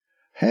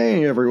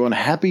Hey everyone,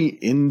 happy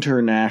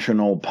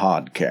International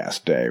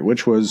Podcast Day,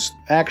 which was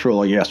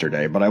actually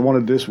yesterday, but I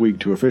wanted this week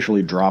to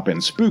officially drop in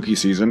spooky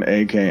season,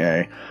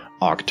 aka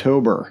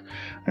October.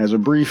 As a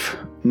brief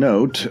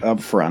note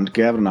up front,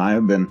 Gavin and I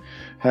have been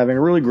having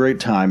a really great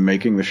time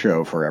making the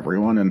show for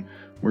everyone, and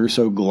we're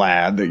so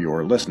glad that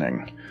you're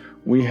listening.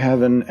 We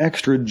have an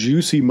extra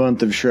juicy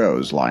month of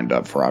shows lined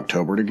up for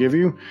October to give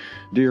you,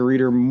 dear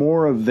reader,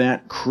 more of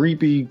that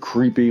creepy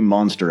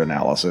monster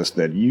analysis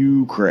that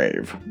you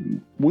crave.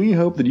 We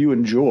hope that you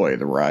enjoy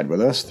the ride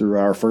with us through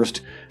our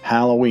first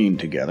Halloween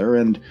together,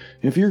 and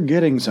if you're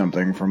getting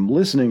something from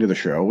listening to the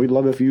show, we'd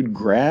love if you'd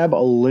grab a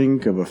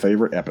link of a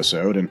favorite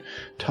episode and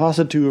toss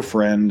it to a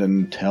friend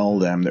and tell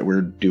them that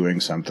we're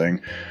doing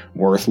something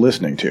worth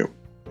listening to.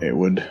 It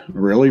would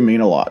really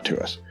mean a lot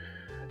to us.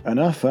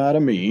 Enough out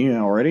of me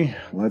already.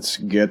 Let's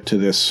get to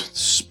this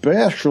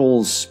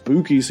special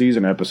spooky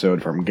season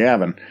episode from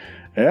Gavin.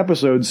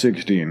 Episode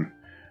 16,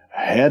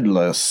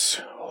 Headless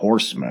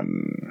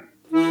Horseman.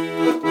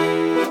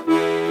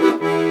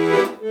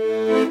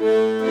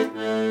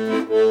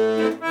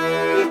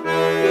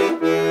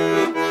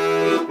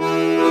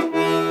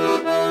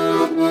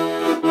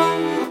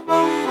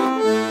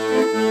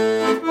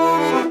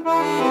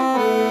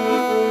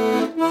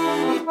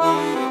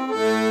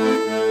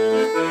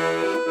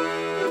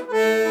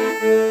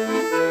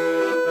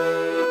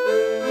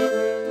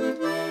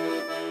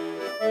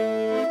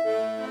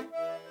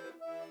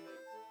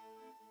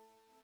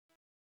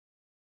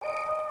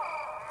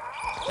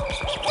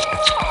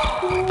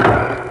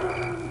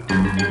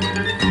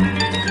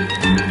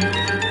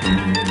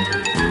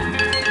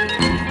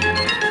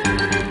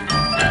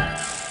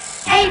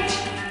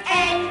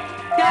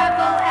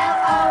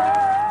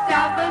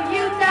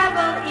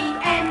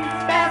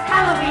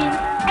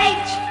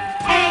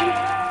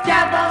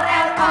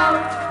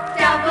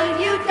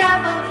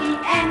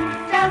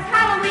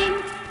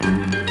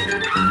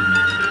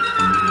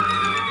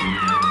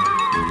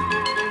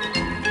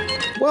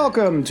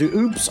 Welcome to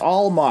Oops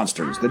All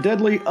Monsters, the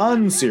deadly,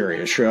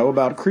 unserious show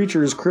about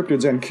creatures,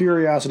 cryptids, and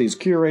curiosities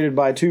curated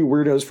by two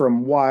weirdos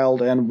from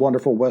wild and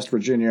wonderful West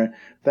Virginia.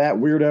 That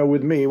weirdo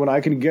with me when I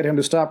can get him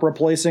to stop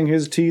replacing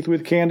his teeth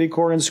with candy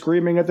corn and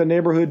screaming at the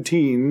neighborhood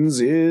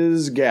teens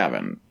is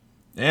Gavin.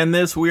 And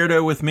this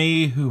weirdo with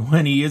me, who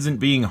when he isn't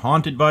being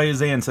haunted by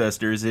his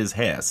ancestors, is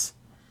Hess.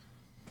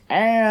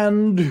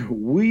 And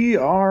we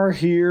are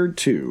here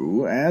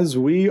to, as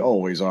we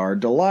always are,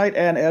 delight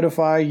and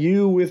edify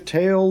you with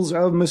tales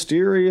of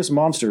mysterious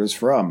monsters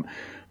from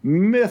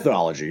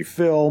mythology,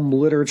 film,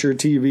 literature,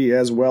 TV,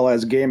 as well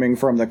as gaming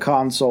from the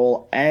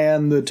console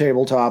and the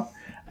tabletop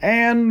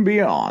and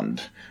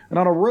beyond. And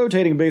on a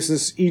rotating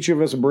basis, each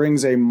of us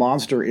brings a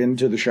monster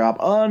into the shop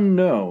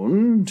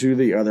unknown to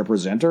the other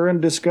presenter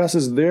and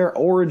discusses their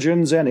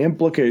origins and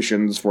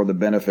implications for the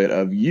benefit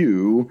of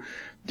you,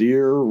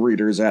 dear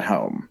readers at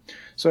home.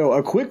 So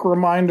a quick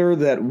reminder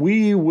that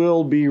we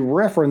will be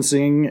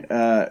referencing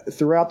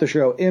throughout the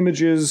show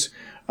images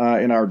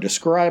in our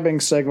describing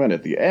segment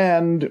at the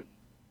end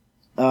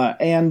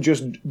and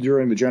just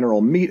during the general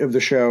meat of the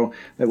show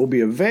that will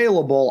be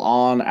available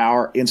on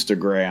our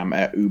Instagram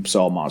at Oops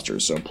All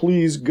Monsters. So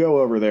please go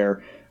over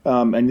there.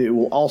 And it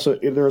will also,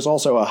 there's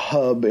also a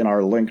hub in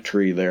our link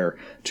tree there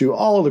to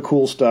all of the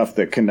cool stuff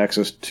that connects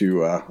us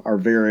to our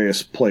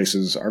various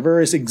places, our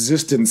various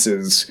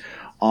existences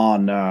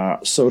on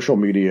social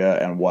media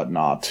and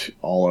whatnot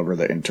all over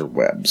the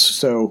interwebs.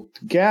 So,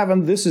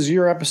 Gavin, this is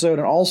your episode,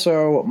 and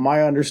also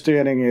my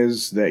understanding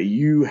is that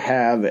you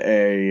have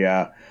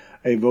a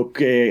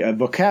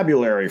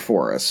vocabulary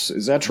for us.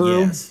 Is that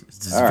true? Yes,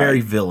 it's all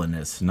very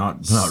villainous.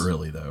 Not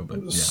really, though.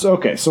 But yeah.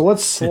 Okay, so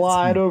let's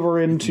slide over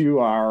into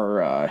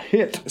our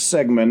hit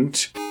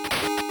segment.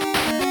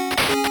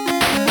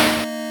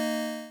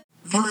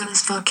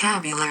 Villainous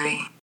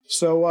vocabulary.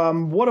 So,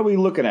 what are we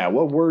looking at?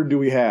 What word do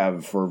we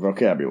have for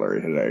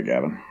vocabulary today,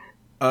 Gavin?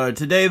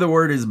 Today the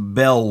word is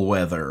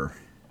bellwether.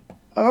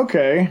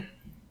 Okay.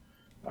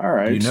 All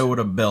right. Do you know what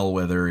a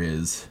bellwether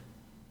is?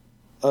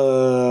 Maybe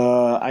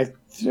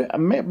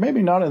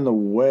not in the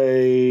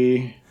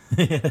way...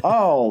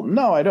 Oh,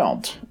 no, I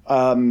don't.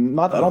 I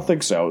don't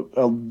think so.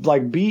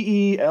 Like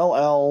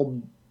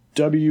Bellwether?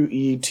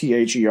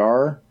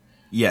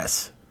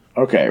 Yes.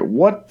 Okay,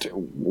 what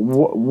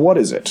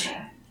is it?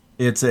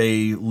 It's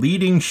a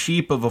leading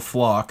sheep of a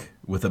flock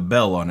with a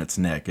bell on its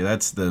neck.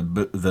 That's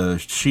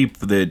the sheep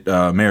that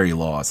Mary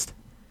lost.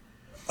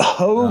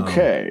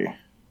 Okay.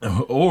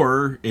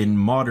 Or, in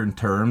modern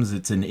terms,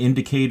 it's an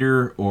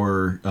indicator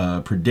or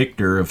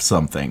predictor of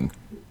something.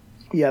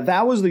 Yeah,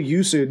 that was the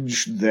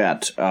usage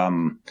that...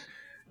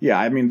 yeah,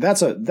 I mean,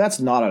 that's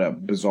not a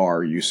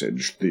bizarre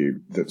usage.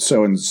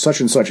 So and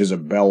such is a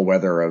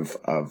bellwether of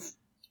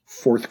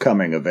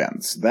forthcoming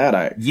events. That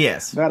I knew.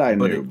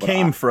 But it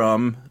came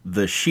from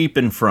the sheep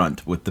in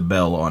front with the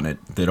bell on it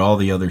that all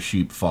the other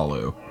sheep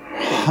follow.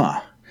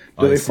 Huh.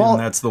 I assume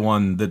that's the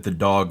one that the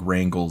dog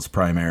wrangles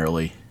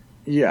primarily.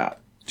 Yeah.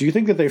 Do you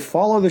think that they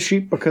follow the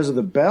sheep because of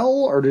the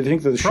bell, or do you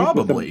think that the sheep...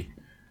 Probably.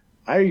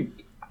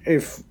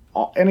 If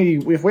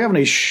if we have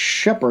any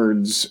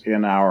shepherds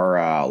in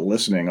our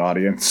listening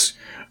audience,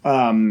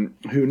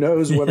 who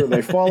knows whether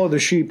they follow the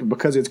sheep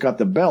because it's got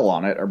the bell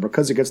on it, or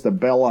because it gets the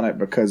bell on it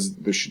because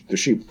the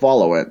sheep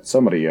follow it,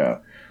 somebody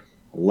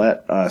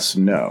let us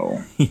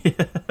know.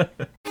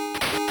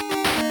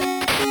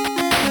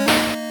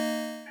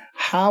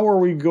 How are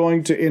we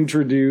going to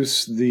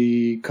introduce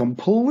the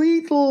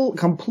completely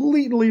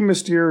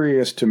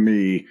mysterious to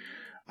me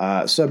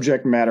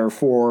subject matter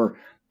for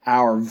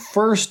our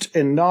first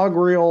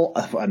inaugural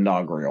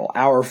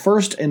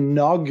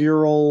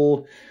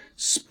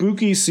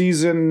spooky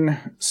season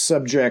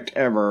subject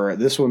ever?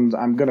 This one,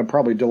 I'm going to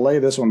probably delay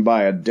this one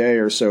by a day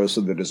or so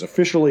that it's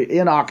officially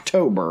in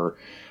October.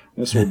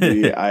 This will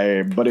be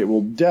but it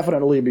will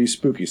definitely be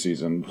spooky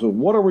season. So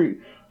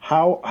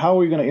how are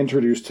we going to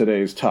introduce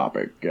today's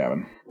topic,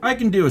 Gavin? I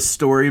can do a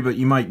story, but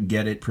you might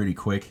get it pretty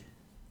quick.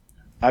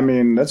 I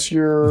mean, it's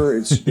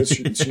your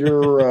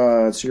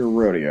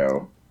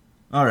rodeo.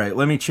 All right,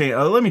 let me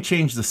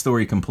change the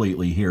story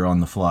completely here on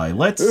the fly.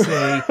 Let's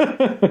say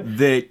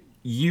that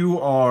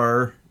you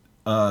are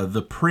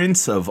the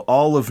prince of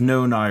all of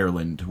known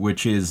Ireland,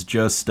 which is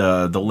just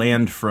the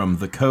land from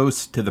the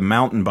coast to the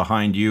mountain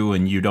behind you,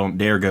 and you don't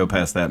dare go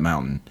past that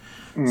mountain.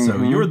 Mm-hmm.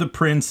 So you're the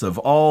prince of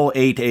all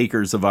 8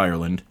 acres of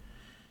Ireland.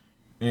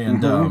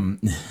 And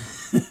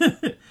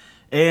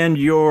and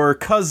your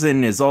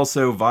cousin is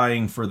also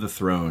vying for the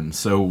throne.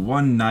 So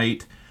one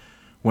night,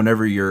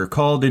 whenever you're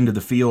called into the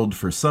field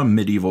for some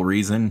medieval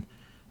reason,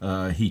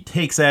 he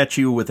takes at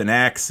you with an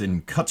axe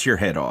and cuts your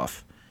head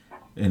off.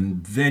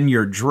 And then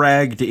you're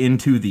dragged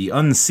into the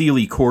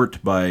unseelie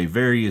court by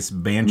various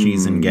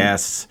banshees and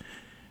ghasts,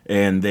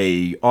 and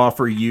they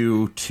offer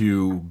you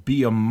to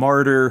be a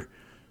martyr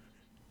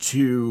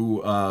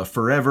to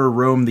forever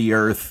roam the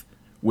earth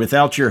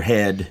without your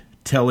head,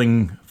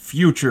 telling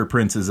future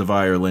princes of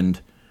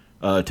Ireland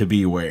to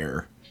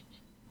beware.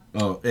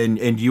 Oh,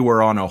 and you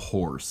are on a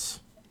horse.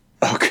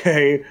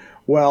 Okay.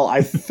 Well,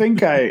 I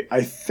think I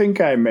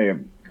may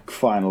have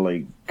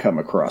finally come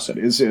across it.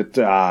 Is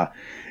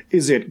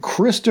it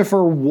Christopher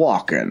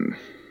Walken?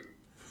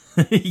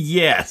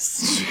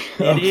 Yes.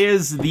 It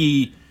is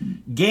the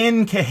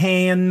Gan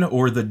Cahan,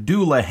 or the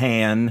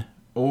Doulahan,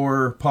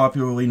 or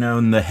popularly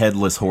known the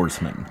Headless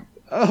Horseman.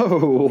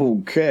 Oh,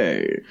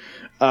 okay.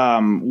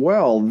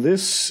 Well,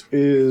 this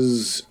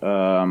is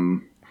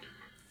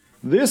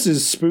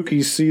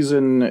spooky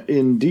season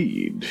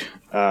indeed.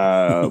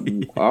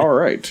 All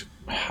right.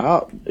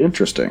 How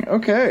interesting.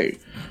 Okay.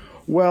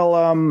 Well,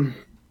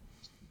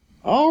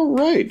 all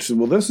right.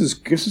 Well, this is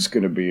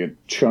going to be a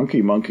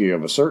chunky monkey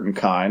of a certain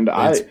kind.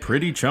 It's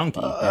pretty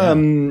chunky.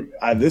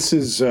 This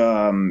is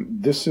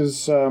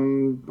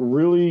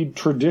really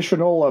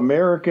traditional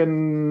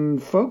American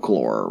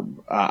folklore.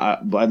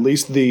 At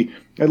least the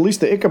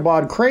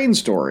Ichabod Crane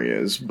story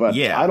is. But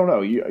yeah. I don't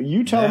know.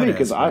 You tell me,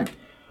 because I'm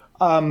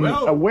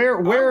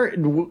where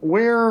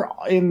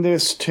in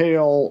this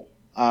tale.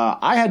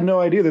 I had no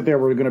idea that there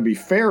were going to be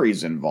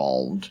fairies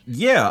involved.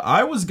 Yeah,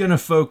 I was going to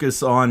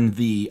focus on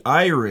the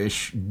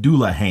Irish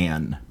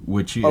Doulahan,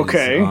 which is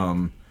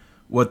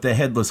what the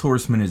Headless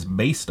Horseman is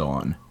based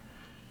on.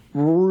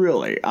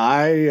 Really?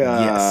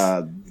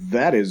 Yes.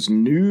 That is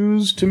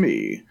news to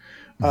me.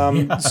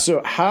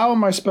 So how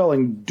am I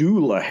spelling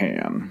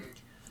Doulahan?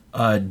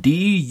 Dullahan.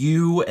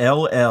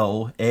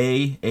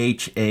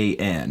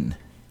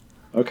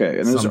 Okay,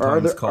 and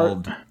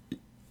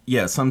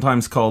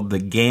sometimes called the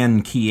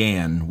Gan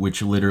Kian,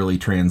 which literally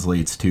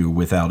translates to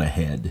without a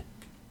head.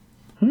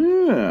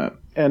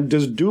 And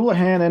does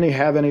Doulahan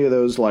have any of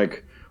those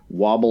like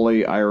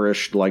wobbly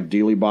Irish like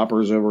dealy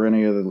boppers over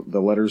any of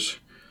the letters?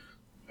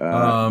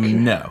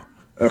 No.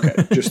 Okay,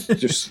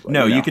 just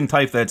no. You can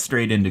type that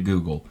straight into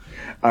Google.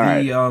 All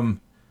right.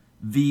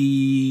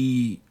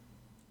 The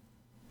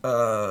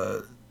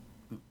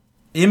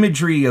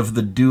imagery of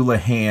the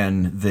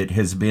Doulahan that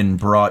has been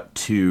brought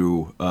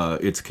to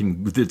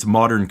its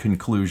modern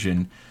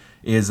conclusion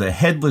is a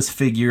headless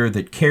figure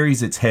that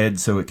carries its head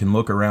so it can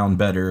look around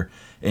better,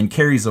 and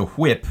carries a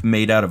whip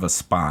made out of a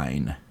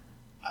spine.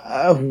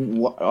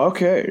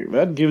 Okay,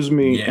 that gives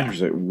me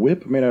a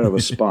whip made out of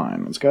a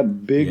spine. It's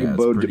got big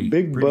Bo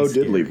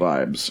Diddley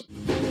vibes.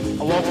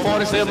 I walk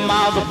 47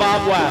 miles of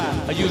barbed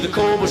wire. I use a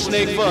cobra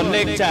snake for a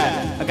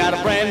necktie. I got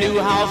a brand new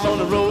house on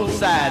the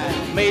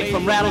roadside, made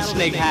from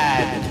rattlesnake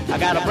hide. I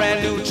got a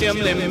brand new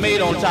chimney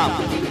made on top,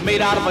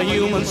 made out of a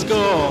human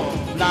skull.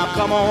 Now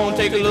come on,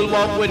 take a little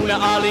walk with me,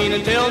 Arlene,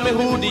 and tell me,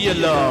 who do you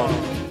love?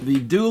 The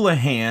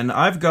Doulahan,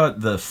 I've got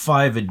the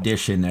 5th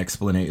edition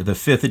explanation, the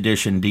 5th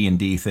edition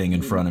D&D thing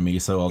in front of me,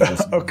 so I'll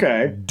just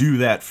do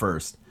that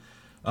first.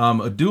 A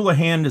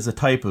Doulahan is a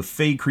type of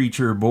fey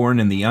creature born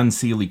in the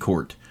unseelie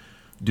court.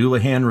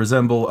 Doulahan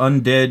resemble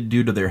undead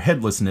due to their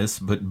headlessness,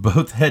 but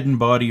both head and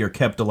body are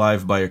kept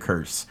alive by a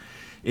curse.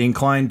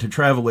 Inclined to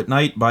travel at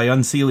night by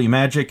unseelie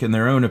magic and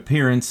their own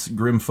appearance,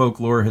 grim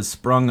folklore has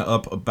sprung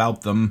up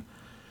about them.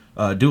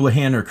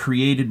 Doulahan are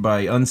created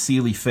by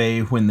unseelie fae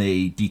when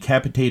they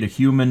decapitate a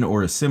human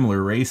or a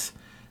similar race.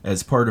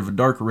 as part of a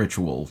dark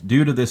ritual.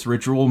 Due to this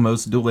ritual,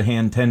 most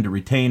Dullahan tend to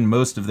retain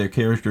most of their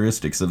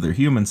characteristics of their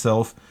human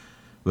self,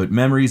 but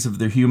memories of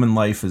their human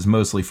life is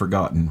mostly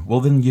forgotten. Well,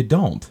 then you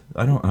don't.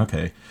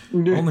 Okay.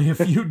 Only a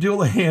few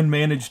Dullahan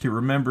manage to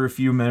remember a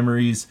few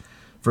memories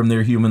from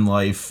their human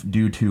life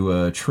due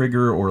to a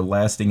trigger or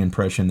lasting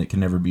impression that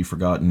can never be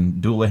forgotten.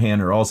 Dullahan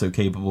are also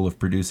capable of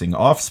producing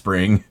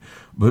offspring,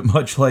 but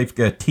much like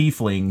a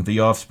tiefling, the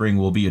offspring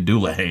will be a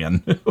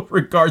Dullahan,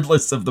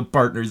 regardless of the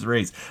partner's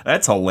race.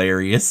 That's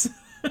hilarious.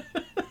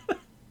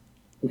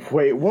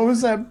 Wait, what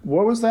was that?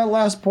 What was that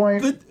last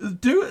point?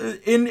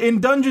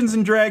 In Dungeons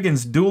and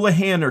Dragons,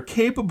 Dullahan are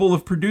capable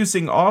of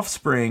producing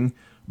offspring,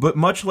 but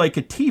much like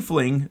a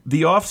tiefling,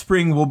 the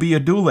offspring will be a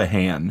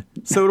Dullahan,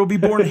 so it'll be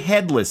born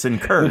headless and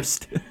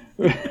cursed.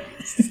 Like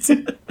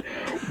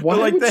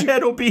the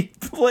head will be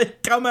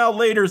come out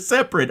later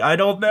separate. I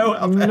don't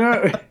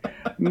know.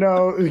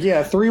 No,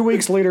 yeah. 3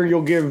 weeks later,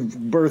 you'll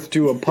give birth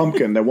to a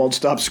pumpkin that won't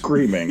stop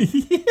screaming.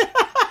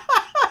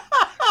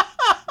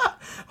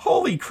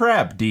 Holy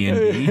crap,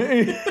 D&D.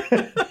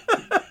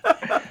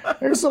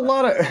 There's a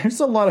lot of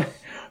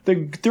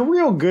the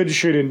real good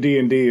shit in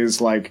D&D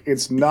is like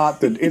it's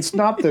not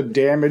the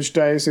damage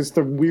dice, it's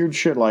the weird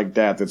shit like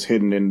that that's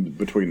hidden in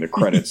between the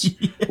credits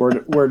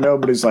where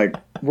nobody's like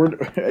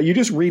you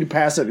just read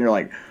past it and you're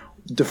like,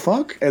 the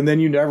fuck, and then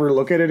you never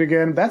look at it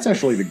again. That's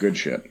actually the good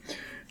shit.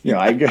 You know,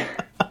 I gave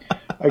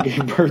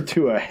birth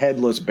to a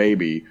headless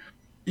baby.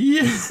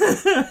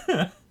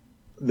 Yeah.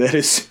 That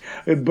is,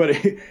 but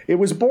it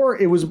was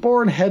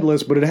born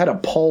headless, but it had a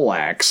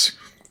poleaxe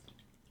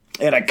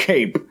and a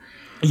cape.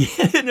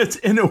 Yeah, and it's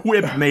in a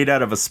whip made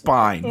out of a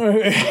spine.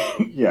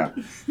 Yeah.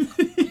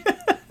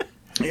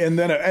 And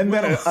then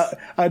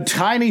a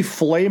tiny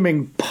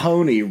flaming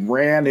pony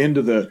ran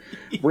into the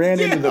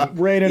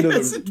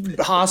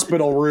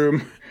hospital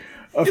room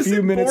a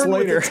few minutes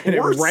later, and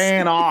it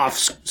ran off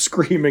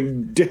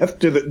screaming death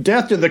to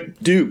the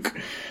Duke.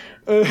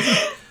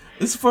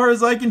 As far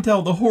as I can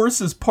tell, the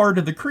horse is part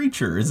of the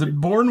creature. Is it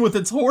born with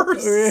its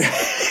horse?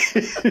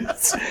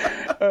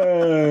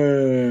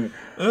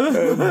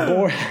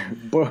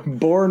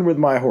 Born with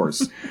my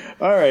horse.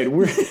 All right,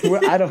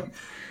 I don't.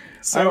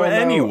 So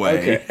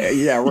anyway, okay.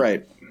 Yeah,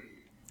 right.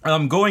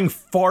 Going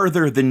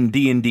farther than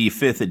D&D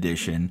 5th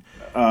edition,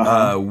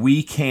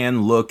 we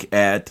can look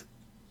at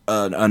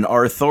an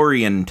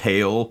Arthurian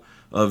tale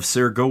of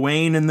Sir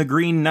Gawain and the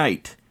Green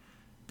Knight.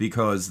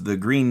 Because the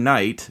Green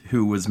Knight,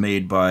 who was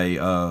made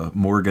by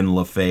Morgan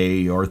Le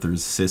Fay,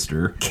 Arthur's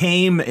sister,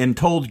 came and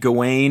told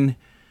Gawain,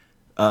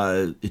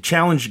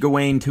 challenged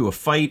Gawain to a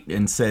fight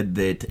and said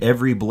that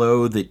every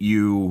blow that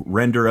you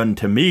render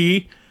unto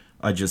me,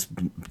 I just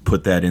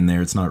put that in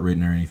there, it's not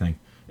written or anything.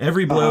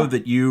 Every blow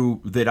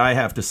that I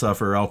have to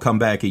suffer, I'll come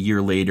back a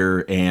year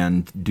later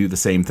and do the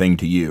same thing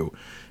to you.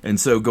 And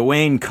so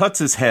Gawain cuts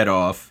his head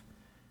off,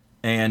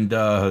 and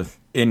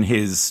in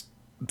his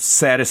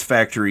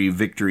satisfactory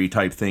victory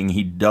type thing,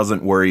 he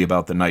doesn't worry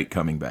about the knight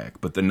coming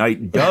back. But the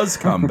knight does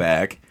come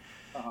back,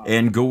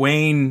 and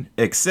Gawain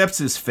accepts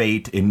his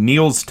fate and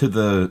kneels to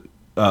the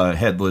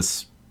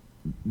headless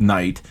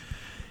knight.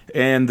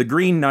 And the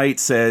Green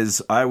Knight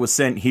says, I was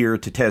sent here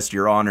to test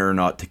your honor,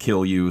 not to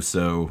kill you,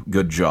 so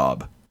good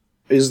job.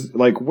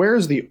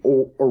 Where's the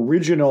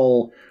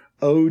original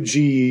OG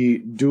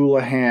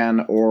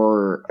Dullahan,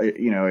 or,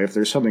 if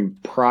there's something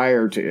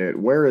prior to it,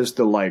 where's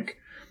the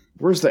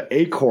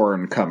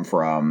acorn come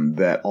from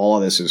that all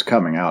of this is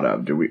coming out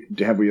of?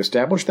 Have we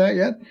established that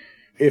yet?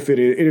 If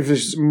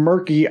it's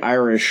murky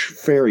Irish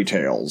fairy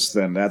tales,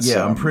 then that's...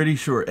 Yeah, I'm pretty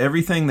sure.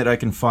 Everything that I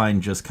can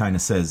find just kind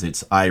of says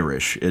it's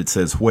Irish. It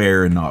says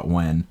where and not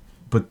when.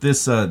 But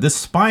this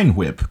spine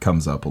whip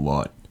comes up a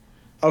lot.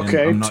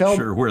 Okay, and I'm not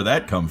sure where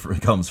that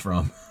comes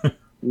from.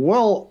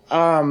 Well,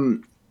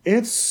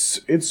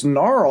 it's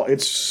gnarl.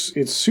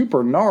 It's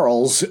super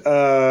gnarls.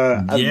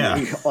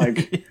 Yeah.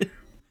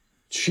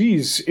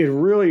 Geez, it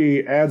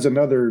really adds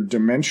another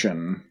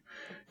dimension.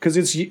 Because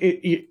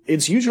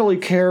it's usually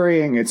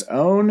carrying its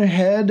own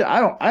head.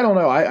 I don't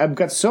know. I've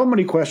got so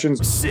many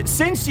questions.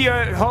 Since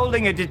you're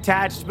holding a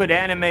detached but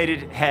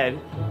animated head,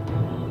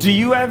 do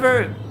you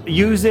ever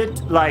use it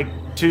to,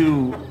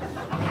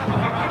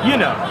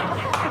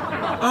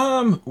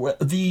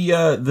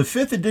 the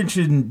 5th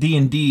edition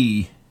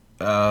D&D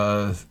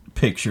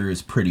picture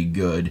is pretty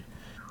good.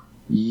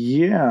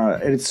 Yeah,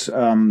 it's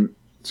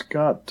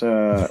got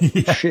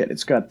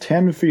it's got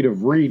 10 feet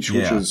of reach,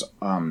 which is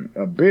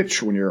a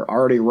bitch when you're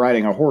already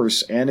riding a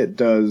horse, and it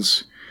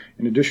does,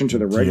 in addition to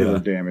the regular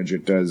damage,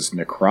 it does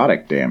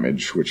necrotic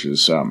damage, which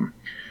is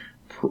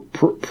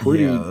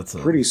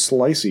pretty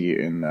slicey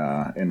in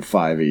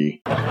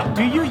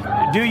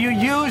 5e. Do you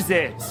use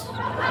it?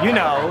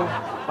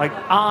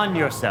 On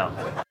yourself?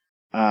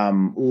 How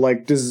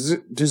does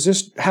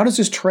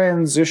this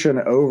transition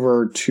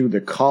over to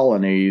the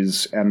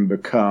colonies and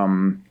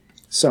become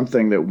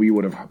something that we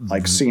would have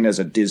like seen as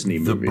a Disney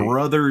The movie.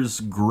 Brothers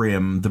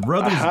Grimm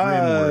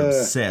were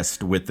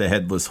obsessed with the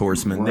Headless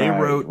Horseman. They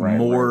wrote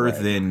more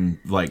than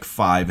like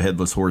 5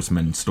 Headless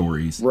Horseman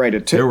stories.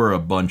 Right, there were a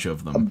bunch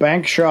of them. A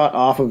bank shot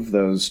off of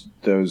those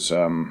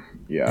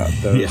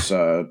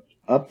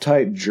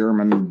uptight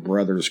German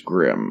Brothers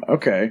Grimm.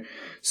 Okay,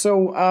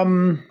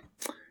 so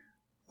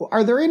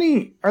are there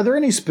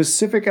any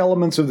specific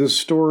elements of this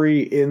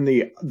story in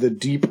the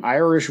deep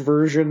Irish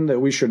version that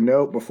we should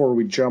note before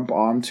we jump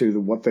on to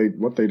what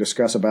they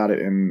discuss about it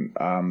in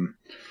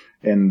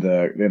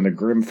the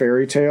Grimm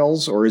fairy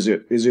tales, or is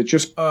it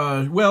just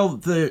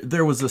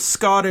there was a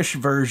Scottish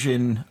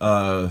version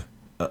about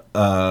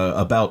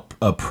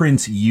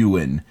Prince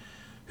Ewan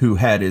who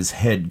had his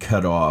head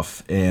cut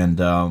off,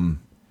 and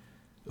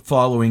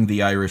following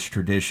the Irish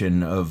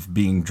tradition of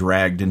being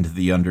dragged into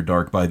the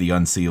Underdark by the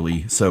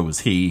Unseelie, so was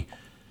he.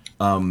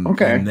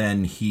 And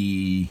then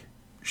he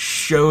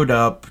showed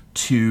up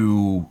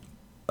to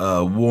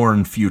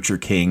warn future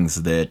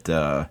kings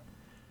that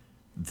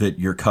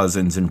your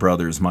cousins and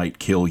brothers might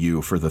kill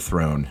you for the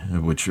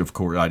throne, which, of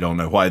course, I don't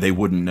know why they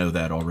wouldn't know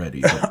that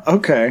already. But,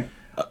 okay.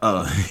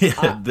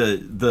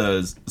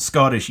 The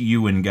Scottish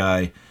Ewan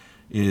guy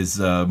is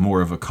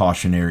more of a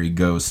cautionary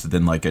ghost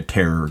than like a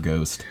terror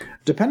ghost.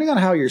 Depending on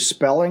how you're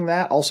spelling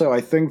that, also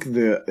I think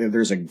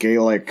there's a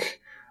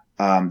Gaelic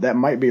that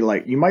might be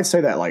like, you might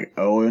say that like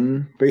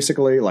Owen,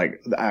 basically,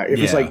 like if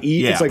it's like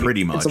E, it's like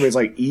pretty much. It's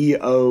like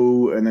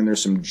EO, and then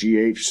there's some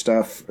GH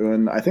stuff,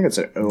 and I think it's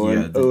an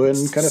Owen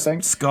kind of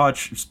thing.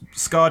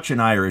 Scotch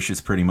and Irish is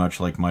pretty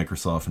much like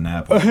Microsoft and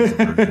Apple.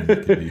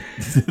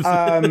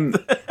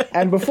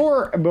 And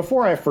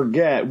before I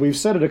forget, we've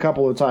said it a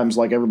couple of times,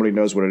 like everybody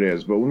knows what it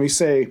is, but when we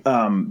say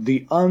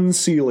the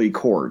Unseelie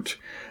Court,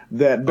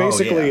 that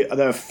basically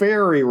the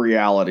fairy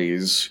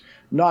realities,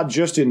 not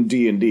just in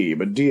D&D,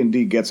 but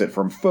D&D gets it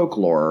from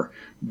folklore,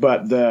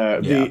 but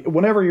the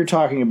whenever you're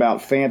talking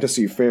about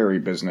fantasy fairy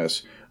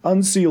business,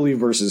 Unseelie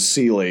versus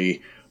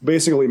Seelie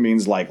basically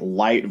means like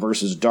light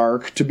versus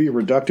dark. To be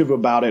reductive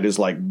about it is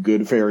like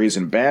good fairies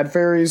and bad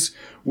fairies,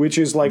 which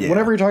is like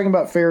whenever you're talking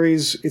about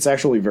fairies, it's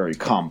actually very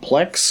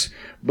complex,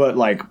 but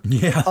like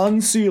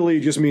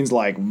Unseelie just means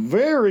like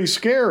very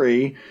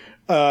scary.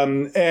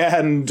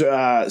 And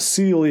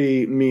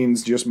Seelie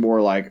means just more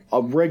like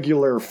a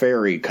regular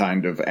fairy,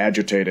 kind of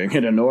agitating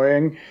and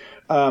annoying.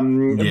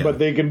 But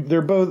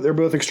they're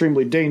both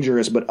extremely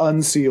dangerous, but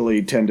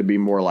Unseelie tend to be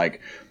more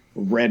like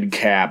red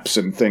caps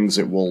and things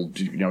that will,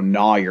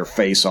 gnaw your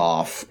face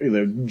off.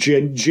 They're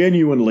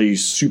genuinely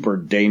super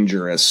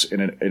dangerous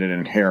in an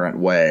inherent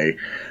way.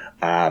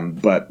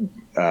 So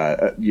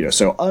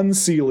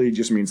Unseelie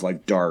just means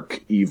like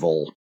dark,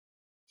 evil.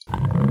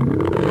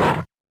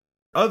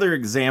 Other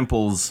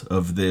examples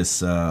of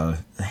this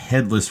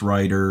headless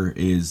rider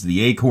is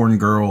the Acorn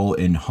Girl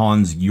and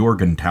Hans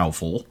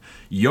Jorgentaufel.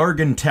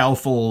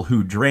 Jorgentaufel,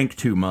 who drank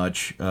too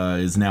much,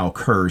 is now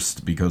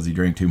cursed because he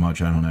drank too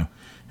much, I don't know.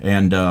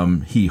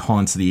 And he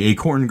haunts the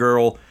Acorn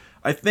Girl.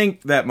 I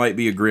think that might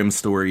be a Grimm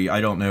story.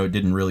 I don't know. It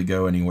didn't really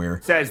go anywhere.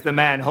 Says the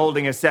man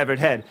holding a severed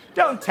head.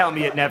 Don't tell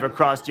me it never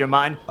crossed your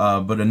mind.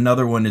 But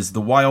another one is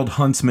the Wild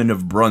Huntsman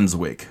of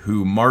Brunswick,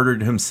 who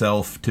martyred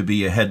himself to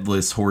be a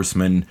headless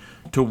horseman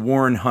to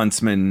warn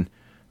huntsmen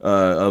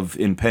of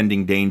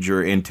impending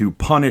danger and to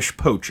punish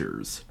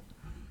poachers.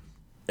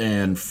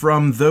 And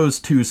from those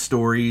two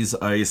stories,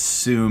 I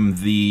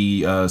assume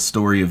the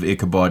story of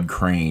Ichabod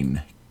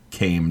Crane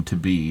came to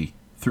be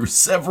through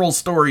several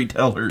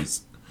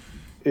storytellers.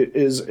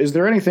 Is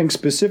there anything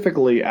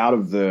specifically out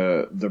of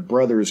the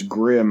Brothers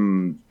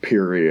Grimm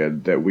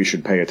period that we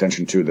should pay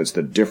attention to that's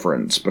the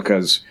difference?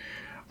 Because,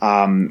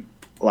 I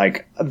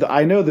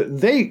know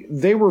that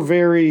they were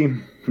very,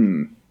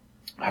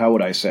 how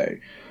would I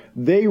say?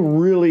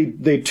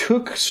 They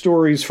took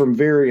stories from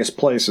various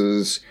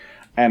places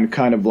and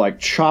kind of like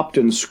chopped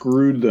and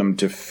screwed them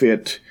to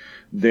fit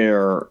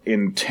their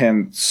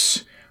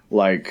intense,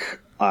 like,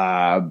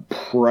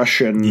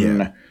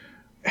 Prussian,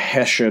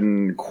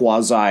 Hessian,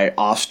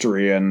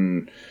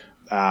 quasi-Austrian,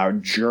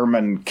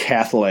 German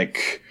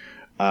Catholic,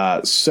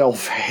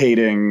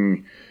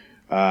 self-hating,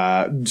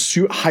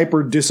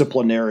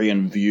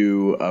 hyper-disciplinarian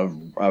view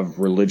of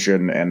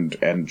religion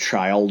and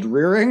child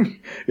rearing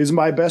is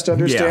my best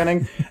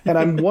understanding. Yeah. And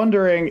I'm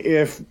wondering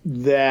if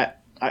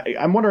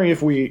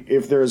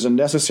there's a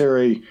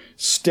necessary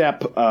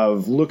step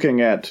of looking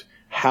at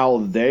how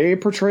they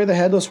portray the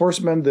Headless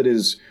Horseman that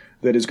is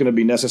going to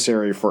be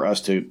necessary for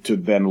us to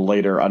then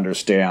later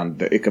understand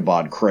the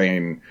Ichabod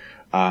Crane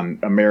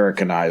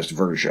Americanized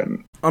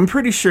version. I'm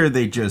pretty sure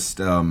they just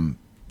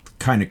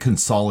kind of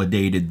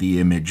consolidated the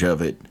image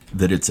of it,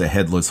 that it's a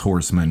headless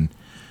horseman.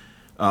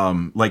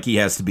 Like he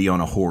has to be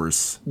on a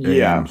horse.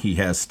 And he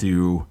has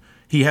to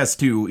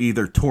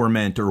either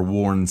torment or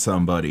warn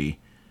somebody.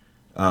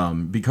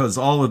 Because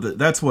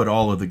that's what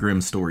all of the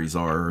Grimm stories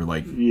are,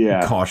 like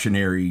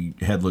cautionary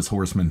headless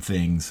horseman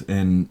things.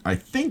 And I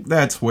think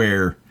that's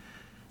where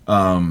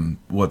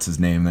what's his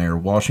name there?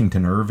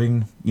 Washington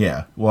Irving?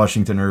 Yeah,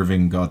 Washington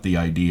Irving got the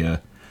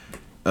idea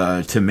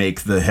to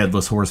make the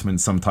Headless Horseman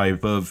some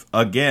type of,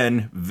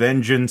 again,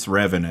 vengeance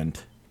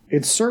revenant.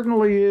 It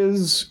certainly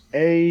is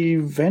a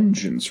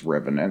vengeance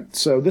revenant.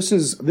 So this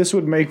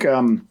would make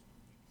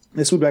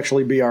this would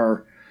actually be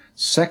our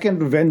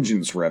second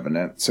vengeance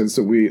revenant since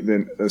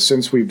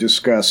we've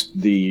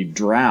discussed the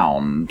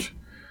drowned.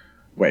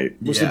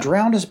 Wait, was the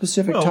drowned a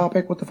specific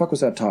topic? What the fuck was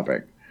that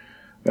topic?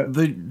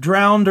 The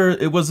drowned,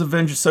 it was a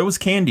vengeance. So was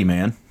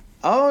Candyman.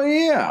 Oh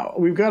yeah,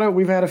 we've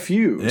had a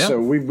few. Yep. So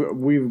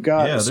we've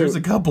got there's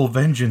a couple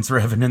vengeance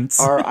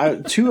revenants.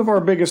 Two of our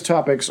biggest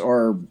topics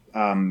are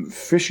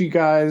fishy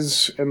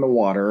guys in the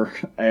water,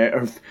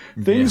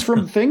 things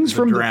from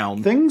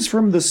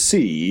the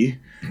sea,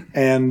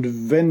 and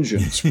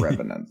vengeance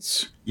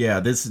revenants.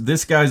 Yeah,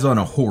 this guy's on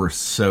a horse,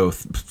 so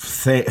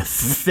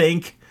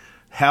think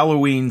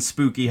Halloween,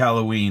 spooky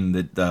Halloween.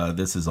 That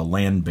this is a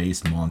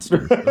land-based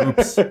monster.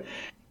 Oops,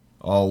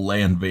 all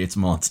land-based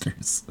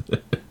monsters.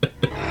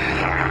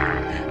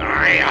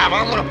 I have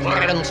other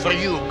plans for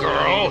you,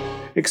 girl.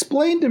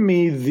 Explain to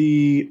me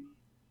the,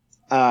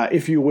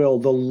 if you will,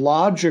 the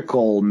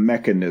logical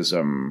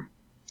mechanism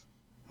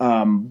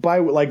by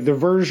like the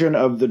version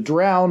of the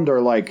drowned,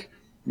 or like,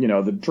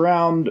 the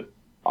drowned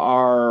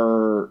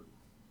are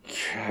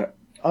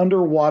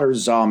underwater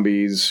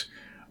zombies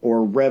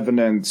or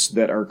revenants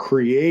that are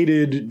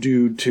created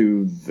due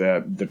to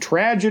the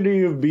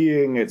tragedy of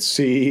being at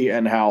sea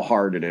and how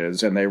hard it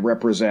is, and they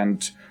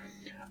represent,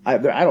 I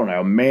don't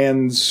know,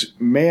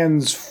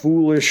 man's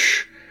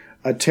foolish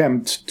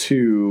attempt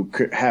to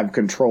have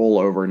control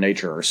over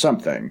nature or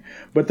something.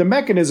 But the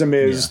mechanism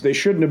is they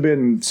shouldn't have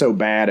been so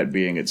bad at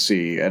being at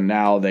sea, and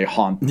now they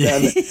haunt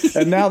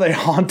and now they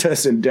haunt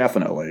us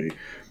indefinitely.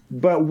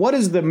 But what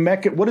is the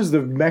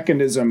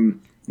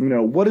mechanism?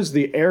 What is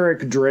the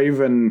Eric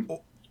Draven?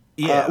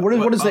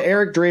 What is the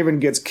Eric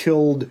Draven gets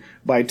killed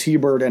by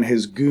T-Bird and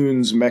his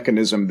goons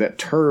mechanism that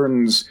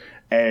turns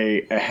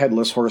a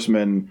headless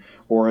horseman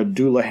or a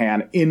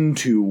Doulahan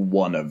into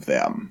one of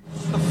them?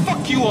 The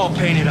fuck you all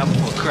painted up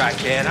for,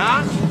 crackhead,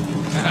 huh?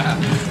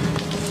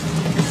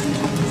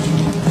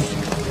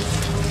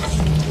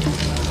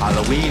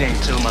 Halloween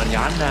ain't till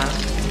mañana.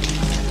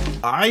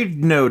 I've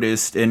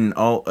noticed, and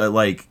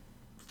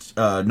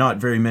not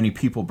very many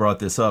people brought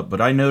this up,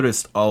 but I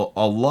noticed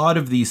a lot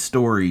of these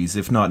stories,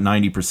 if not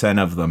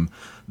 90% of them,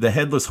 the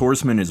Headless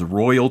Horseman is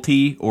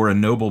royalty or a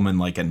nobleman,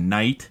 like a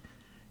knight,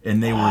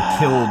 and they were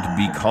killed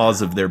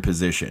because of their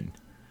position.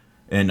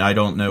 And I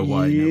don't know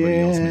why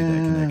nobody else made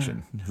that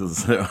connection.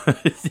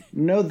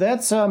 No,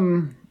 that's,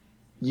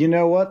 you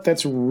know what?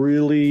 That's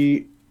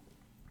really,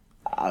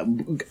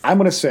 I'm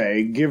going to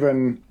say,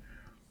 given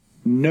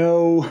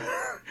no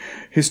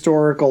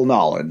historical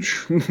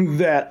knowledge,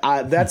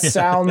 that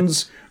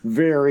sounds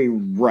very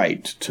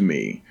right to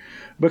me.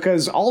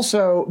 Because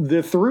also,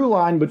 the through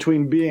line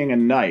between being a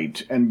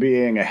knight and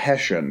being a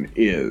Hessian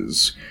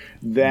is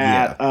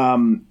that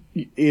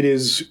it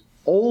is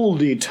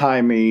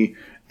oldie-timey,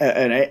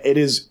 and it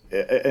is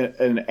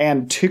an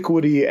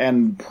antiquity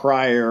and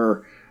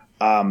prior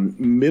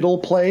middle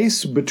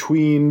place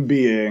between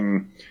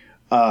being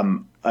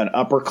an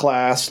upper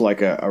class,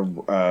 like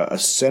a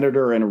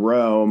senator in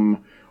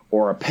Rome,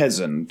 or a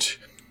peasant,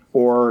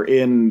 or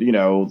in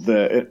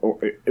the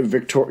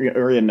Victoria,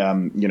 or in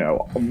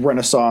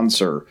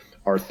Renaissance or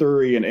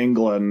Arthurian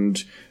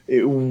England,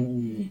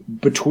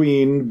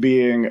 between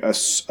being a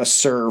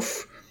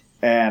serf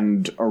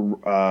and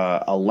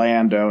a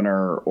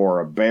landowner or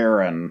a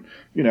baron.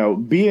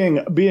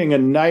 Being a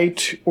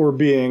knight or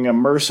being a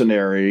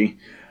mercenary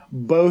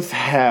both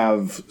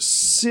have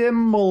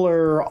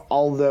similar,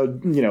 although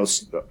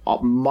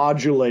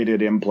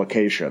modulated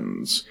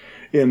implications,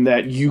 in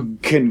that you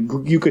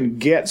can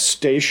get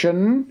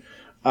station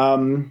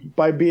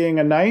by being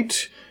a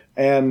knight,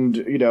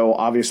 and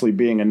obviously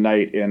being a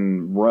knight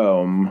in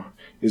Rome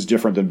is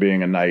different than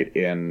being a knight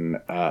in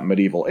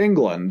medieval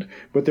England,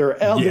 but there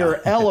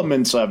are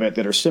elements of it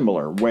that are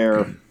similar,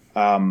 where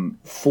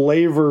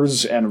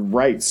flavors and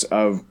rights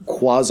of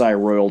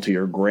quasi-royalty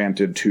are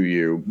granted to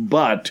you,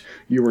 but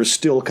you are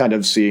still kind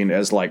of seen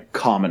as like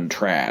common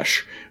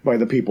trash by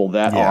the people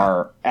that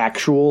are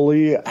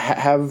actually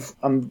have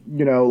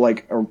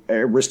like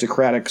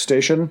aristocratic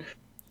station.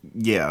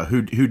 Yeah,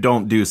 who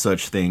don't do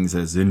such things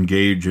as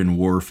engage in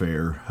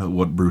warfare.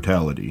 What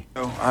brutality.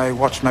 Oh, I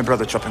watched my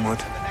brother chopping wood.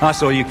 I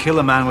saw you kill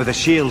a man with a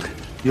shield.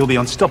 You'll be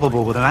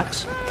unstoppable with an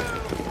axe.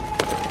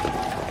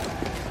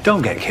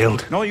 Don't get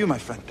killed. Nor you, my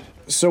friend.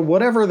 So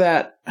whatever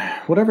that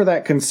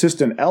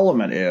consistent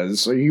element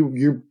is,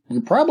 you're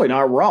probably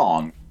not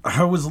wrong.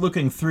 I was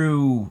looking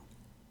through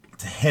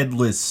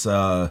headless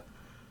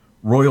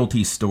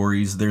royalty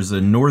stories. There's a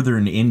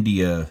Northern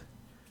India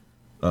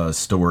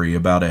story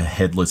about a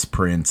headless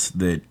prince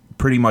that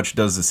pretty much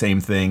does the same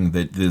thing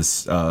that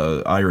this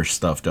Irish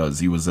stuff does.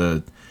 He was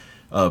a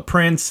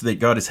prince that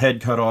got his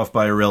head cut off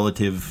by a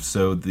relative,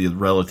 so the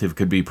relative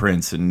could be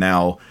prince, and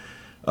now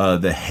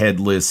the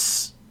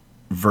headless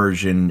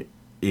version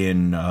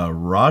in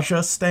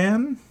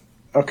Rajasthan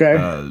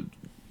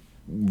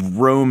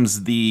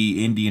roams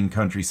the Indian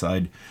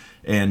countryside,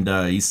 and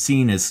he's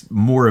seen as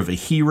more of a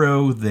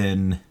hero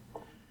than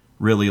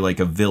really like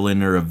a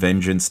villain or a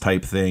vengeance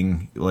type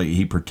thing. Like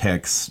he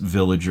protects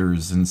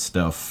villagers and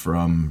stuff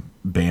from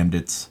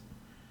bandits.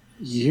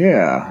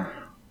 Yeah.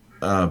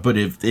 But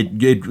if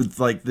it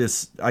like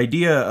this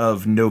idea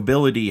of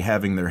nobility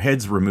having their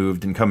heads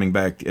removed and coming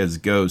back as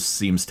ghosts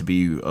seems to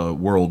be a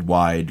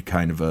worldwide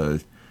kind of a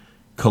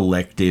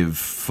collective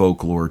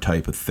folklore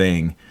type of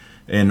thing.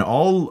 And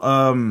all,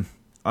 I'm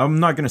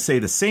not going to say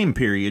the same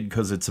period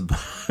because it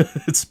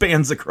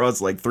spans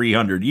across like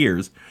 300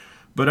 years.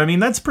 But I mean,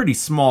 that's pretty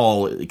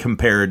small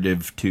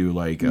comparative to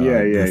like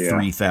the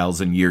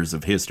 3,000 years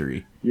of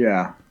history.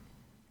 Yeah.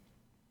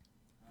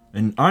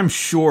 And I'm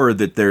sure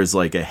that there's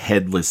like a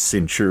headless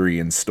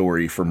centurion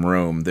story from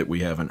Rome that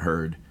we haven't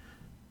heard.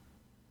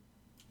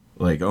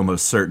 Like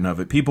almost certain of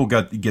it. People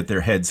get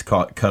their heads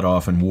cut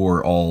off in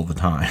war all the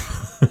time.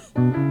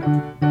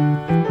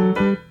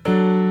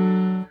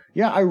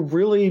 Yeah, I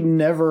really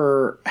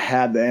never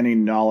had any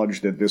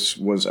knowledge that this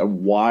was a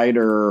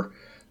wider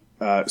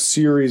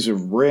series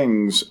of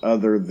rings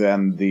other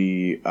than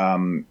the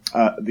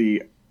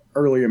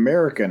early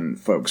American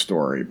folk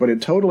story. But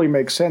it totally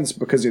makes sense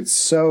because it's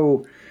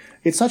such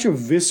a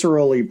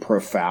viscerally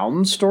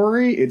profound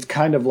story. It's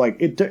kind of like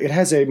it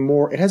has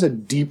a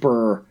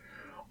deeper,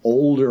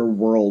 older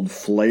world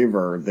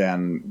flavor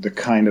than the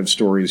kind of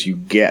stories you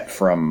get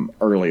from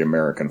early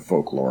American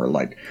folklore,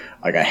 like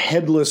a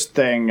headless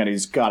thing, and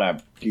he's got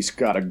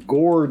a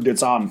gourd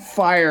that's on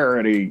fire,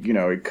 and he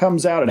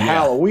comes out at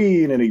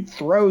Halloween and he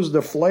throws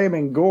the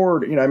flaming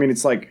gourd. I mean,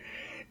 it's like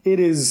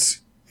it's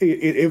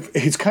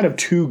kind of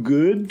too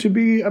good to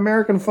be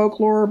American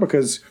folklore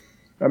because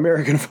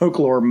American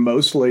folklore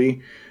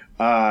mostly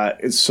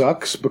it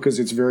sucks because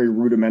it's very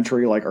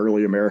rudimentary, like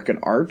early American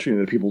art.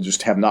 People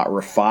just have not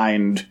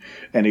refined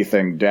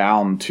anything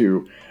down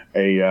to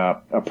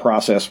a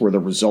process where the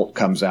result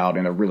comes out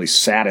in a really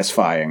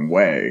satisfying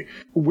way.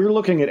 We're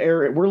looking at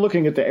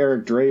the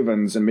Eric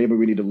Dravens, and maybe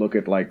we need to look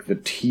at like the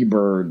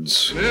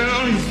T-Birds. Man, I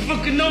don't even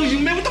fucking know you,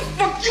 man. What the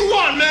fuck you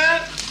want,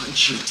 man? Why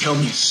don't you tell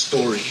me a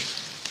story?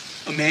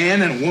 A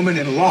man and a woman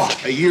in law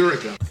a year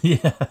ago.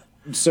 Yeah.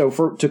 So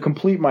to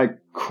complete my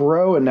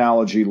crow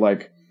analogy,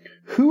 like,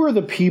 who are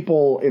the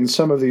people in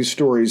some of these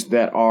stories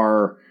that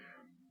are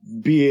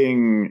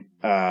being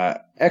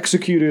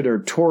executed or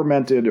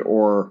tormented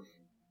or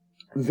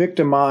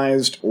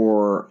victimized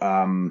or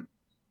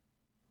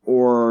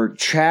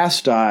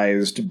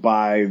chastised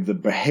by the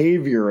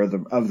behavior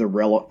of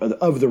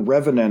the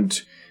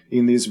revenant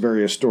in these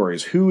various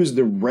stories? Who is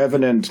the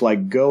revenant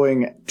like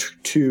going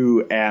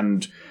to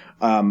and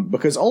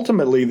because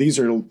ultimately these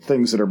are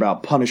things that are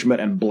about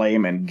punishment and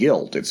blame and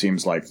guilt, it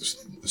seems like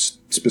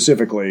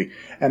specifically.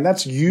 And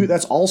that's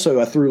also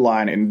a through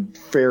line in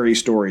fairy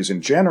stories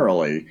in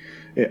general.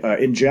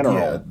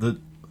 Yeah,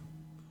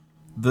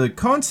 the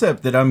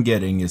concept that I'm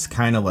getting is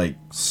kind of like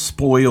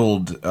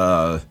spoiled,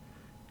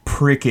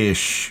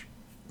 prickish,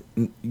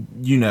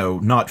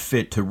 not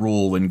fit to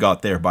rule and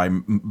got there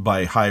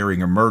by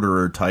hiring a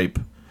murderer type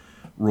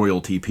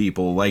royalty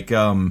people. Like,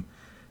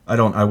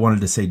 I wanted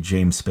to say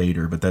James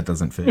Spader, but that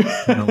doesn't fit.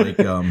 Kind of like,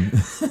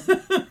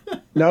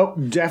 Nope,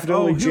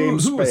 definitely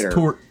James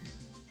Spader.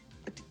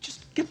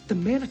 Just get the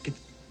mannequin.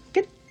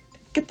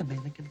 Get the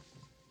mannequin.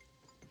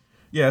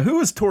 Yeah, who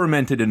was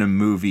tormented in a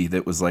movie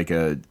that was like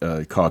a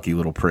cocky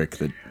little prick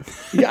that?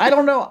 Yeah, I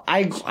don't know.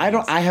 I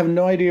have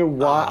no idea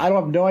why. I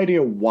don't have no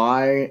idea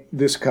why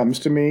this comes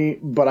to me,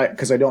 but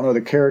because I don't know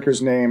the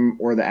character's name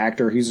or the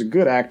actor. He's a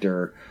good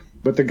actor.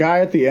 But the guy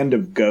at the end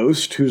of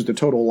Ghost, who's the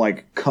total,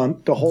 like,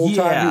 cunt the whole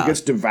time, who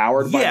gets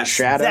devoured by the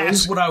shadows.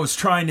 That's what I was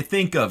trying to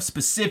think of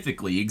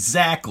specifically.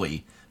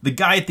 Exactly. The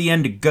guy at the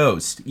end of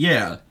Ghost.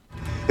 Yeah.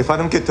 If I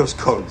don't get those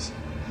codes,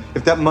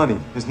 if that money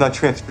is not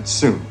transferred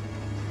soon,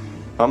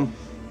 I'm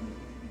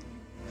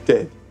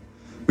dead.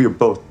 We are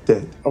both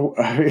dead. Oh,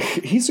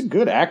 he's a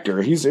good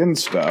actor. He's in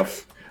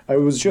stuff. I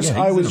was just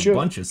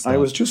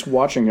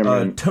watching him.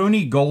 In,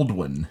 Tony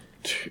Goldwyn.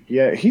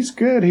 Yeah, he's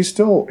good. He's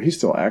still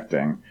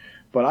acting.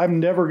 But I'm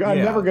never going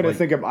to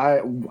think of.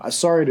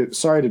 Sorry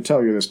to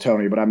tell you this,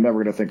 Tony, but I'm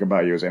never going to think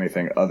about you as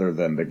anything other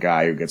than the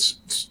guy who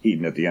gets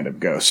eaten at the end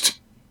of Ghost.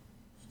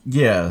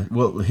 Yeah,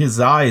 well, his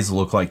eyes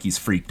look like he's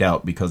freaked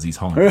out because he's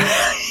hungry.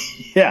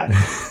 Yeah,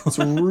 it's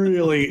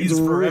really he's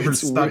forever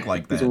stuck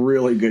like that. It's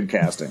really good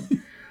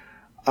casting.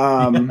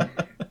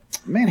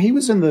 Man, he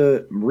was in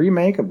the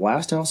remake of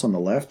Last House on the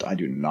Left. I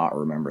do not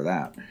remember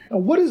that.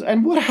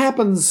 What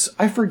happens?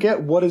 I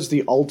forget what is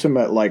the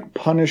ultimate like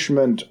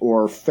punishment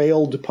or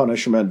failed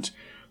punishment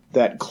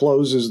that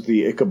closes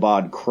the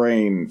Ichabod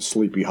Crane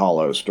Sleepy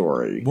Hollow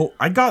story. Well,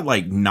 I got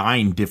like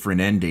 9 different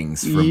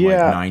endings from like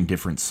 9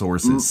 different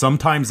sources.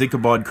 Sometimes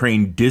Ichabod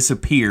Crane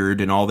disappeared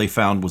and all they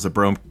found was a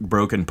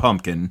broken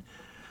pumpkin.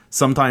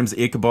 Sometimes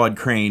Ichabod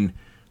Crane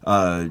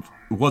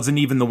wasn't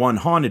even the one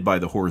haunted by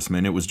the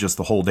horsemen. It was just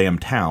the whole damn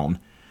town.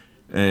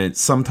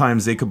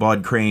 Sometimes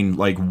Ichabod Crane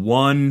like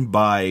won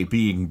by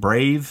being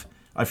brave.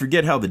 I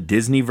forget how the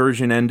Disney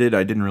version ended.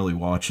 I didn't really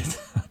watch it.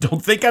 I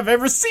don't think I've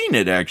ever seen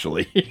it,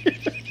 actually.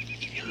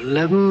 You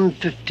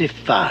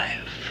 11:55.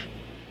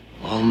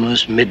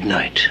 Almost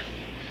midnight.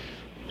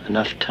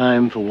 Enough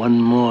time for one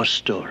more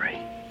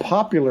story.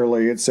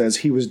 Popularly, it says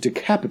he was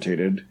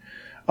decapitated.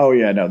 Oh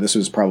yeah, no, this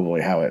is probably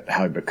how he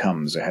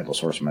becomes a Headless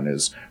Horseman.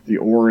 Is the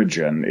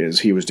origin is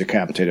he was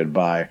decapitated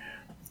by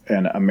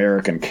an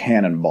American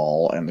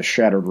cannonball, and the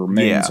shattered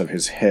remains of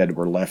his head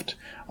were left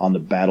on the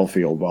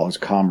battlefield while his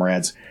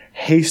comrades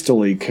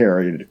hastily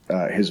carried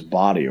his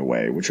body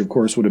away, which of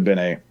course would have been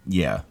an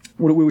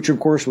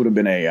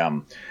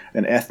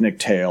ethnic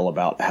tale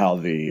about how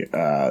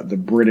the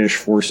British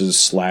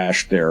forces /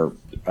 their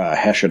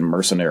Hessian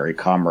mercenary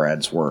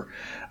comrades were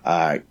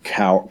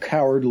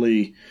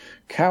cowardly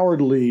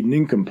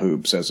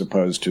nincompoops as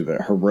opposed to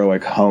the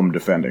heroic home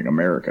defending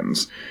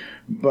Americans.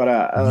 But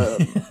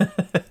I'm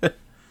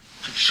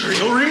sure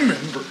you'll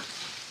remember.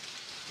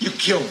 You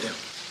killed them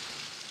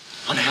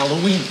on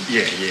Halloween.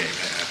 Yeah.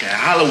 Okay,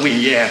 Halloween,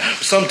 yeah.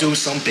 Some dude,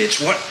 some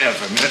bitch,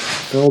 whatever, man.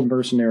 Fellow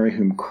mercenary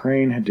whom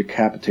Crane had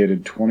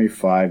decapitated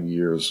 25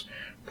 years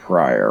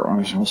prior.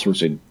 All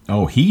sorts of...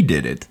 Oh, he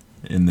did it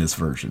in this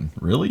version.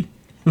 Really?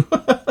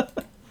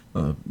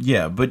 I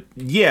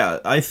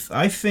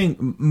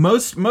think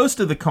most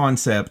of the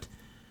concept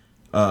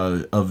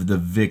of the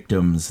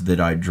victims that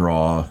I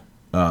draw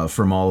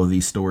from all of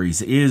these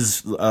stories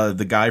is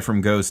the guy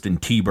from Ghost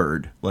and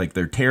T-Bird. Like,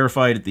 they're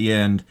terrified at the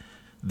end.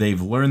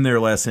 They've learned their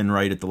lesson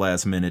right at the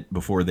last minute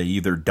before they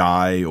either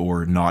die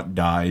or not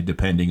die,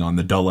 depending on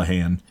the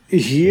Dullahan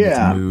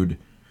mood.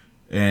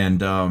 And,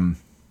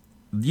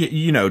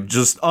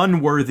 just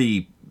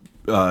unworthy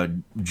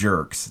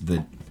jerks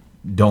that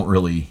don't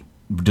really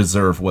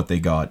deserve what they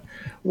got.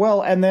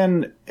 Well, and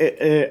then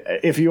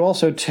if you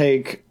also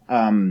take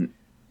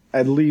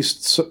at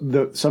least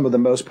some of the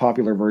most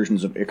popular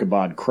versions of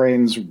Ichabod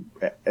Crane's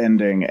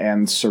ending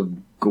and Sir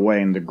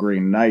Gawain the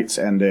Green Knight's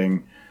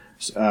ending,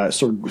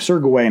 Sir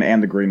Gawain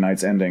and the Green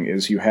Knight's ending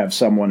is you have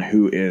someone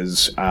who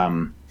is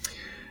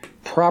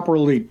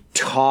properly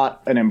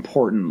taught an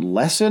important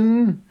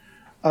lesson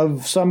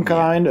of some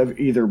kind of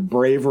either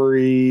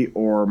bravery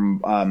or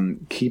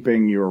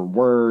keeping your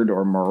word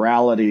or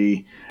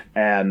morality,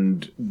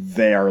 and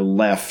they are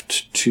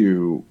left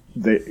to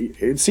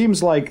it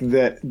seems like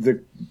that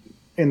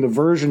in the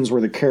versions where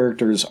the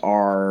characters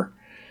are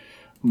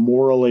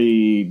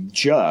morally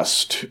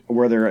just,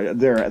 where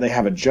they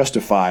have a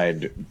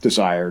justified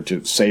desire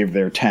to save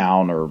their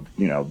town or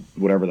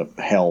whatever the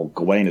hell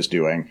Gawain is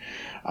doing,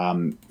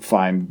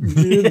 find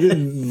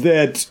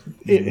that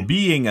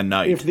being a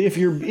knight, if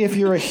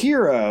you're a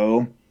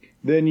hero,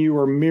 then you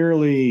are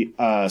merely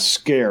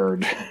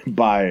scared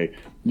by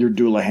your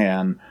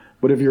Dullahan.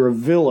 But if you're a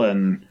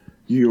villain,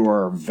 you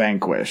are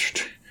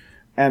vanquished,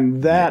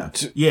 and that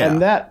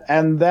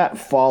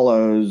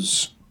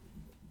follows,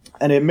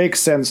 and it makes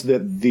sense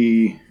that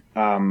the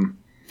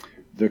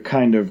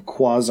kind of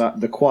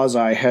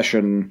quasi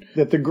Hessian,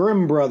 that the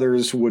Grimm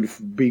brothers would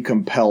be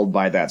compelled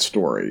by that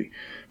story,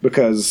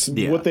 because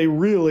what they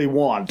really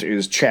want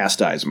is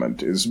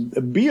chastisement. Is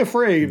be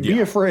afraid,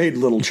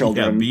 little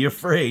children. Yeah, be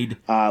afraid.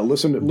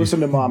 Listen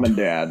to mom and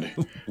dad.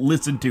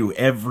 Listen to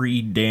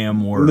every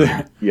damn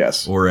word.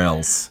 Yes, or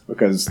else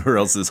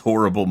this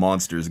horrible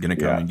monster is going to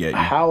come and get you.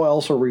 How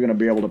else are we going to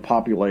be able to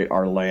populate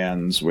our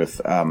lands with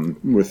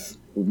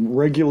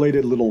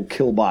regulated little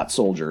killbot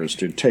soldiers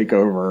to take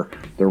over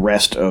the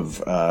rest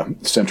of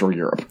Central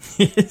Europe?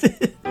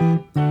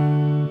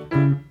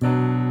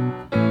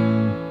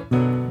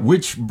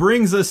 Which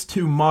brings us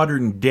to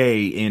modern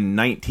day in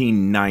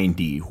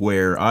 1990,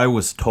 where I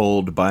was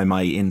told by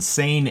my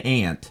insane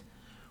aunt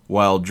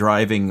while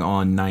driving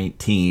on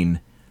 19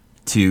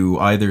 to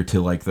either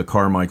to like the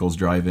Carmichael's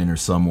drive-in or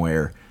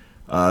somewhere,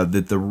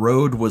 that the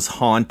road was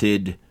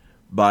haunted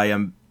by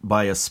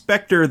a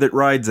specter that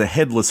rides a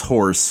headless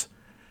horse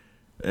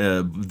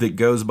that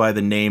goes by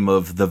the name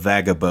of the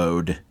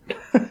Vagabode.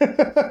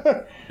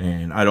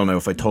 And I don't know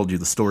if I told you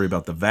the story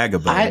about the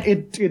Vagabond.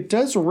 It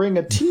does ring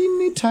a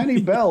teeny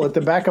tiny bell at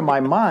the back of my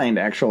mind,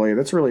 actually.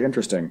 That's really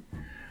interesting.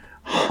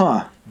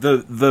 Huh.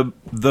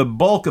 The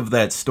bulk of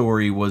that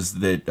story was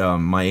that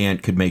my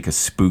aunt could make a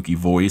spooky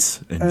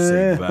voice and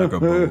say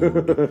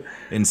Vagabond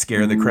and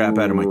scare the crap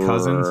out of my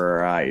cousins.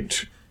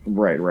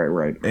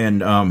 Right.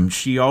 And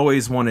she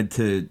always wanted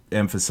to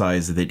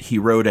emphasize that he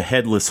rode a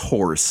headless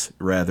horse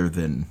rather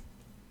than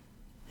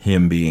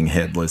him being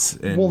headless.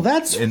 And,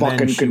 that's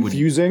fucking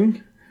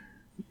confusing.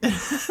 She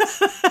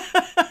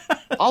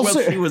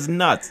was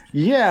nuts.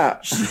 Yeah.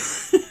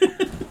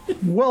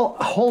 Well,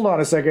 hold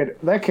on a second.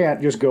 That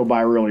can't just go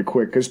by really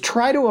quick, because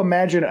try to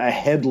imagine a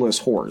headless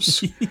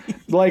horse.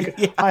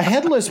 A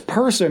headless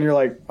person, you're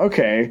like,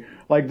 okay,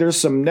 like there's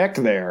some neck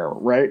there,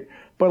 right?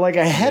 But like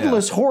a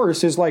headless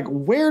horse is like,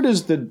 where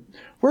does the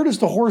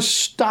horse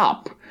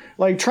stop?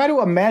 Like, try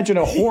to imagine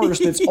a horse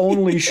that's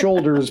only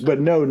shoulders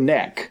but no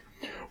neck.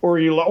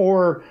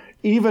 Or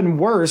even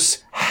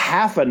worse,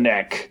 half a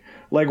neck.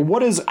 Like,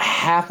 what is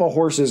half a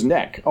horse's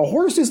neck? A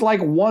horse is like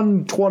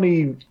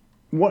 1/24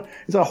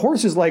 a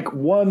horse is like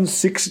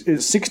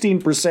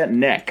 16%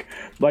 neck.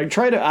 Like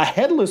a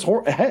headless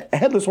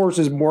horse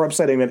is more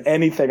upsetting than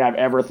anything I've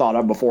ever thought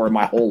of before in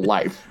my whole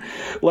life.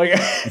 Like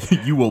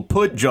you will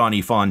put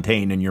Johnny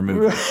Fontaine in your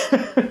movie.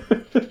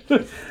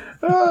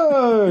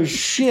 Oh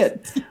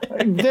shit!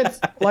 That's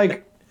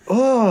like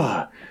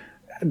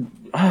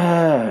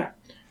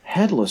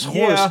headless horse.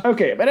 Yeah.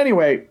 Okay, but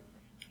anyway.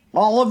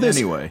 All of this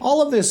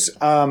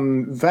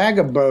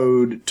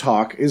vagabond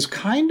talk is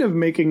kind of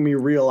making me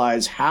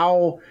realize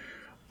how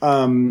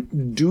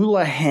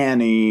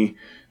Doulahanny,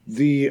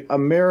 the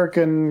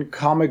American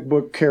comic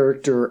book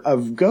character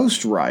of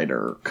Ghost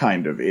Rider,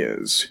 kind of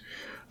is.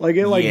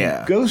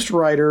 Ghost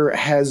Rider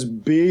has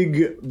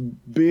big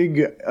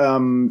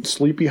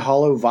Sleepy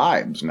Hollow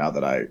vibes. Now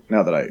that I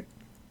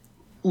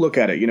look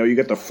at it, you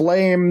get the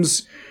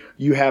flames.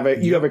 You have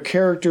a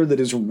character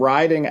that is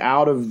riding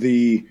out of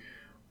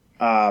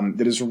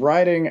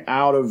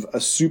a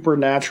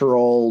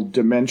supernatural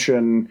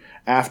dimension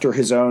after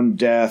his own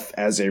death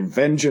as a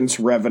vengeance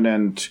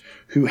revenant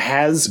who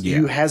has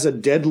a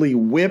deadly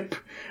whip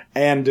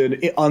and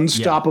an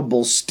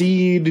unstoppable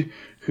steed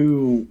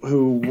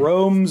who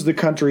roams the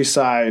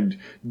countryside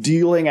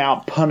dealing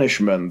out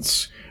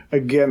punishments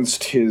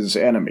against his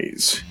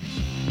enemies.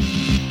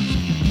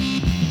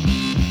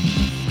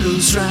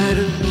 Ghost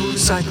Rider,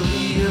 motorcycle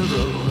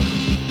hero.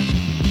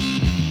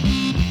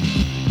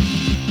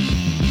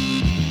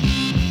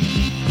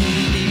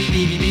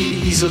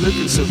 He's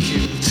looking so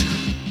cute.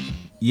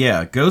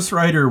 Yeah, Ghost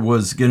Rider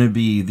was going to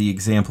be the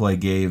example I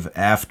gave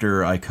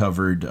after I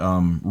covered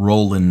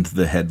Roland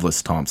the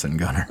Headless Thompson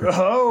Gunner.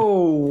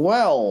 Oh,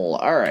 well,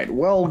 all right.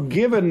 Well,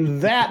 given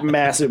that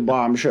massive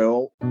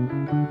bombshell...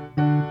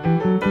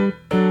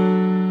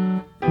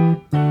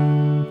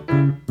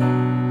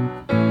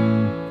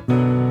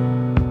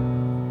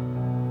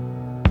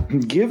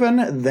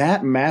 Given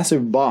that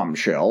massive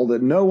bombshell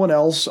that no one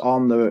else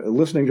on the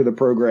listening to the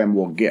program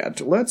will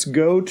get, let's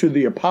go to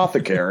the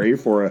apothecary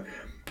for a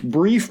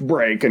brief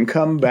break and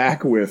come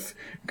back with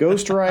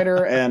Ghost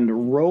Rider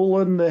and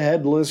Roland the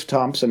Headless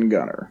Thompson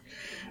Gunner.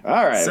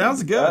 All right.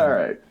 Sounds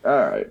good.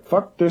 All right.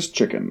 Fuck this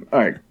chicken. All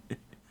right.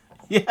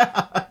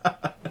 Yeah.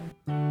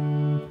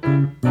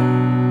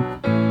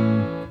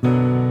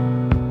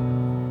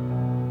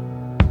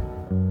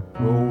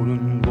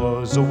 Roland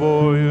was a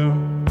warrior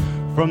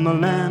from the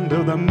land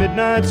of the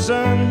midnight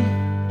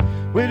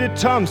sun, with a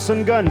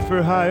Thompson gun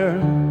for hire,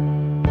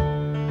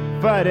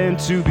 fighting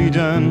to be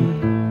done.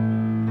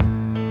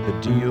 The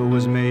deal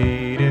was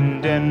made in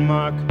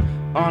Denmark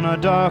on a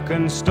dark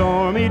and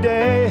stormy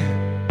day,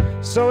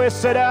 so he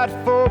set out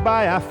for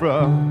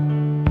Biafra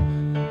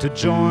to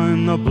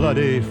join the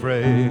bloody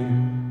fray.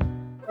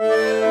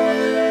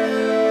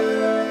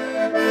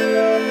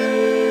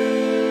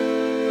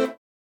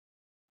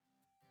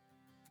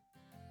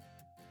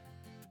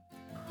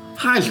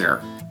 Hi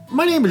there.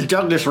 My name is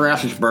Douglas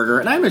Raffensperger,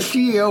 and I'm the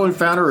CEO and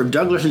founder of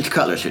Douglas's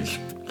Cutlasses.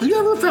 Have you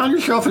ever found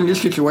yourself in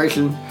this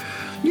situation?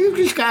 You've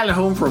just gotten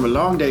home from a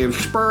long day of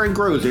spur and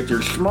growth at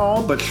your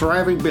small but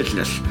thriving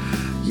business.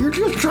 You're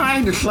just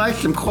trying to slice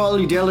some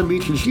quality deli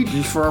meats and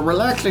cheeses for a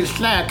relaxing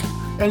snack,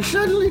 and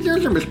suddenly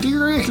there's a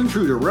mysterious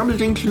intruder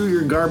rummaging through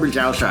your garbage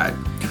outside.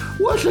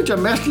 What's a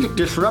domestic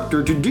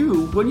disruptor to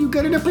do when you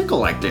get in a pickle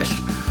like this?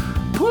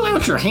 Pull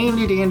out your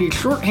handy-dandy,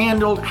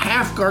 short-handled,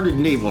 half-guarded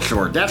naval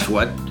sword, that's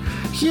what.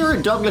 Here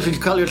at Douglas's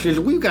Cutlasses,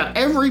 we've got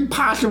every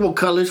possible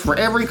cutlass for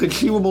every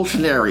conceivable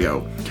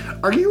scenario.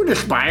 Are you an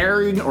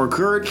aspiring or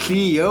current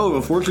CEO of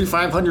a Fortune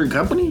 500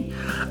 company?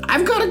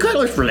 I've got a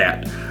cutlass for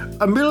that.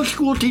 A middle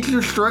school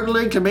teacher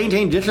struggling to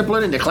maintain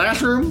discipline in the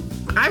classroom?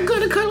 I've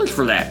got a cutlass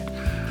for that.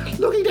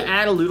 Looking to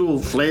add a little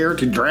flair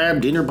to drab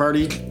dinner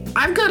parties?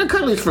 I've got a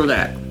cutlass for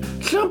that.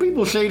 Some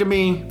people say to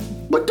me,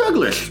 but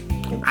Douglas,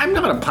 I'm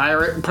not a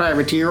pirate,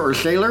 privateer, or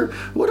sailor.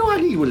 What do I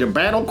need with a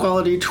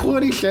battle-quality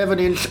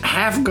 27-inch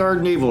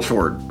half-guard naval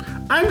sword?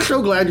 I'm so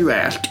glad you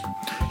asked.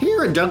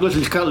 Here at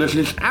Douglas's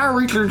Cutlasses, our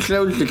research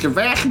shows that the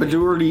vast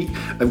majority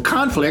of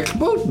conflicts,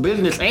 both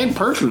business and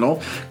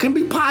personal, can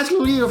be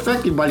positively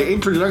affected by the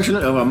introduction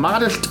of a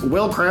modest,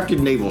 well-crafted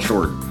naval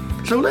sword.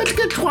 So let's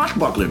get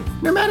swashbuckling.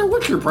 No matter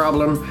what's your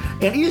problem,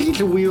 an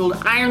easy-to-wield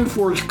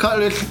iron-forged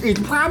cutlass is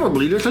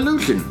probably the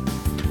solution.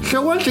 So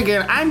once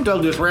again, I'm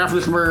Douglas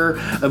Raffensperger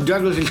of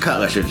Douglas's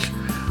Cutlasses.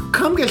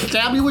 Come get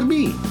stabby with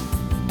me.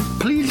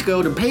 Please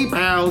go to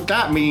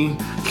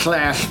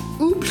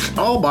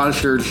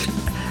paypal.me/oopsallmonsters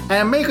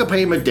and make a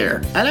payment there.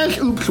 And that's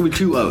oops with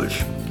 2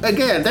 O's.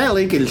 Again, that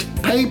link is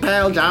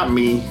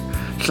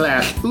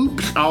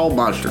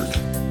paypal.me/oopsallmonsters.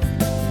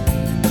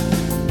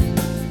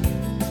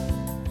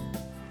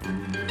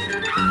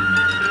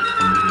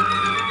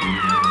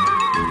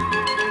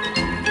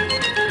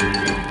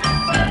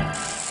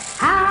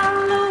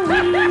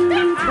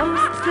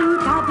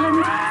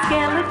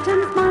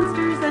 Skeletons,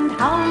 monsters, and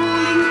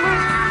howling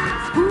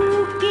cats,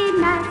 spooky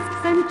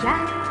masks and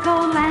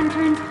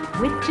jack-o'-lanterns,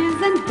 witches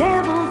and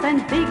devils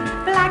and big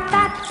black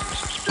bats.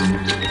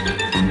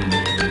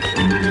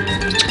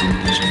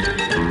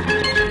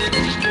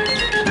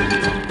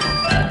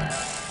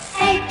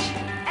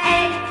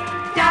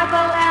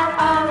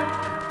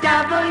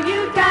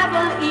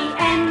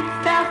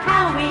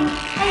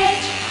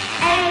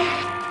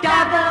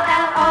 double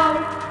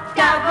L-O-W-E-N,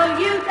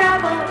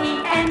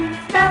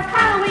 spells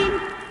Halloween.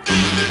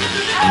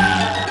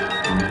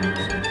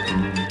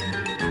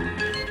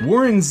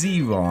 Warren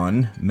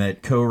Zevon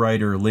met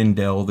co-writer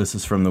Lindell, this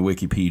is from the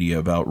Wikipedia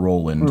about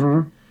Roland,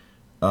 in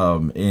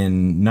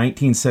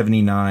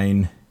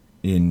 1979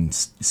 in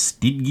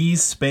Stigues,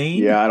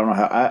 Spain. Yeah, I don't know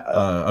how.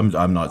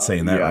 I'm not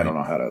saying that right. I don't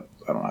know how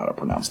to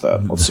pronounce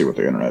that. Let's see what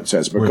the internet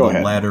says. But where go the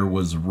ahead. latter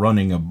was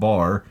running a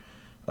bar.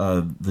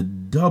 The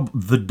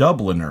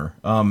Dubliner,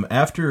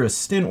 after a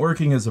stint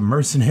working as a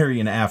mercenary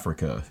in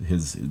Africa,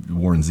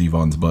 Warren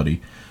Zevon's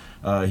buddy,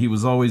 he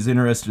was always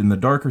interested in the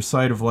darker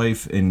side of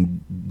life,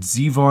 and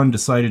Zevon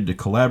decided to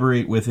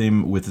collaborate with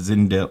him with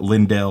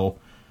Lindell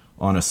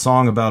on a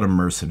song about a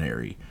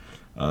mercenary.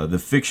 The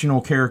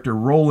fictional character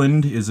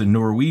Roland is a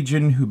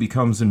Norwegian who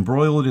becomes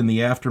embroiled in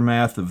the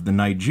aftermath of the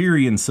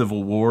Nigerian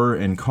Civil War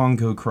and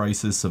Congo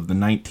crisis of the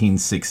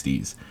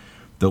 1960s.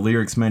 The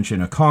lyrics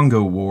mention a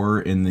Congo War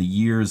in the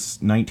years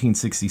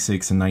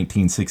 1966 and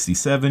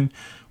 1967,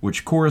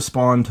 which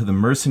correspond to the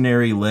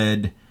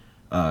mercenary-led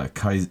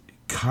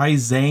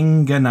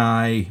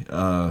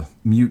Kaizenganai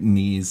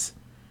mutinies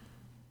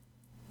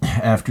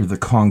after the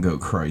Congo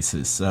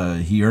crisis.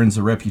 He earns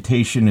a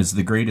reputation as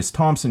the greatest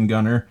Thompson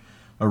gunner,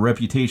 a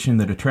reputation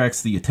that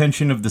attracts the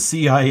attention of the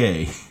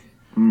CIA.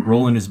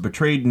 Roland is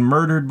betrayed and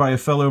murdered by a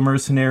fellow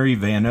mercenary,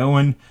 Van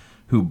Owen,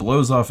 who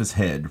blows off his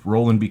head.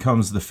 Roland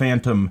becomes the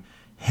phantom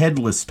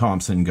headless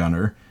Thompson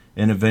gunner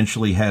and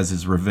eventually has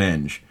his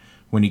revenge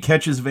when he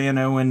catches Van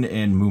Owen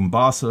in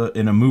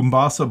a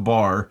Mombasa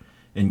bar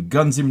and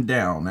guns him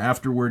down.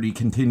 Afterward, he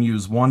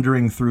continues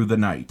wandering through the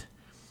night.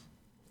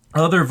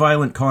 Other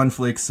violent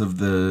conflicts of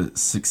the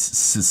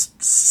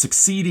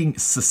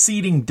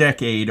succeeding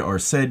decade are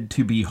said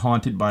to be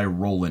haunted by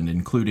Roland,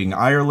 including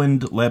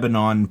Ireland,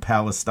 Lebanon,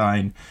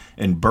 Palestine,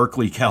 and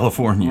Berkeley,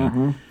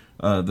 California.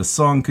 The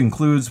song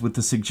concludes with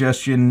the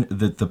suggestion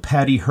that the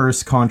Patty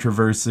Hearst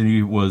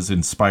controversy was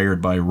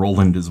inspired by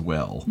Roland as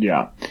well.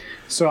 Yeah.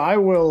 So I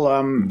will,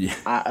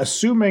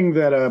 assuming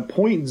that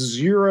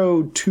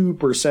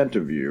 0.02%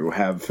 of you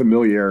have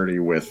familiarity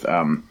with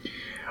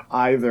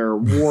either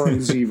Warren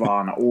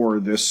Zevon or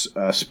this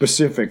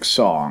specific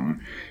song.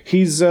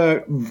 He's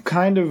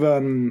kind of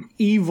an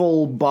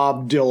evil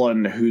Bob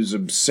Dylan who's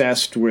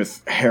obsessed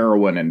with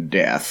heroin and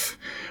death.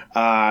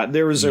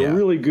 There was a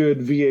really good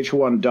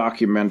VH1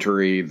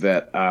 documentary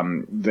that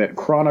that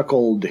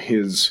chronicled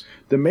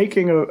the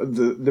making of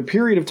the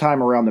period of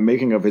time around the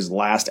making of his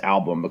last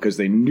album, because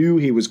they knew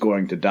he was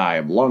going to die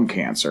of lung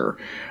cancer.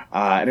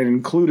 And it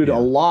included a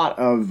lot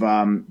of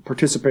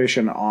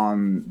participation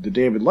on the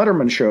David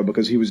Letterman show,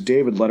 because he was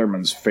David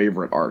Letterman's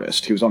favorite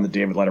artist. He was on the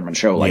David Letterman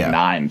show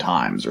 9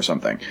 times or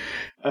something.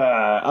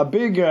 A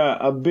big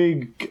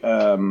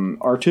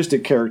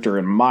artistic character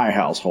in my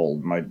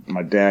household.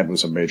 My dad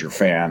was a major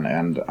fan,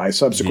 and I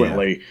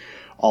subsequently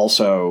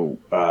also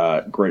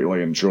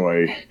greatly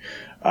enjoy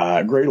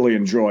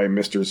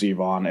Mr.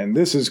 Zevon. And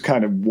this is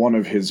kind of one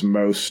of his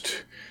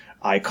most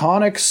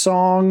iconic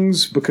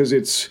songs, because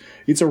it's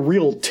a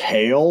real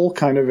tale,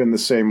 kind of in the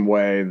same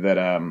way that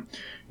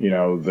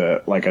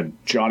like a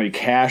Johnny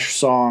Cash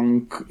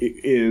song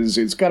is.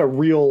 It's got a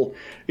real.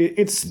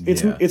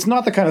 It's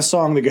not the kind of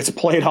song that gets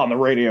played on the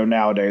radio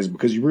nowadays,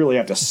 because you really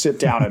have to sit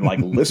down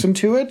and listen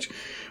to it,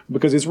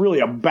 because it's really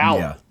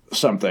about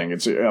something.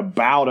 It's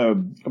about a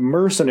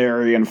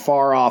mercenary in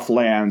far off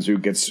lands who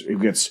gets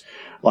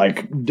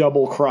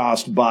double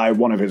crossed by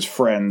one of his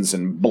friends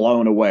and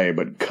blown away,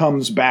 but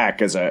comes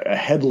back as a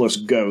headless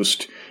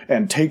ghost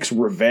and takes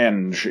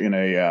revenge in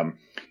a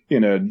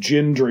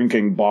gin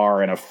drinking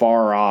bar in a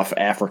far off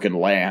African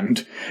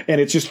land, and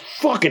it just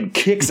fucking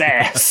kicks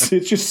ass.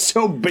 It's just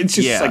so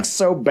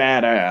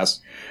badass,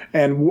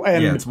 and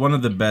it's one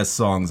of the best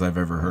songs I've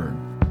ever heard.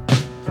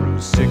 Through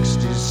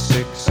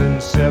 66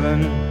 and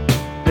 7,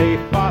 they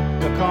fought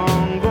the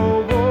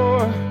Congo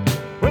War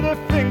with their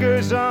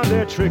fingers on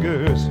their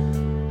triggers,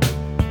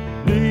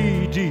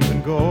 knee deep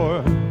in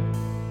gore.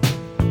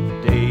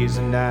 Days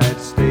and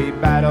nights they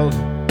battled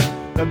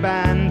the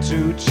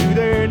Bantu to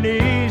their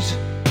knees.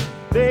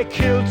 They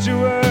killed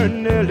to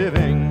earn their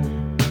living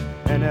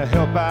and to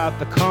help out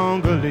the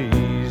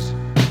Congolese.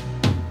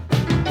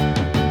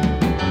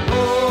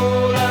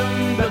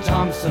 Roland the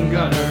Thompson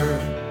gunner,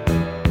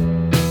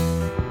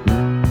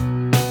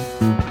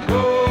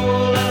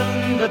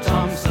 Roland the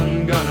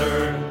Thompson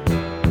gunner.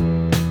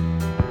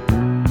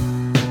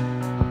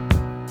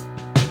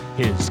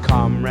 His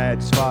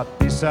comrades fought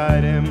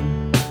beside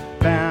him,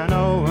 Van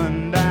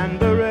Owen and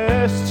the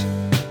rest.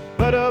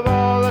 But of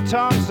all the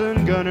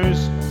Thompson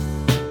gunners,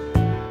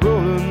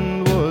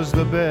 Roland was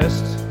the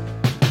best.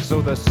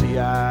 So the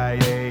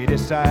CIA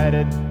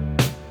decided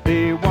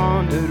they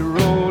wanted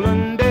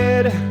Roland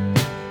dead.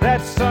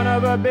 That son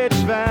of a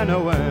bitch Van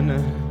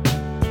Owen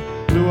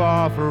blew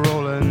off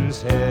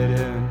Roland's head.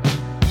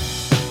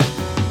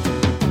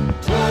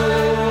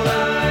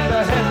 Roland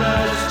the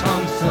headless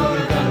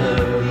Thompson gunner,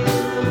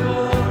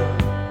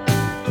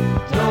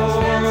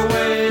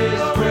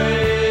 Norway's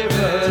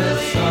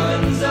bravest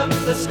sons of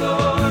the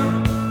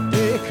score.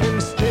 They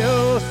can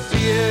still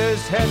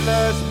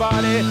headless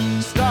body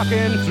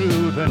stalking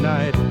through the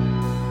night.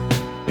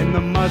 In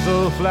the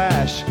muzzle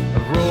flash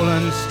of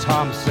Roland's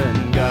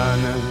Thompson gun.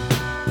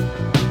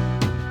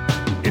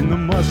 In the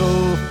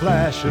muzzle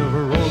flash of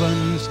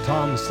Roland's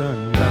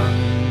Thompson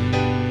gun.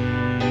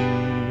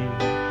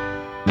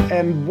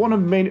 And one of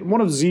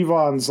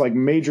Zevon's like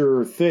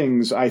major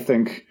things, I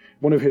think,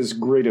 one of his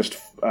greatest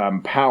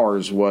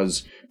powers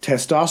was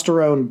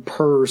testosterone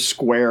per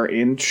square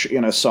inch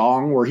in a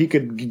song, where he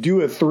could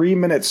do a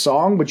 3-minute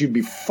song, but you'd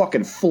be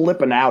fucking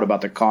flipping out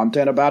about the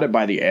content about it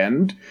by the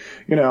end.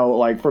 You know,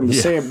 like from the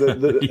same,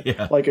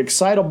 like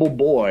Excitable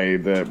Boy,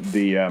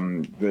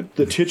 the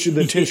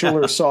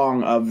titular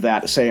song of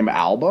that same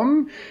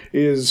album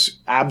is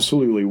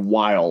absolutely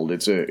wild.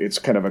 It's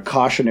kind of a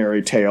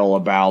cautionary tale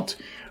about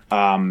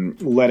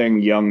letting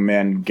young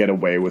men get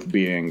away with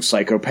being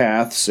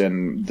psychopaths,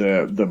 and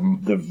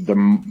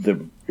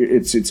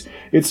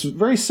it's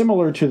very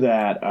similar to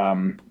that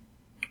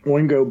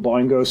Oingo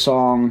Boingo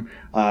song.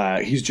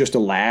 He's just a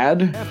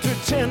lad. After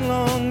 10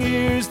 long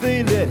years,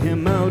 they let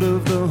him out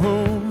of the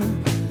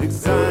home.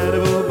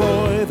 Excitable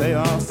boy, they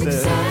all said.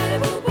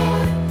 Excitable boy.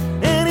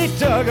 And he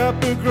dug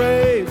up her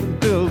grave and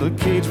built a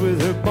cage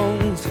with her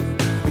bones.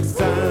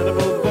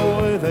 Excitable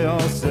boy, they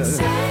all said.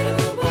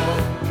 Excitable boy.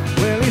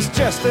 Well, he's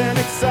just an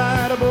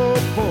excitable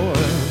boy.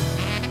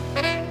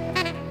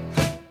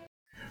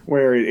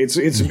 Where it's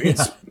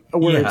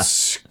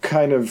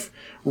kind of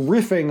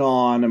riffing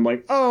on, and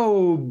like,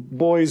 oh,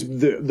 boys,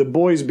 the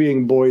boys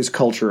being boys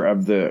culture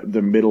of the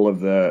middle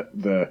of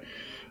the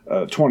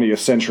 20th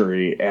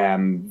century,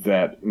 and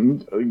that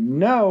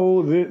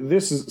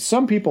this is,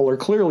 some people are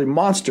clearly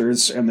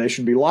monsters and they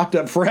should be locked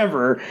up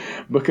forever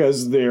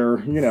because they're,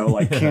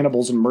 like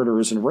cannibals and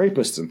murderers and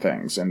rapists and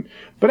things.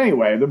 But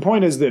anyway, the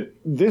point is that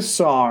this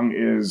song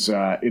is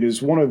it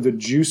is one of the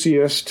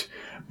juiciest,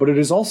 but it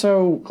is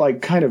also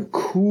like kind of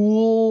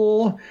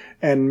cool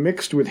and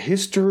mixed with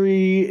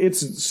history.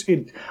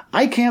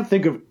 I can't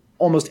think of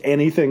almost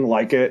anything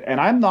like it,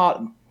 and I'm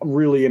not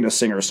really into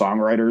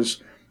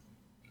singer-songwriters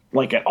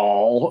like at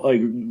all.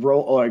 Warren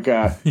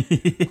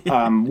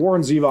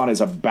Zevon is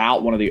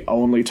about one of the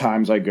only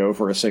times I go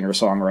for a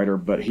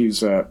singer-songwriter, but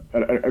he's an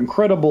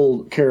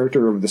incredible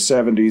character of the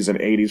 70s and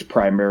 80s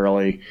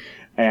primarily.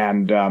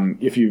 And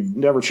if you've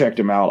never checked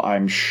him out,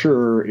 I'm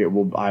sure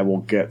I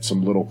will get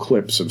some little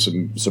clips of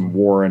some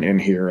Warren in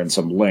here and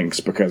some links,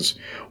 because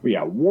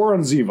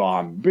Warren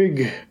Zevon,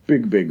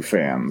 big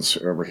fans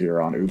over here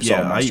on Oops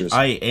All Monsters.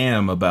 I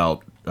am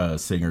about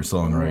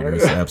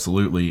singer-songwriters,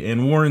 absolutely.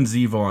 And Warren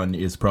Zevon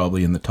is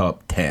probably in the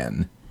top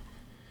 10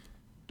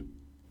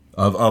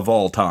 of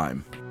all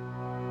time.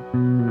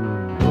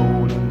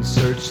 Roland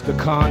searched the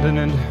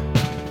continent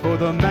for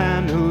the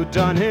man who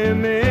done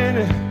him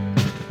in.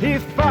 He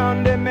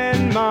found him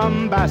in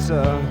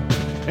Mombasa,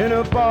 in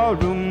a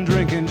ballroom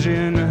drinking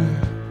gin.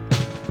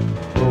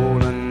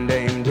 Roland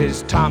aimed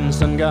his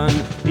Thompson gun,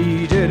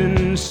 he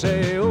didn't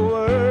say a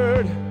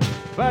word,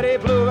 but he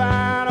blew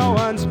Van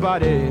Owen's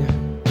body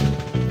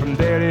from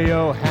there to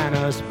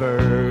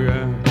Johannesburg.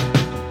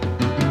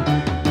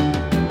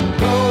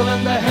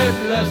 Roland the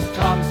headless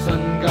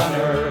Thompson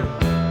gunner.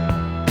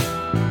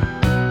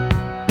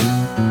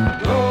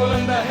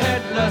 Roland the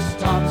headless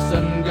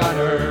Thompson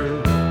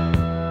gunner.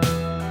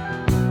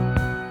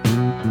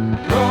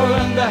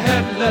 Roland the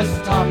headless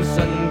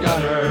Thompson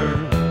gunner.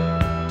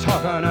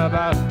 Talking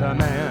about the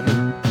man.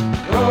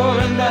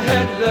 Roland the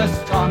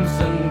headless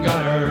Thompson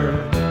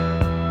gunner.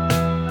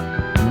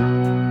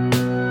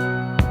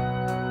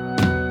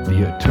 The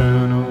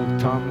eternal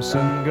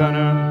Thompson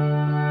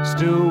gunner,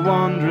 still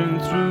wandering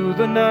through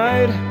the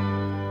night.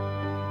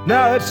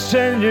 Now it's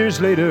 10 years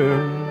later,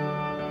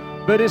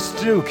 but it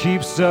still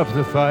keeps up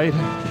the fight.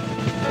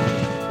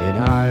 In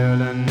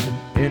Ireland,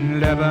 in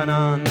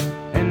Lebanon,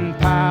 in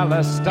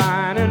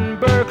Palestine, in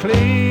Berkeley,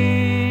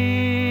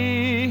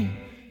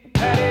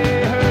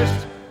 Patty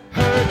Hearst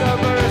heard the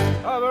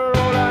burst of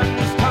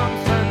Roland's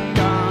Thompson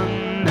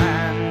gun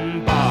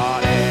and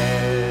body.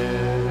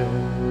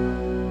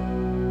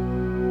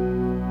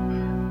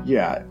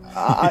 Yeah,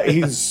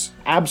 he's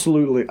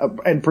absolutely,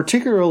 and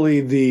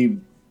particularly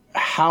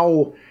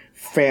how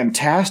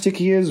fantastic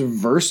he is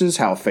versus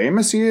how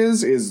famous he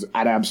is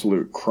an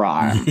absolute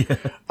crime.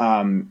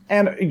 And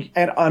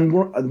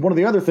one of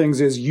the other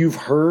things is, you've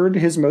heard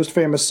his most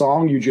famous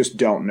song, you just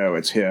don't know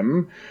it's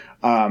him.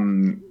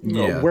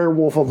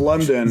 Werewolf of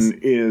London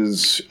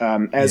is,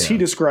 as he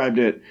described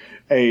it,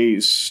 a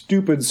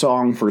stupid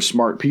song for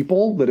smart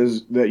people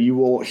that you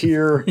will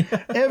hear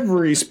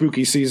every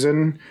spooky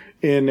season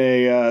in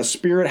a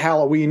Spirit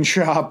Halloween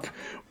shop,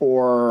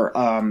 or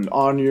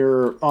on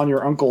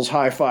your uncle's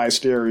hi-fi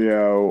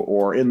stereo,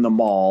 or in the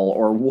mall,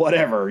 or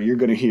whatever. You're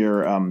going to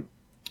hear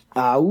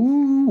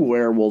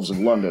Werewolves of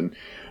London.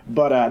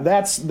 But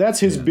that's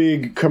his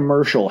big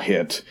commercial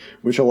hit,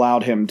 which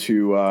allowed him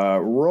to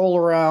roll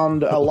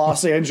around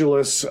Los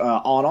Angeles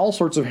on all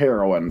sorts of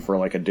heroin for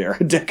like a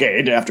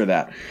decade after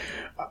that.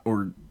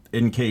 Or,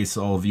 in case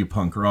all of you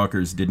punk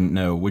rockers didn't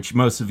know, which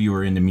most of you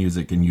are into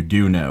music and you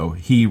do know,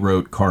 he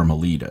wrote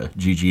Carmelita.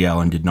 G.G.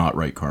 Allin did not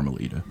write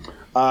Carmelita.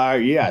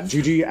 Yeah,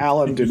 G.G.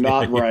 Allen did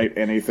not write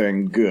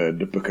anything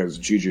good because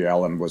G.G.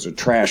 Allen was a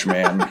trash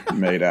man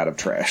made out of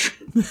trash.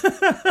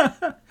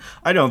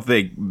 I don't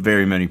think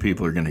very many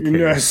people are going to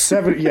care.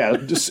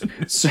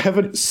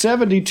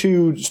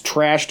 72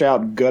 trashed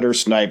out gutter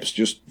snipes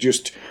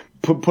just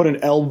put an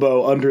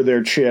elbow under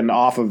their chin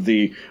off of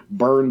the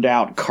burned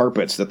out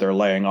carpets that they're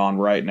laying on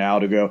right now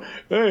to go,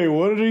 hey,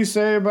 what did he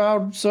say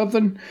about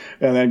something?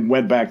 And then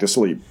went back to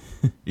sleep.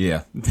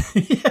 Yeah.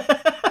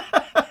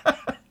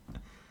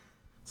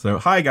 So,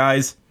 hi,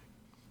 guys.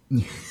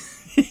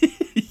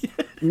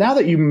 Now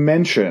that you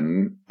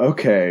mention,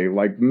 okay,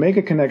 like make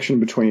a connection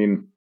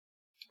between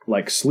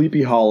like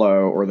Sleepy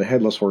Hollow or the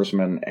Headless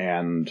Horseman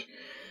and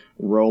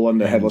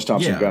Roland the Headless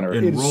Thompson Gunner.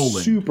 It's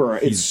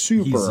Roland,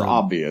 super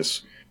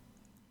obvious.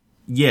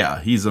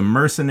 Yeah, he's a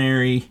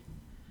mercenary.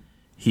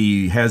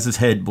 He has his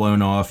head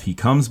blown off. He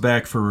comes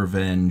back for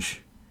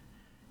revenge.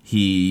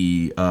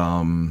 He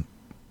there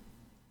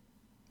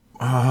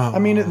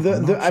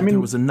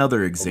was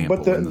another example.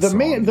 But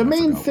the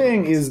main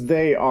thing is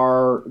they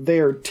are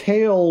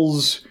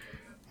tales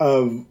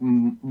of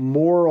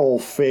moral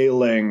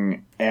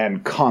failing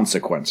and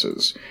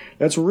consequences.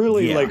 That's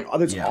really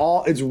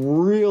all. It's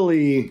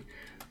really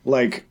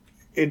like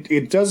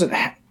it doesn't.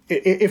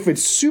 If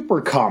it's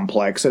super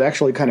complex, it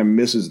actually kind of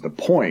misses the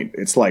point.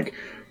 It's like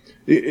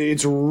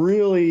it's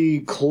really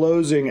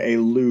closing a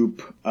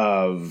loop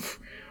of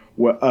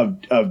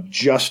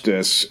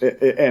justice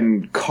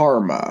and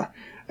karma.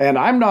 And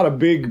I'm not a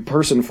big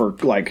person for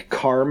like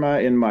karma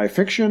in my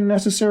fiction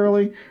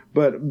necessarily,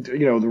 but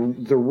you know,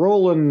 the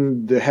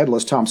Roland the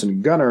Headless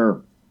Thompson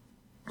Gunner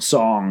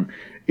song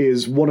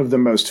is one of the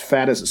most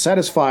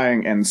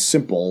satisfying and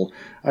simple,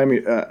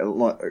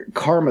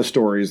 karma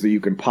stories that you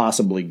can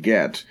possibly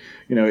get.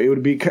 You know,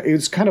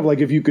 it's kind of like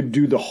if you could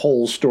do the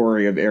whole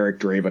story of Eric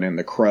Draven and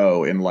the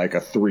Crow in like a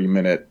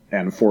 3-minute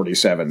and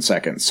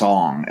 47-second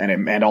song,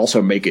 and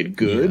also make it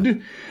good. Yeah.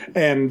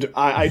 And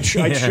I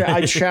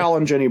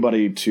challenge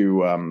anybody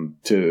to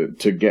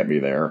get me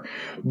there.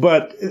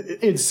 But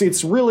it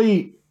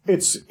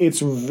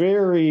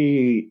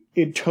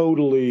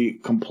totally,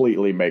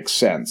 completely makes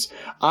sense.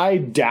 I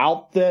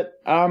doubt that,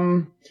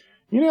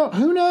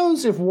 who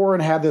knows if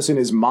Warren had this in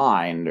his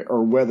mind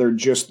or whether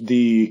just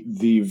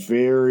the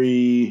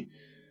very,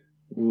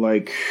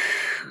 like,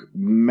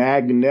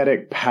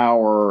 magnetic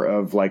power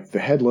of, like, the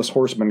Headless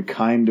Horseman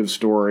kind of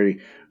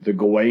story, the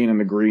Gawain and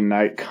the Green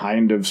Knight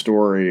kind of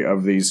story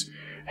of these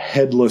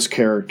headless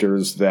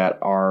characters that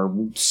are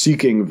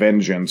seeking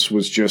vengeance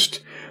was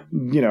just,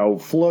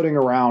 floating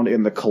around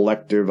in the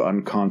collective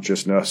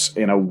unconsciousness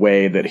in a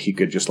way that he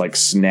could just like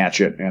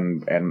snatch it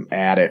and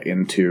add it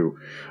into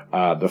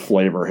the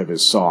flavor of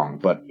his song.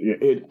 But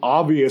it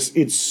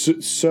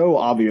so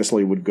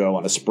obviously would go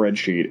on a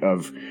spreadsheet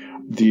of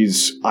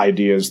these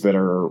ideas that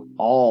are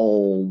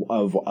all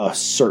of a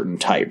certain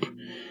type.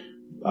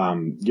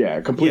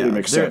 It completely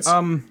makes sense.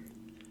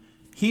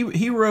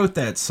 He wrote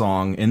that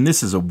song, and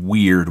this is a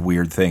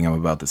weird thing I'm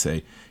about to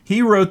say.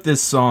 He wrote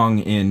this song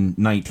in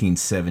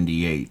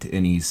 1978,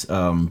 and he's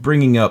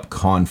bringing up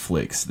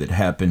conflicts that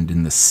happened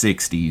in the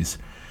 60s.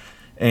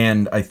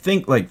 And I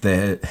think like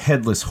the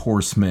Headless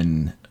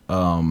Horseman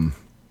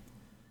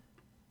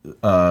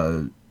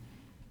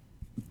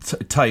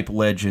type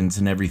legends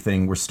and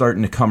everything were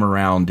starting to come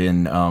around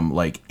in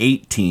like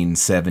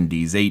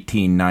 1870s,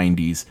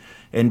 1890s.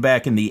 And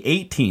back in the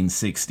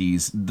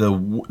 1860s,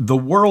 the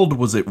world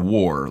was at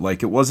war.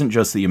 Like, it wasn't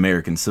just the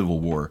American Civil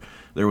War.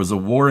 There was a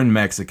war in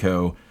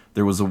Mexico.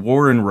 There was a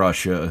war in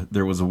Russia.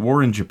 There was a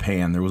war in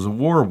Japan. There was a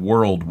war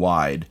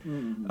worldwide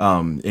in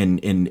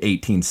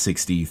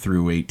 1860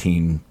 through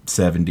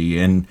 1870.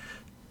 And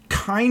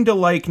kind of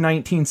like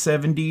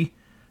 1970,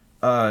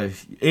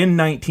 in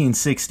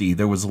 1960,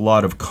 there was a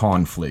lot of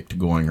conflict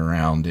going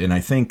around. And I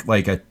think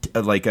like a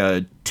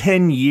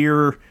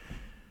 10-year...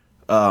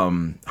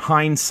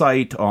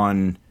 hindsight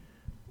on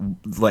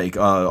like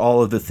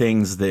all of the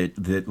things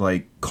that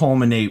like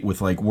culminate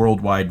with like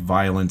worldwide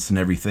violence and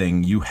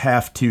everything, you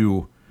have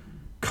to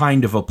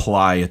kind of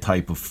apply a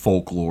type of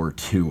folklore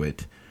to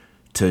it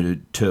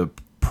to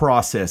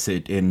process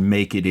it and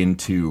make it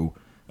into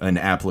an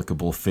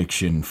applicable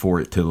fiction for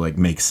it to like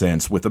make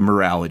sense with a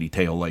morality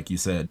tale, like you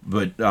said.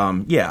 But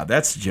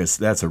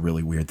that's a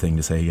really weird thing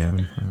to say,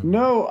 Gavin.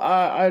 No,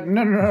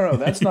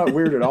 that's not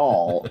weird at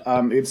all.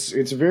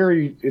 It's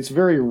very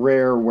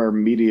rare where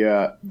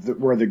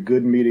where the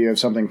good media of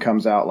something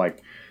comes out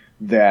like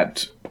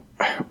that.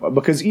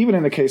 Because even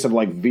in the case of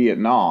like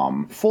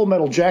Vietnam, Full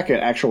Metal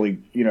Jacket actually,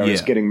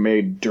 is getting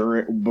made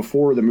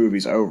before the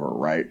movie's over,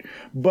 right?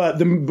 But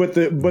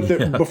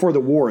before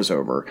the war is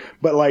over.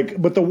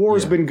 But the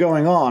war's been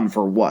going on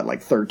for what,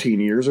 like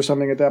 13 years or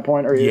something at that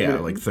point? Or,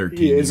 like 13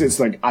 years. It's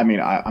like, I'm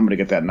going to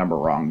get that number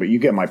wrong, but you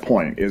get my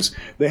point. Is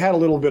they had a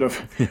little bit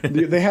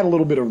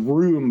of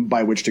room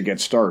by which to get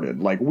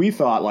started. Like we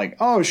thought, like,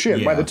 oh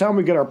shit, by the time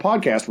we get our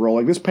podcast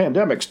rolling, this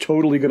pandemic's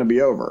totally going to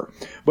be over.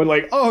 But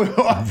like,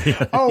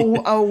 oh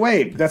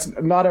wait, that's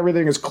not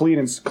everything is clean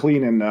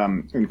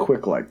and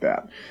quick like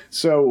that.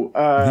 So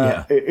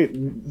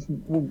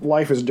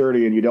life is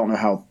dirty, and you don't know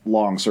how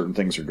long certain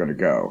things are going to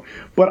go.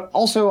 But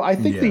also, I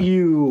think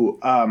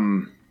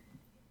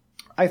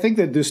I think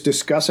that this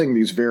discussing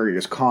these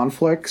various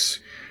conflicts,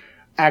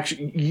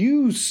 actually,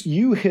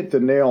 you hit the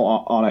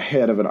nail on a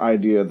head of an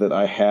idea that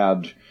I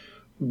had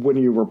when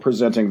you were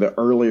presenting the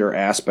earlier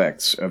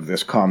aspects of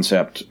this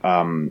concept,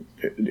 in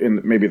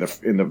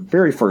the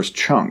very first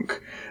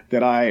chunk,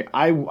 that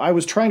I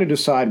was trying to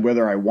decide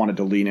whether I wanted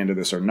to lean into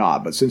this or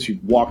not. But since you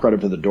walked right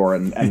up to the door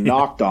and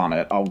knocked on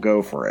it, I'll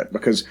go for it,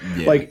 because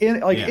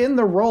in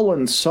the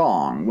Roland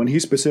song, when he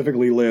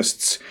specifically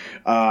lists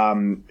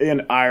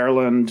in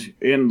Ireland,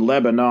 in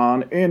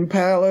Lebanon, in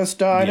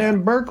Palestine,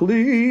 in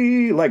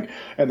Berkeley, and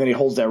then he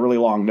holds that really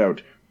long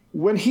note.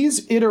 When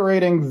he's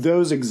iterating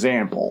those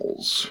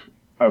examples,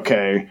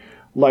 okay,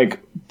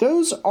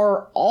 those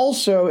are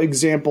also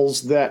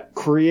examples that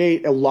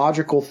create a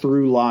logical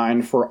through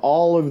line for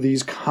all of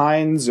these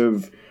kinds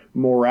of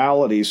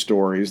morality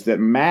stories that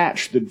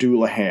match the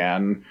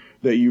Doulahan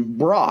that you've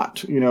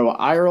brought. You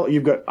know,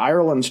 you've got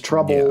Ireland's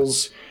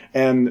troubles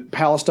and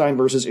Palestine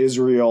versus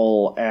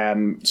Israel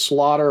and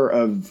slaughter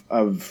of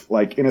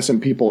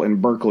innocent people in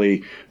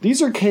Berkeley.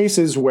 These are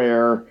cases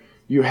where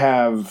you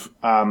have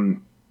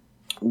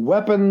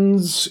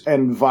weapons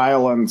and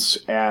violence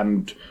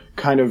and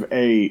kind of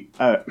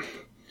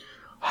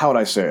how would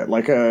I say it?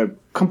 Like a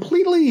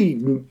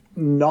completely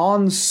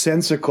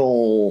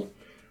nonsensical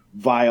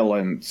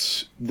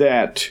violence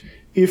that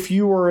if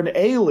you were an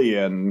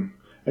alien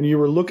and you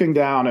were looking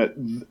down at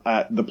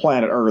the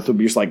planet Earth, would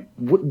be just like,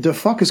 what the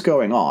fuck is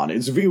going on?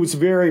 It was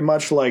very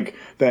much like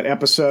that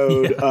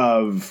episode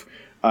of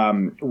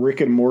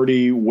Rick and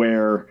Morty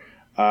where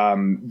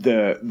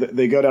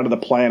they go down to the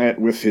planet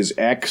with his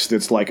ex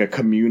that's like a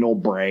communal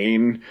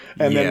brain,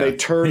 and then they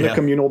turn the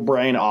communal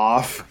brain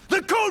off.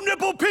 The cone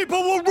nipple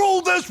people will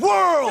rule this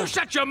world! You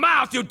shut your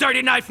mouth, you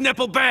dirty knife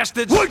nipple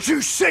bastards! What'd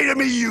you say to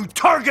me, you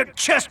target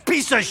chest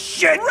piece of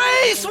shit?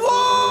 Race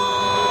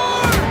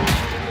war!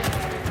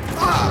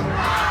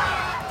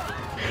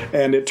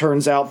 And it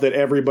turns out that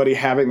everybody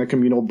having the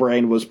communal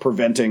brain was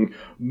preventing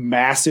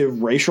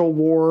massive racial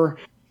war.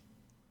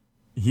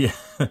 Yeah.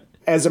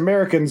 As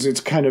Americans, it's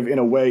kind of, in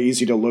a way,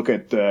 easy to look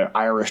at the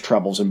Irish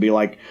troubles and be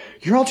like,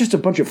 you're all just a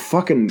bunch of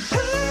fucking...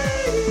 stop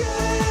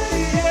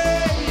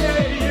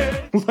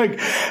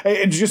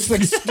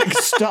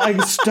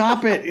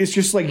it. It's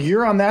just like,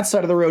 you're on that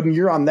side of the road and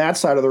you're on that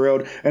side of the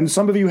road, and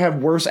some of you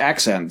have worse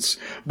accents,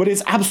 but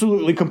it's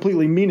absolutely,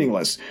 completely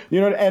meaningless.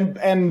 You know,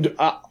 and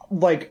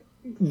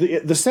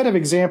the set of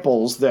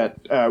examples that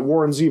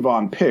Warren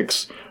Zevon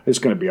picks is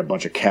going to be a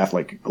bunch of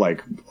Catholic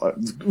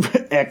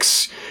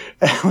ex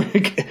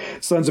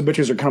sons of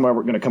bitches are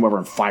going to come over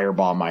and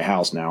firebomb my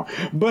house now.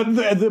 But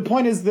the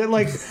point is that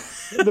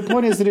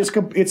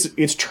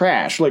it's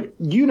trash. Like,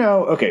 you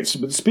know, okay.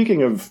 So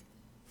speaking of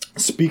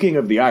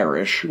the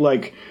Irish,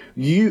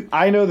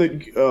 I know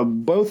that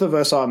both of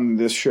us on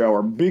this show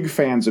are big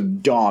fans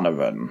of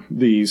Donovan,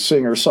 the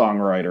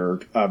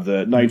singer-songwriter of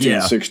the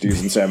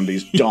 1960s and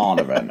 70s,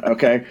 Donovan,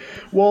 okay?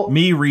 Well,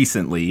 me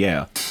recently,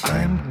 yeah.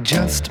 I'm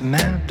just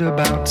mad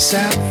about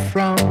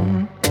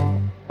saffron.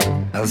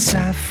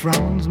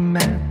 Saffron's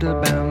mad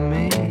about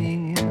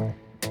me.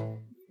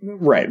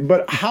 Right,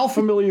 but how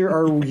familiar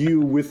are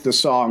you with the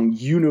song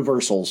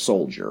Universal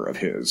Soldier of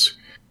his?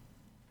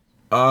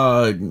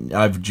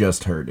 I've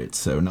just heard it,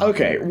 so not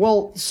okay. here.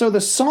 Well, so the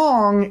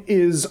song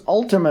is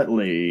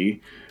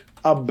ultimately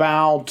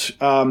about.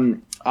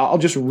 I'll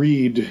just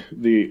read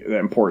the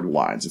important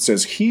lines. It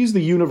says, "He's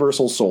the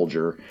universal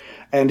soldier,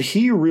 and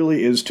he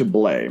really is to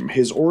blame.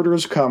 His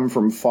orders come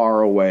from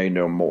far away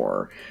no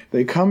more.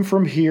 They come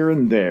from here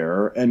and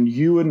there, and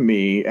you and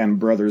me and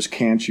brothers,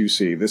 can't you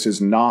see? This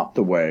is not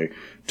the way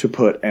to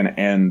put an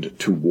end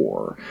to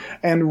war."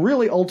 And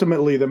really,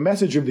 ultimately, the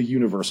message of the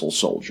universal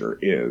soldier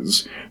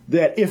is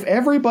that if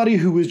everybody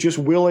who is just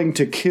willing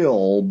to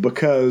kill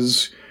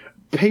because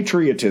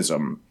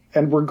patriotism,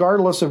 and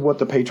regardless of what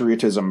the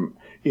patriotism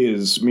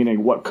is,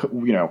 meaning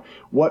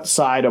what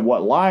side of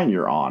what line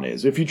you're on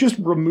is, if you just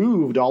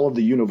removed all of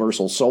the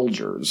universal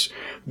soldiers,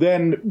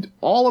 then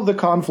all of the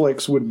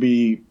conflicts would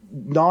be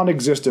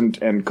non-existent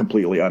and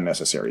completely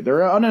unnecessary.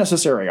 They're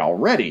unnecessary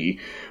already,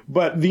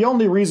 but the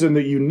only reason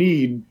that you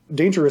need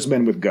dangerous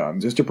men with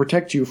guns is to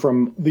protect you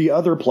from the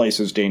other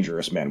places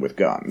dangerous men with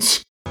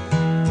guns.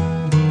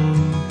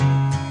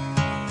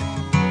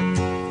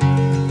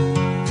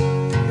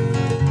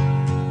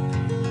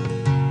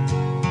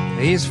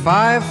 He's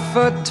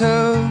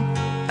 5'2"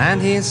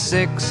 and he's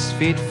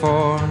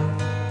 6'4".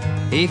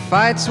 He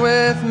fights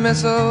with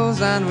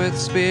missiles and with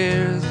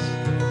spears.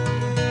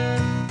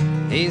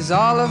 He's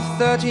all of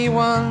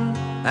 31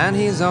 and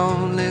he's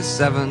only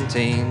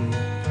 17.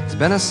 He's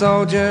been a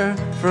soldier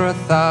for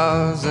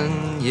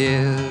 1,000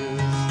 years.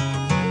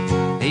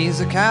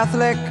 He's a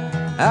Catholic,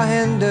 a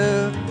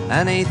Hindu,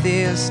 an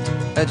atheist,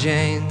 a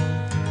Jain,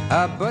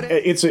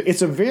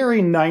 It's a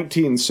very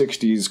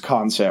 1960s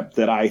concept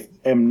that I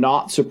am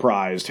not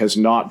surprised has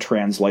not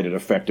translated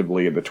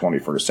effectively in the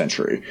 21st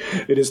century.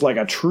 It is like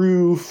a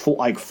true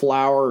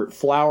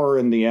flower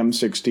in the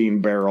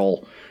M16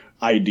 barrel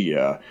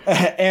idea.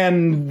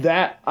 And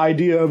that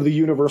idea of the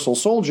universal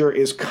soldier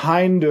is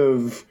kind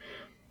of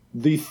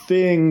the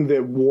thing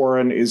that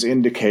Warren is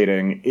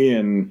indicating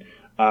in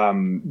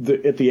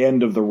at the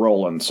end of the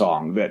Roland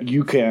song, that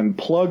you can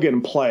plug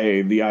and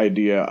play the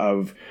idea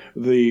of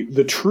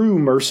the true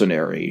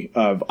mercenary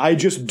of I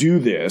just do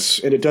this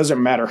and it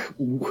doesn't matter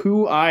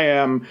who I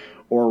am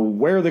or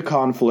where the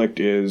conflict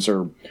is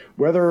or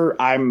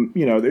whether I'm,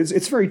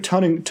 it's very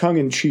tongue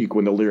in cheek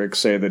when the lyrics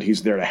say that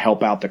he's there to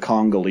help out the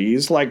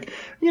Congolese. Like,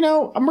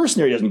 a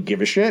mercenary doesn't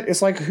give a shit.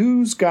 It's like,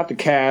 who's got the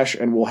cash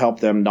and will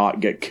help them not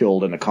get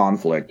killed in a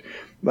conflict?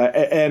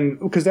 And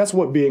because that's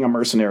what being a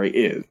mercenary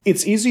is.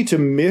 It's easy to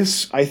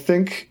miss, I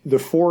think, the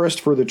forest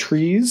for the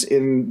trees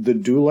in the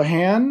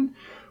Doulahan,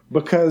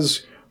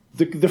 because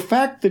the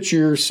fact that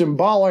your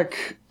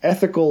symbolic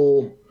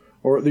ethical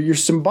or your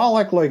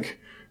symbolic like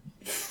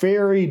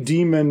fairy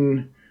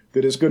demon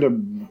that is going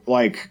to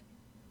like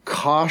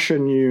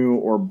caution you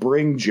or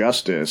bring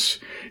justice,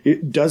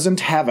 it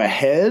doesn't have a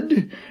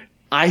head,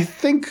 I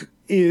think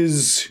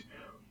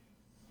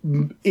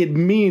it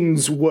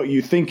means what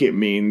you think it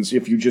means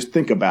if you just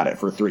think about it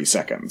for 3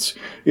 seconds.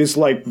 It's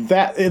like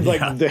that,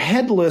 like the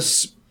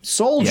headless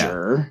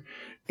soldier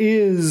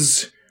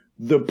is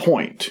the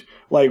point.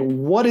 Like,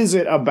 what is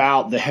it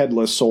about the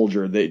headless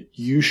soldier that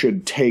you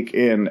should take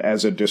in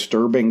as a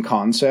disturbing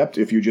concept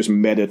if you just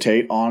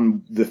meditate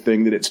on the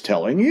thing that it's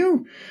telling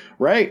you,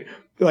 right?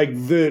 Like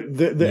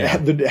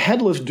the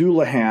headless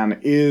Doulahan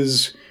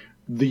is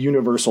the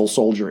universal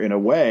soldier in a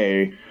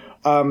way.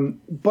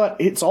 But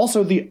there's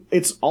also a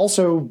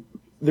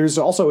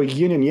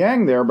yin and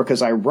yang there,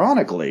 because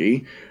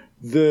ironically,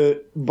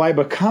 by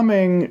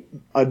becoming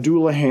a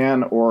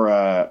Doulahan or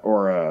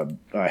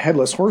a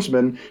headless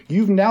horseman,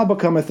 you've now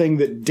become a thing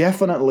that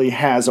definitely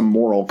has a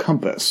moral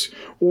compass,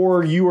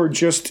 or you are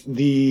just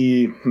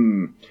the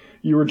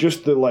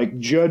like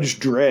Judge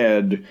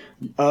Dredd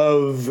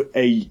of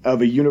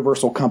a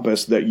universal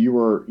compass, that you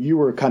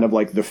were kind of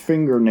like the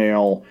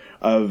fingernail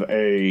of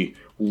a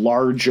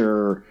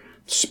larger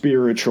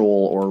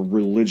spiritual or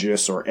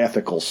religious or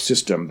ethical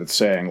system that's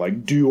saying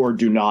like do or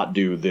do not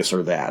do this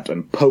or that,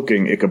 and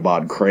poking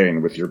Ichabod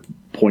Crane with your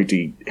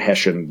pointy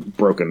Hessian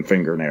broken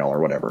fingernail or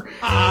whatever.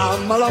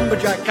 I'm a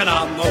lumberjack and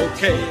I'm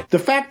okay. The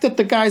fact that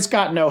the guy's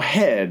got no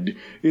head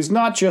is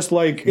not just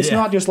like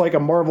not just like a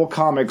Marvel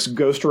Comics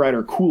Ghost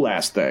Rider cool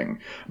ass thing.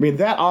 I mean,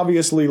 that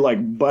obviously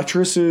like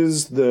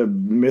buttresses the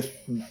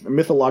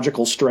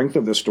mythological strength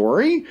of the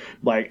story.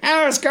 Like,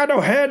 it's got no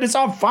head, it's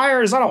on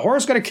fire, it's on a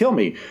horse, gonna kill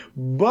me.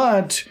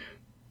 But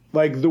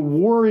like the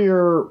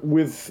warrior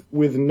with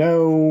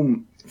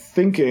no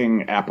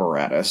thinking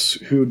apparatus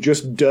who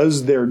just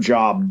does their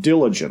job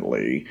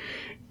diligently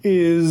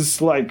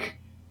is like,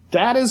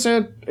 that is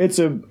it's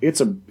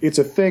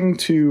a thing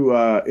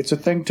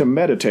to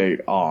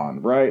meditate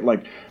on, right?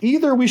 Like,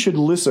 either we should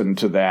listen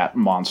to that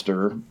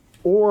monster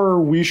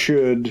or we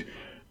should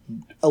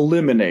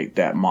eliminate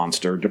that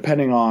monster,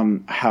 depending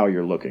on how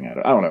you're looking at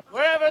it. I don't know.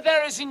 Wherever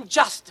there is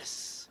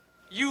injustice,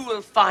 you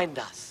will find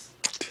us.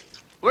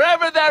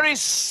 Wherever there is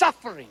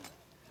suffering,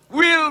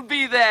 we'll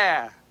be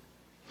there.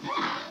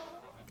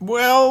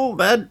 Well,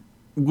 that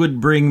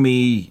would bring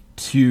me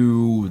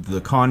to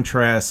the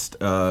contrast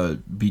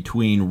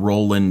between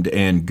Roland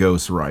and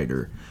Ghost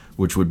Rider,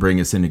 which would bring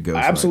us into Ghost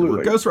Absolutely.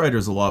 Rider. Ghost Rider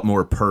is a lot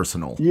more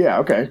personal. Yeah,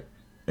 okay.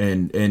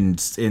 And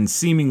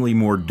seemingly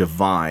more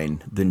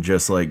divine than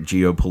just like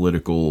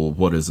geopolitical,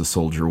 what is a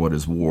soldier, what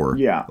is war.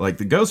 Yeah. Like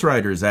the Ghost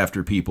Rider is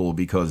after people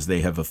because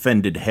they have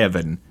offended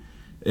heaven.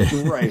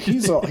 Right,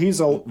 he's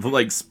a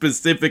like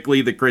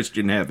specifically the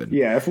Christian heaven.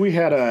 Yeah, if we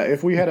had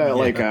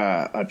like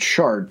a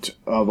chart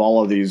of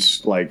all of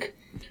these like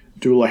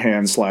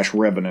Doulahan /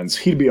 Revenants,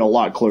 he'd be a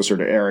lot closer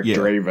to Eric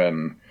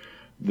Draven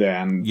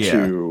than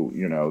to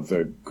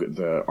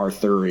the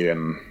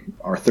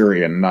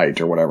Arthurian knight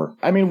or whatever.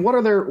 I mean, what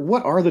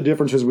are the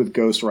differences with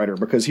Ghost Rider?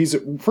 Because he's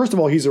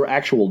an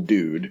actual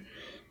dude,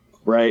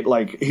 right?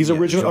 Like he's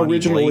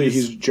originally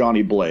he's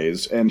Johnny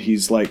Blaze, and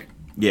he's like.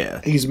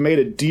 Yeah, he's made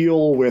a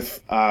deal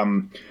with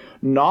Marvel's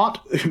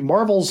not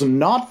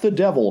the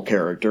devil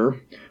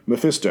character,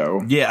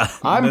 Mephisto. Yeah,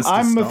 I'm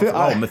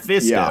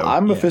Mephisto. Yeah,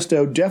 I'm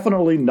Mephisto.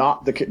 Definitely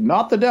not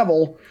the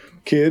devil,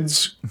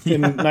 kids.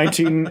 In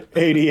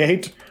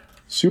 1988,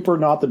 super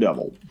not the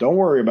devil. Don't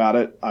worry about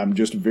it. I'm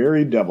just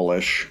very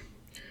devilish.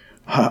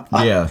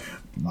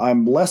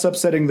 I'm less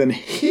upsetting than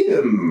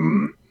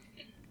him.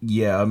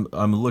 Yeah,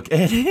 I'm look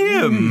at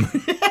him.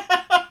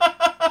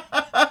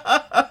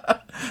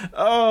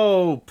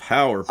 Oh,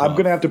 Powerpuff. I'm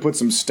going to have to put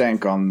some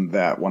stank on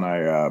that when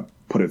I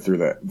put it through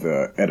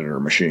the editor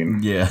machine.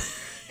 Yeah.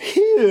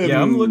 Him.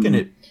 Yeah, I'm looking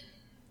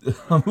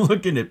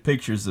at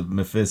pictures of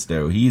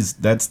Mephisto.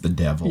 That's the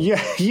devil.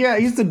 Yeah,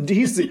 he's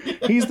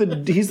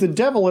the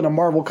devil in a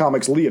Marvel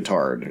Comics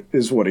leotard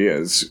is what he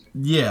is.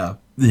 Yeah.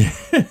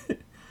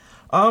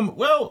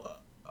 Well,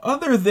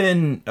 Other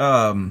than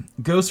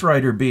Ghost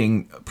Rider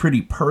being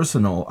pretty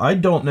personal, I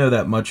don't know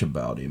that much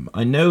about him.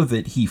 I know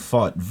that he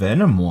fought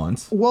Venom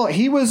once. Well,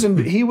 he was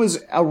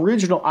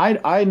original.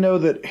 I know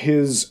that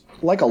his,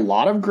 like a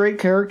lot of great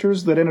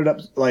characters that ended up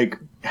like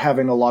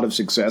having a lot of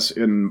success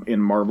in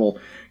Marvel,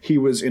 he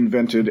was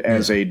invented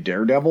as a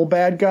Daredevil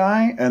bad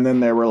guy, and then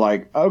they were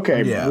like,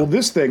 okay, well,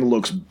 this thing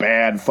looks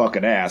bad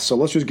fucking ass, so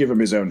let's just give him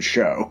his own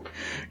show.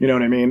 You know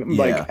what I mean? Yeah.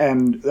 Like,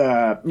 and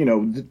you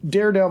know,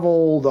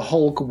 Daredevil, the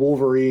Hulk,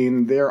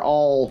 Wolverine, they're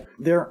all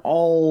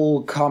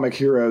comic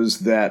heroes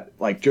that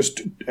like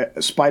just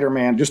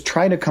Spider-Man just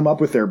trying to come up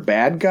with their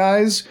bad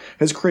guys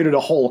has created a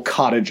whole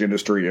cottage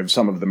industry of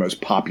some of the most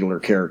popular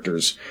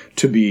characters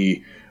to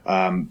be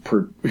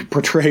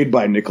portrayed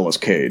by Nicolas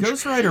Cage.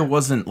 Ghost Rider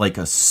wasn't like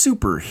a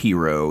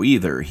superhero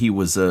either. He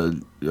was a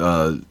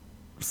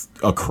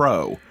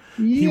crow.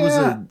 He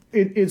was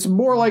it's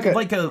more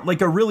like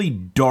a really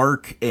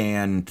dark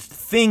and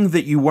thing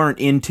that you weren't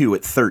into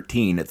at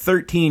 13. At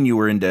 13, you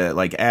were into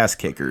like ass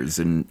kickers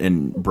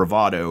and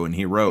bravado and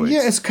heroics.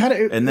 Yeah, it's kind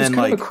of. And then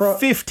like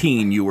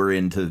 15, you were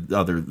into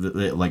other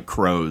like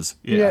crows.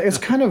 Yeah, it's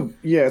kind of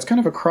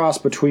a cross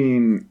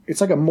between.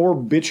 It's like a more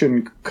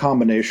bitchin'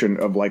 combination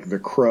of like the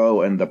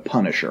Crow and the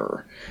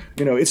Punisher.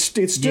 You know, it's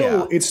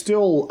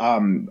still.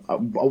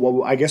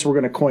 I guess we're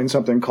going to coin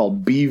something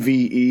called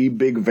BVE,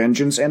 Big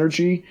Vengeance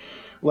Energy.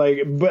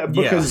 Like, but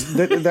because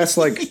that's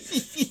like,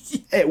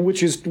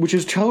 which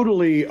is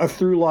totally a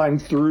through line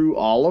through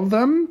all of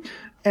them,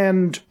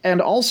 and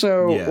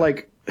also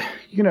like,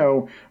 you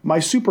know, my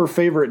super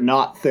favorite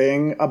not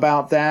thing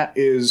about that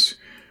is,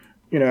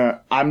 you know,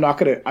 I'm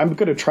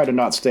gonna try to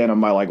not stand on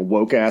my like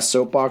woke ass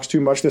soapbox too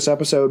much this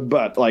episode,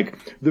 but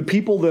like the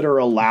people that are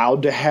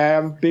allowed to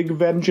have big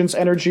vengeance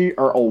energy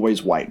are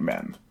always white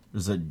men.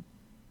 There's a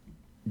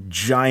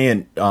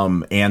giant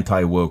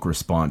anti-woke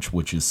response,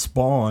 which is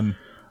Spawn.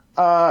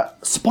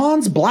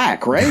 Spawn's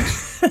black, right?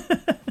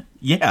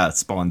 Yeah,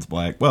 Spawn's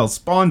black. Well,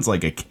 Spawn's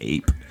like a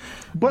cape.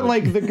 But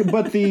like the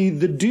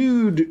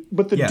dude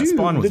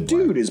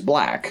is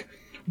black.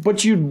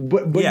 But you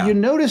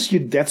notice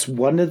that's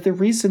one of the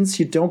reasons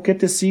you don't get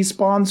to see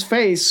Spawn's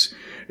face.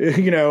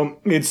 You know,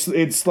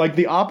 it's like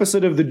the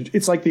opposite of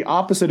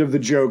the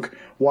joke.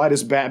 Why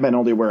does Batman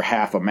only wear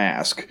half a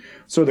mask?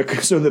 So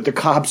that the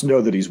cops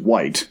know that he's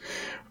white.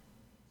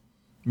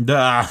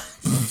 Nah,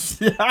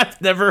 I've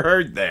never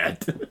heard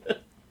that.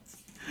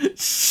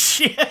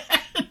 Shit,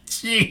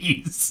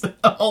 jeez,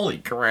 holy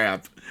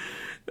crap.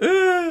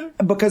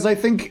 Because I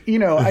think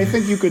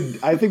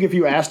if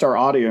you asked our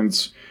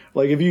audience,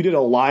 like if you did a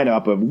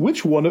lineup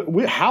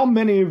of how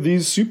many of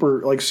these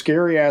super like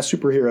scary ass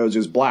superheroes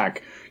is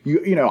black,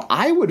 you know,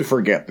 I would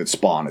forget that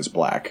Spawn is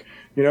black.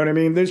 You know what I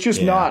mean? There's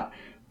just not.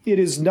 It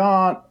is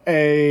not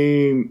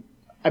a.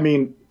 I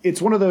mean,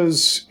 it's one of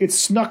those. It's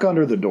snuck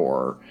under the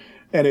door.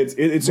 And it's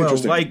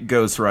interesting. Like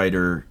Ghost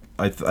Rider,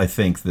 I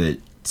think that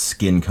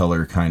skin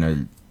color kind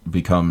of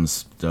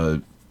becomes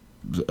a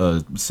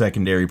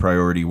secondary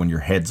priority when your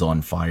head's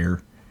on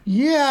fire.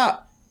 Yeah,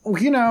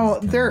 you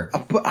know,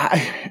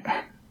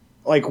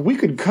 we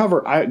could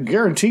cover. I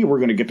guarantee we're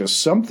going to get to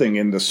something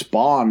in the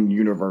Spawn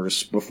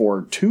universe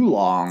before too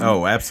long.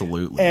 Oh,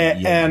 absolutely.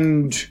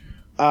 And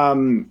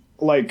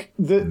like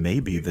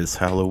maybe this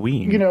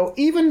Halloween. You know,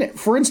 even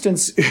for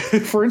instance,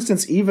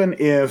 even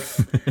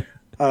if.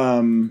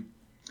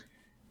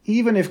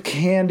 Even if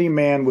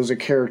Candyman was a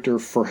character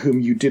for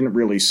whom you didn't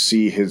really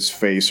see his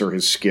face or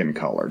his skin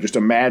color, just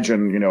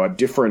imagine, you know,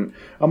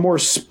 a more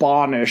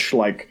Spawnish,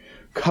 like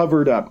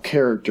covered up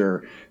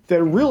character.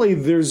 That really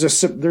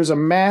there's a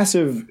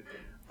massively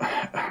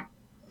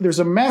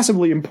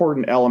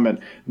important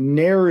element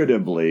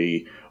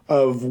narratively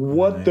of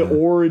what the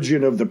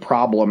origin of the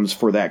problems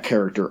for that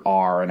character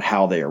are and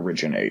how they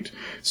originate.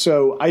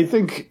 So I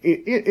think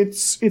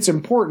it's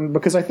important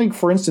because I think,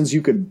 for instance,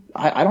 you could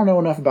I don't know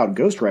enough about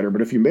Ghost Rider,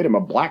 but if you made him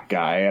a black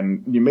guy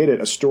and you made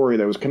it a story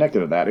that was connected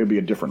to that, it would be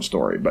a different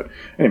story. But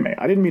anyway,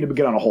 I didn't mean to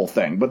get on a whole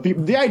thing. But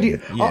the idea,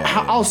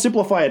 I'll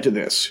simplify it to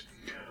this: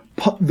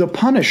 the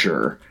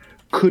Punisher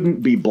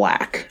couldn't be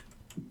black.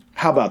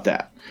 How about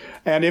that?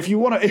 And if you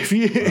want to,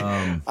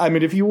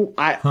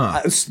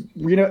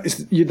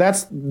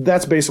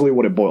 that's basically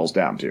what it boils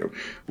down to.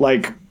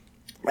 Like,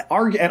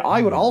 and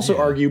I would also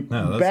argue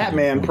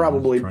Batman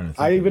probably.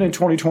 Even in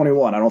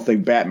 2021, I don't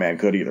think Batman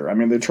could either. I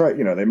mean, they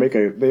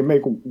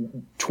make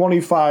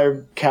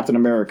 25 Captain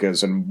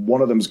Americas, and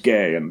one of them's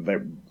gay, and they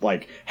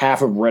like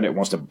half of Reddit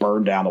wants to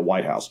burn down the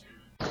White House.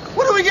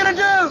 What are we gonna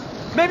do?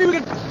 Maybe we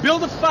could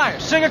build a fire,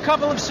 sing a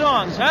couple of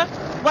songs, huh?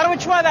 Why don't we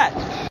try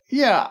that?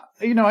 Yeah,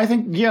 you know, I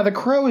think, the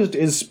Crow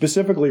is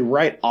specifically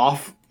right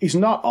off. He's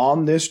not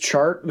on this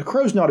chart. The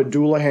Crow's not a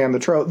Doulahan.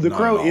 The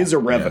Crow is a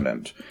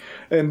Revenant. Yeah.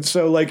 And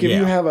so, like, if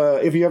you have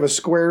a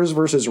squares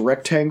versus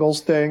rectangles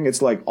thing,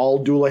 it's like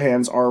all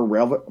Doulahans are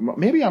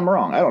Maybe I'm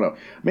wrong. I don't know.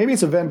 Maybe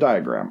it's a Venn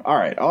diagram. All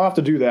right, I'll have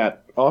to do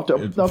that I'll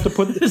have to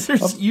put.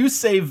 You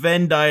say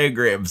Venn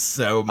diagrams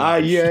so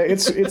much. Yeah,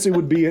 it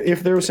would be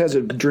if there was as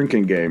a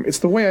drinking game. It's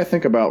the way I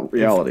think about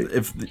reality.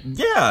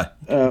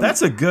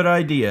 That's a good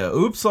idea.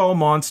 Oops, All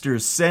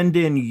Monsters, send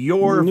in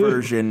your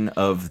version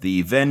of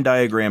the Venn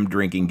diagram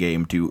drinking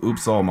game to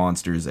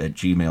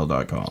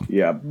oopsallmonsters@gmail.com.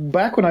 Yeah,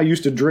 back when I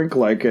used to drink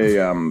like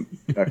a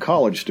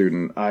college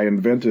student, I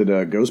invented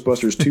a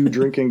Ghostbusters 2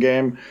 drinking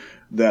game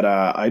that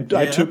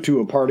I took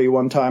to a party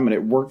one time, and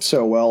it worked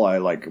so well I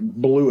like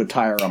blew a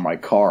tire on my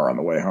car on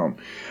the way home.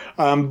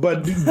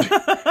 But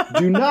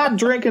do not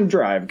drink and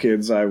drive,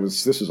 kids.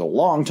 This is a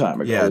long time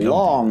ago. Yeah,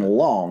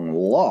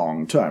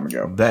 long time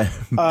ago.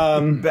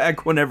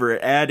 Back whenever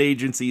ad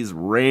agencies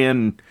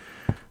ran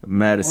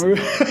Madison.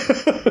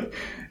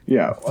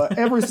 Yeah,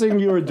 everything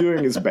you are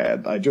doing is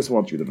bad. I just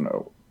want you to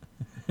know.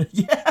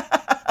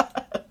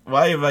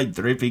 Why am I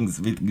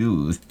drippings with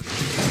goose?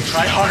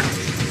 Try harder.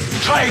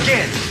 Try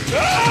again.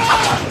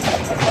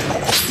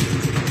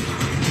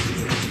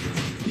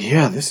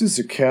 Yeah, this is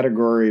a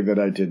category that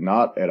I did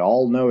not at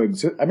all know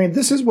exist. I mean,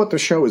 this is what the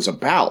show is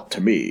about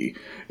to me.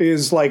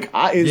 This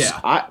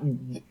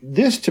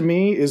to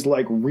me is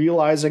like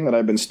realizing that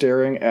I've been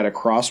staring at a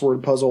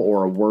crossword puzzle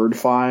or a word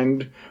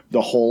find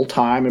the whole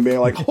time and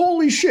being like,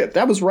 holy shit,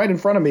 that was right in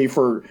front of me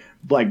for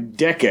like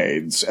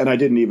decades and I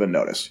didn't even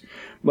notice.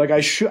 Like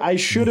I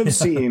should have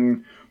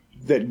seen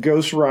that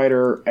Ghost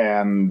Rider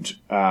and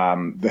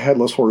the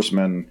Headless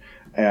Horseman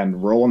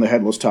and Roland the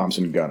Headless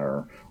Thompson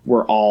Gunner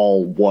were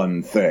all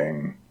one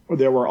thing.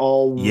 They were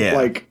all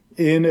like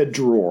in a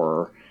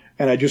drawer,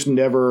 and it just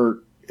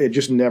never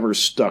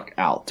stuck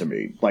out to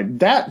me. Like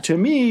that to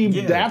me,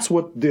 that's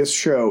what this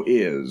show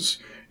is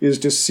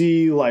to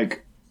see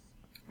like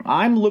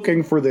I'm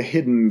looking for the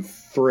hidden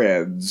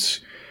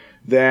threads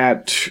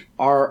that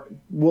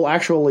will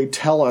actually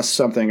tell us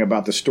something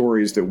about the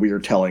stories that we are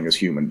telling as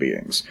human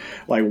beings.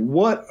 Like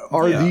what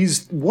are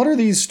these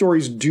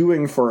stories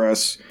doing for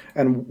us,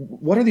 and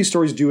what are these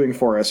stories doing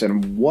for us,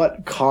 and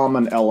what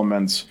common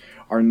elements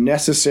are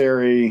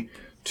necessary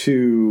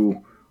to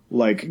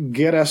like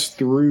get us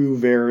through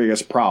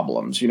various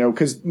problems, you know,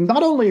 because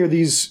not only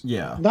is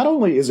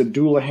a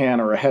Doulahan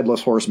or a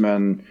Headless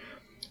Horseman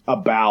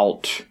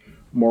about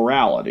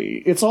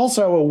morality, it's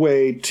also a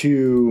way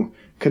to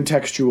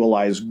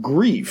contextualize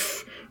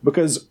grief,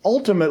 because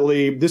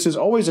ultimately this is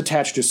always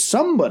attached to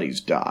somebody's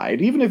died,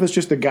 even if it's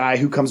just the guy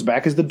who comes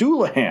back as the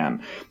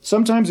Doulahan.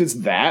 Sometimes it's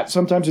that,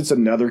 sometimes it's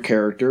another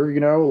character, you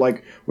know,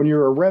 like when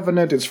you're a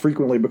Revenant, it's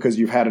frequently because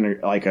you've had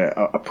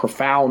a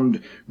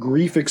profound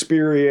grief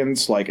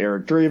experience like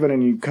Eric Draven,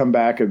 and you come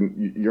back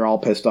and you're all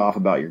pissed off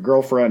about your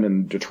girlfriend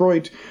in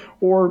Detroit,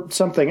 or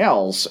something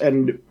else.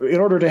 And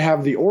in order to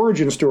have the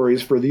origin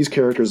stories for these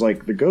characters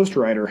like the Ghost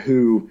Rider,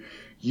 who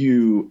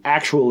you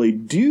actually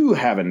do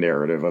have a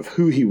narrative of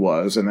who he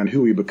was and then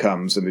who he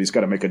becomes, and he's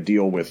got to make a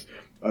deal with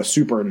a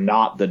super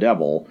not the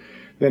devil,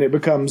 then it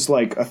becomes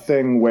like a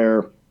thing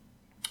where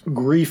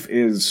grief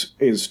is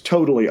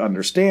totally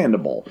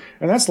understandable.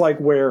 And that's like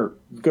where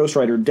Ghost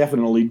Rider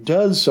definitely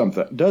does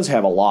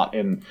have a lot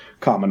in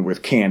common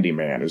with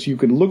Candyman, is you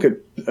can look at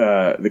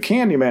the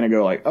Candyman and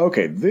go like,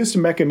 okay, this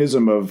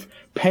mechanism of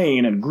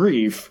pain and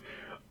grief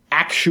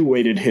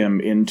actuated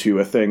him into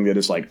a thing that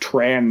is like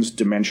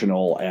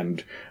trans-dimensional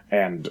and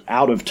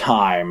out of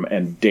time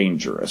and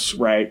dangerous,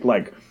 right?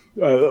 Like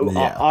in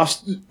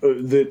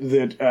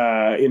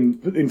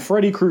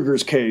Freddy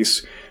Krueger's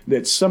case,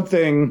 that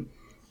something,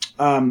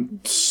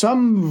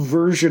 some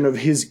version of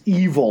his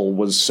evil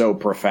was so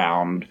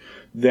profound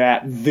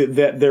that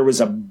there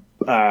was a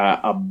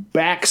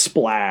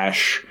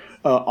backsplash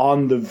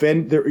on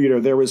the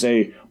there was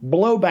a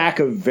blowback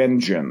of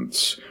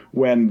vengeance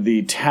when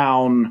the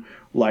town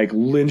like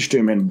lynched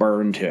him and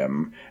burned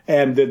him,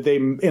 and that they,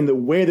 in the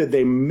way that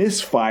they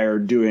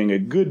misfired doing a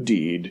good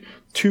deed,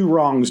 two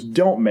wrongs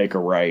don't make a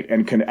right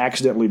and can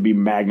accidentally be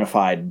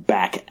magnified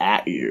back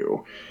at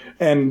you.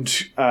 And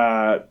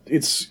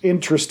it's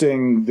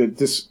interesting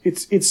that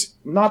it's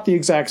not the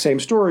exact same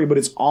story, but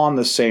it's on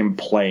the same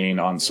plane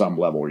on some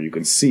level where you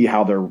can see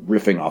how they're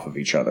riffing off of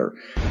each other.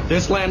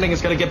 This landing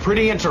is going to get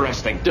pretty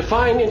interesting.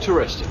 Define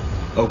interesting.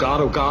 Oh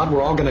God,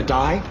 we're all going to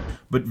die?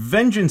 But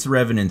vengeance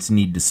revenants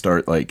need to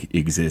start, like,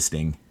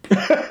 existing.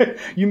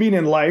 You mean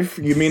in life?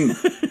 You mean...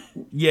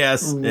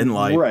 Yes, in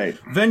life. Right.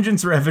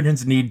 Vengeance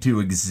revenants need to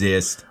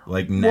exist,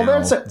 like,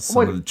 now.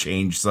 Well,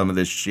 change some of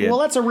this shit. Well,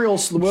 that's a real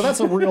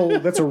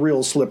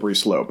slippery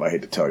slope, I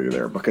hate to tell you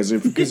there. Because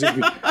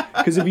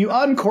if you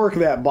uncork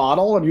that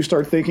bottle and you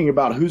start thinking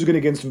about who's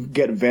going to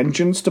get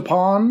vengeanced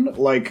upon,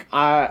 like,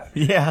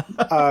 yeah.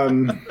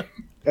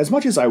 As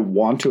much as I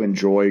want to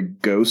enjoy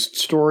ghost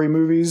story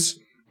movies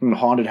and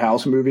haunted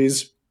house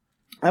movies,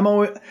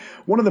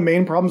 one of the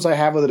main problems I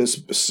have with it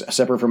is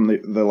separate from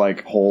the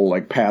like whole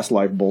like past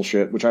life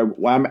bullshit, which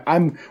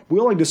I'm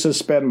willing to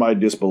suspend my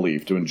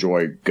disbelief to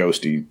enjoy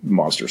ghosty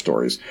monster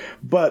stories.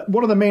 But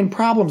one of the main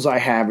problems I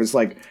have is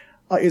like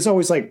is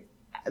always like,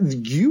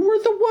 you were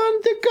the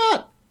one that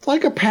got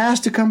like a pass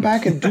to come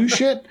back and do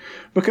shit,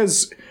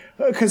 because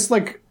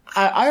like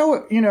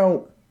I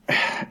it'll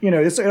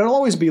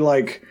always be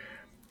like,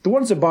 The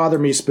ones that bother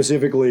me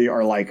specifically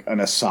are like an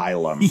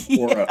asylum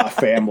or a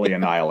family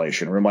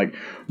annihilation, where I'm like,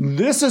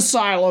 this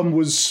asylum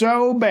was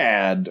so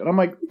bad. And I'm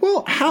like,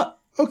 well, how?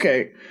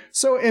 Okay,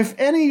 so if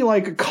any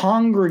like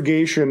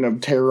congregation of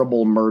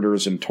terrible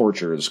murders and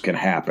tortures can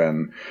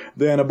happen,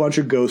 then a bunch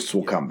of ghosts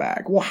will come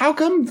back. Well, how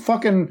come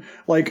fucking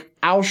like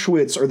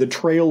Auschwitz or the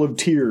Trail of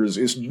Tears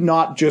is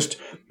not just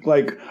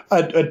like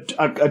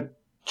a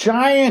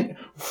giant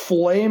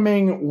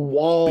flaming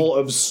wall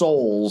of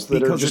souls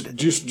that are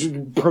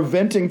just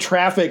preventing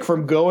traffic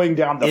from going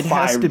down the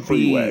 5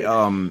 freeway? It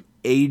has to be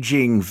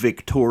aging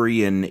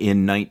Victorian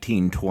in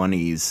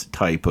 1920s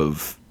type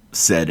of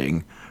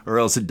setting, or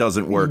else it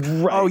doesn't work.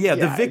 Right, oh yeah,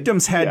 the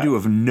victims had to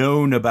have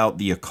known about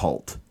the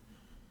occult.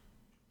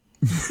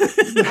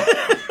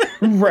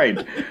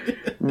 Right.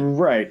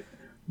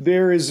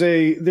 There is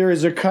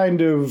a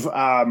kind of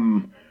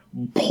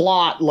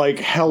plot like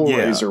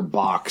Hellraiser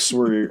box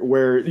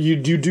where you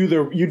do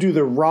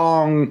the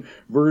wrong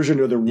version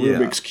of the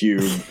Rubik's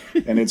Cube,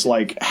 and it's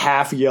like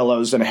half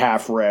yellows and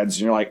half reds,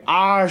 and you're like,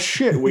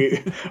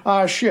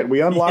 we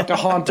unlocked a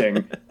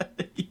haunting.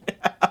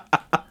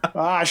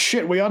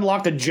 We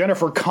unlocked a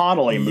Jennifer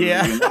Connelly movie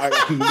and I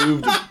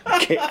moved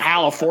to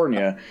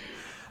California.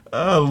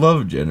 I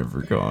love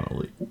Jennifer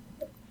Connelly.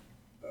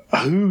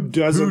 Who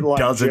doesn't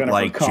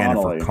like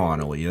Jennifer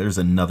Connelly? There's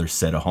another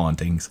set of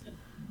hauntings.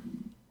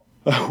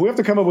 We have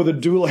to come up with a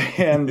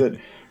Doulahan that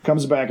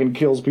comes back and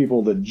kills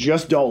people that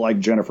just don't like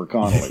Jennifer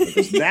Connelly,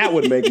 because that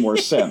would make more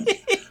sense.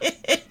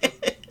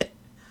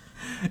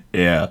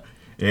 Yeah.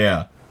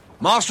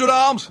 Master at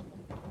Arms,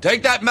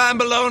 take that man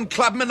below and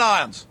clap him in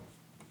irons.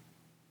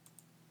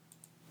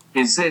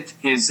 Is it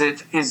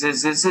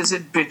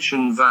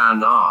Bitchin'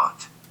 Van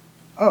Art?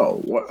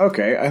 Oh,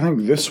 okay. I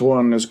think this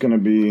one is going to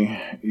be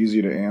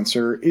easy to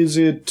answer. Is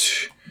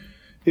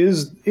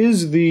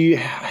the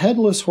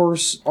headless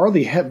horse, are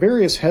the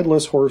various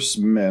headless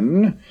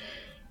horsemen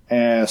 /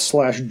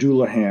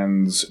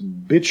 Doulahans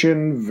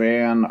Bitchin'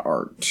 Van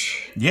Art?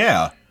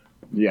 Yeah.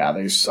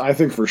 Yeah, I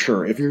think for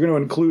sure. If you're going to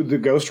include the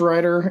Ghost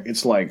Rider,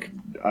 it's like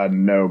a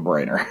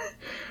no-brainer.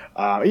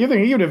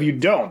 Even if you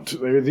don't,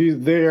 it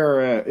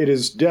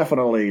is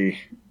definitely,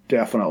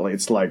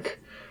 it's like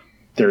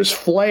there's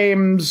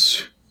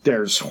flames,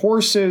 there's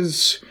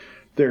horses,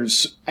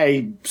 there's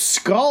a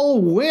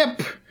skull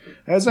whip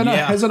as an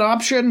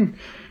option.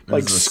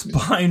 Like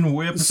spine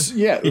whip.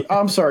 Yeah,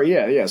 I'm sorry.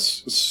 Yeah,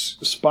 yes.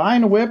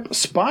 Spine whip.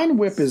 Spine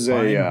whip is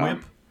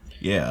Spine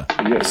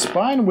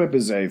whip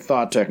is a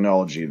thought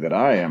technology that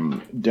I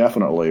am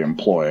definitely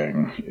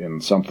employing in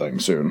something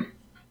soon.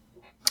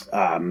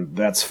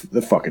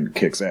 The fucking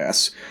kicks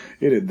ass.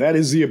 That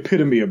is the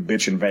epitome of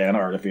Bitchin' Van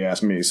Art, if you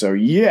ask me. So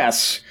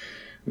yes,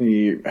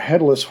 the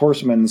Headless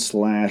Horseman /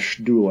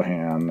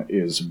 Doulahan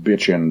is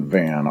Bitchin'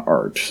 Van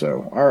Art.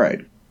 So all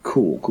right,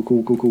 cool.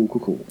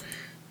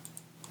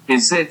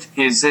 Is it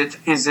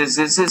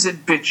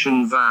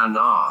Bitchin' Van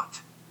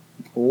Art?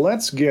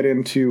 Let's get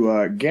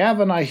into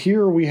Gavin. I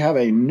hear we have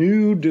a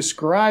new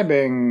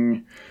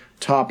describing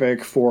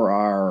topic for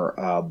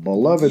our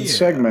beloved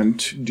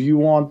segment. Do you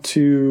want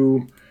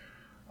to?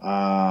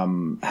 How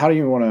do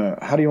you want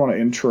to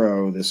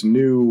intro this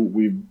new?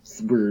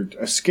 We're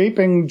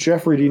escaping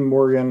Jeffrey Dean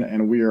Morgan,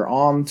 and we are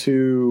on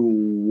to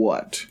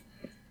what?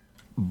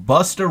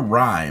 Busta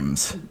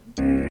Rhymes.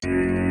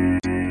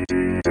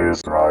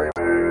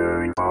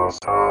 Describing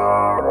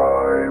Busta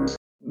Rhymes.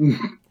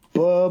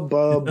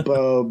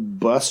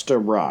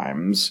 Busta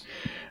Rhymes.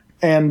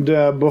 And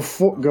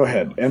go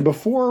ahead. And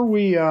before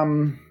we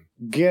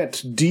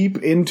get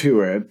deep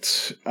into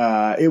it,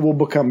 it will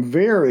become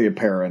very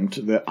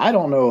apparent that I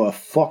don't know a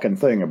fucking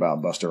thing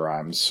about Busta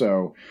Rhymes.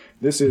 So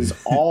this is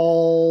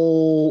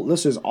all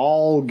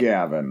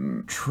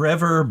Gavin.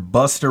 Trevor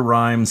Busta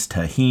Rhymes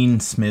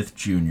Taheen Smith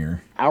Jr.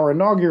 Our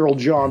inaugural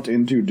jaunt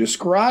into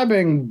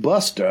describing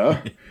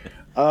Busta.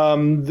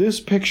 This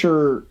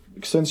picture,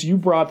 since you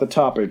brought the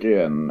topic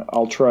in,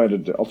 I'll try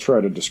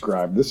to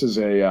describe. This is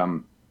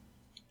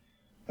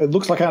it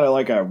looks like kind of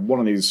like one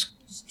of these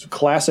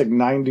classic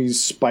 90s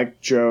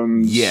Spike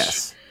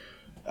Jonze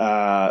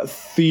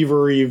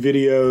thievery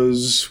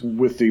videos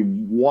with the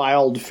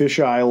wild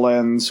fisheye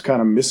lens,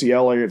 kind of Missy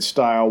Elliott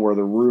style, where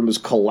the room is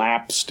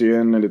collapsed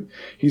in, and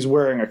he's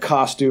wearing a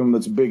costume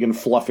that's big and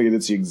fluffy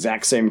that's the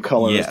exact same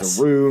color as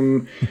the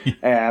room,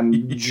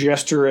 and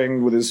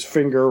gesturing with his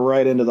finger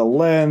right into the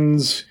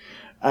lens.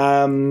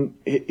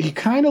 He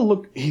kind of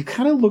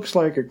looks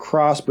like a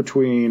cross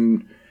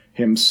between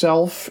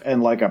himself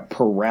and like a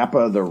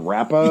Parappa the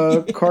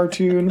Rappa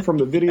cartoon from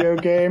the video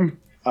game.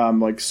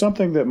 Like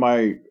something that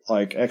my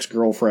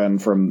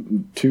ex-girlfriend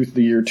from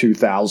the year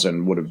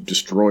 2000 would have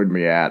destroyed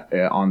me at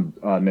on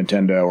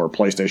Nintendo or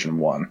PlayStation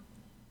 1.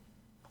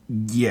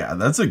 Yeah,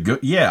 that's a good...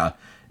 Yeah.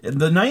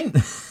 The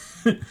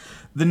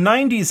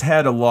 90s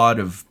had a lot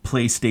of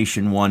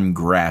PlayStation 1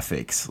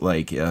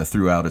 graphics,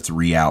 throughout its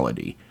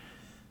reality.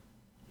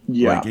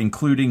 Yeah.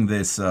 Including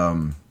this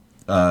hip-hop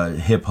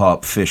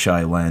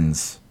fisheye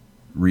lens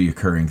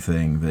reoccurring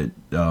thing that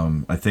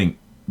I think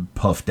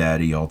Puff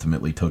Daddy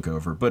ultimately took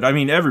over. But I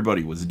mean,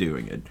 everybody was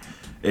doing it,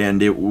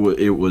 and it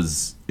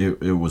was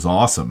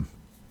awesome.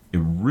 It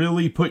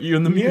really put you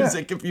in the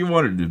music if you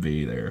wanted to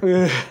be there.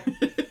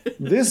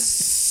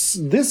 This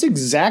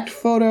exact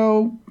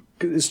photo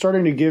is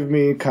starting to give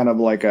me kind of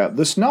like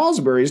the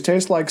snozzberries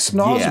taste like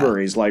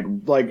snozzberries,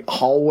 like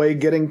hallway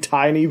getting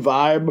tiny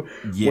vibe.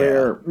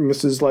 Where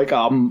this is like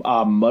a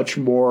much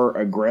more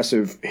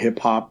aggressive hip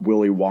hop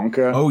Willy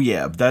Wonka. Oh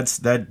yeah,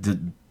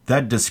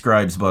 that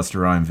describes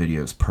Busta Rhymes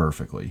videos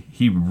perfectly.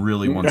 He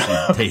really wants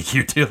to take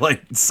you to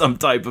like some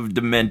type of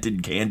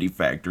demented candy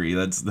factory.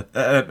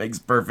 That makes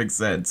perfect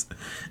sense.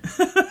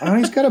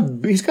 He's got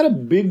a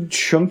big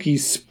chunky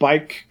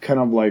spike kind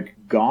of like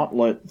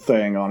gauntlet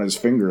thing on his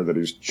finger that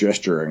he's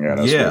gesturing at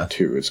us with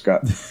too. It's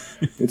got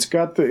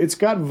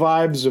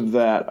vibes of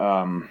that.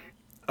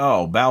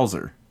 Oh,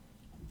 Bowser.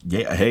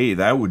 Yeah, hey,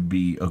 that would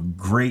be a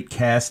great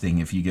casting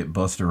if you get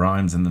Busta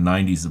Rhymes in the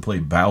 90s to play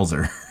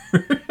Bowser.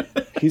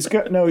 He's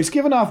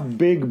giving off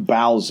big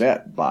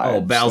Bowsette vibes.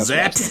 Oh,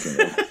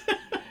 Bowsette.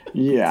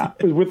 Yeah,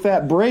 with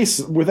that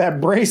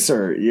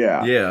bracer,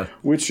 yeah.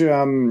 Which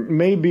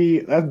maybe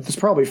that's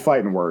probably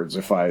fighting words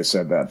if I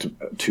said that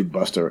to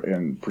Busta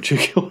in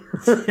particular.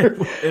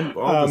 And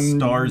all the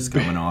stars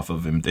coming off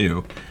of him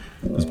too.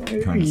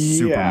 Kind of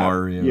Super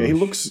Mario. Yeah, he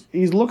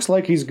looks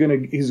like he's gonna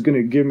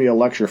give me a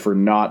lecture for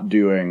not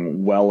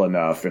doing well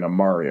enough in a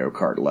Mario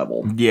Kart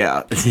level.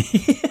 Yeah.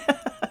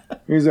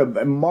 He's a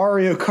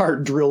Mario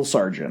Kart drill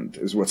sergeant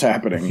is what's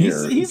happening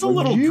here. He's a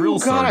little drill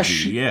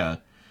sergeant, yeah.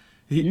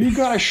 You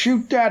gotta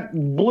shoot that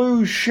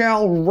blue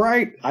shell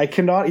right. I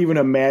cannot even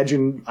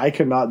imagine. I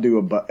cannot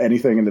do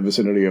anything in the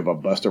vicinity of a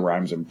Busta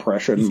Rhymes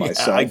impression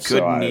myself. I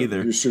couldn't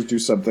either. You should do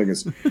something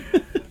as.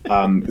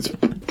 It's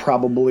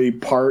probably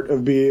part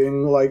of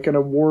being like an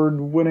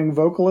award-winning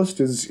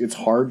vocalist. It's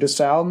hard to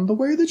sound the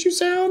way that you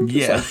sound.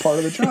 Yeah, it's like part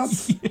of the job.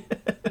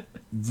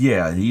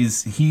 Yeah,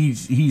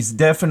 he's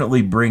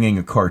definitely bringing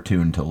a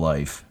cartoon to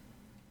life.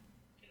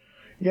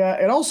 Yeah,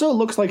 it also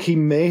looks like he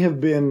may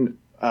have been.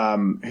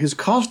 His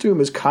costume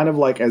is kind of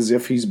like as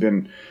if he's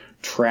been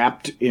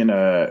trapped in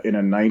a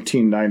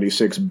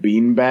 1996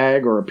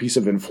 beanbag or a piece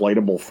of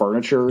inflatable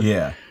furniture.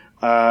 Yeah.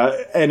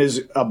 And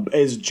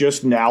is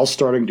just now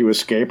starting to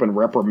escape and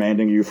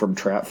reprimanding you for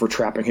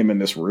trapping him in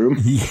this room,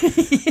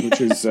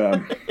 which is.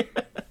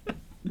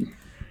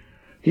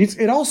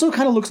 It also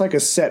kind of looks like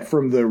a set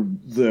from the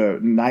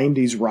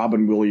 90s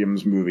Robin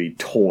Williams movie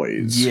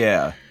Toys.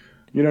 Yeah.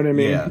 You know what I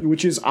mean? Yeah.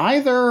 Which is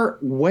either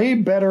way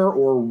better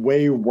or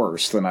way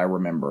worse than I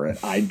remember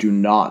it. I do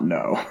not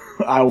know.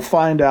 I'll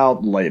find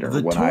out later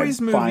when I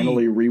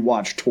finally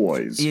rewatch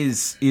Toys.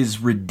 Is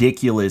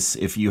ridiculous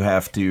if you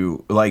have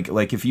to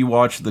like if you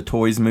watch the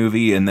Toys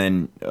movie and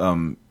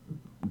then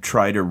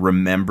try to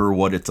remember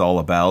what it's all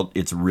about.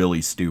 It's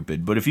really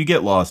stupid. But if you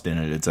get lost in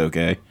it, it's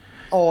okay.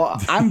 Oh,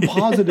 I'm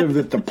positive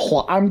that the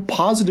plot. I'm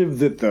positive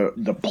that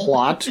the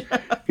plot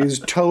is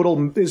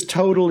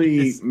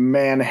totally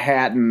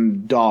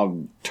Manhattan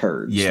dog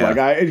turds. Yeah.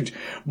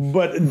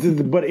 But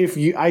if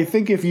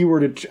you were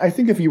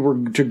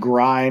to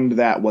grind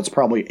that what's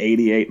probably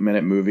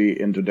 88-minute movie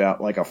into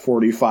like a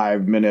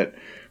 45-minute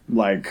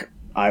like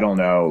I don't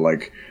know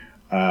like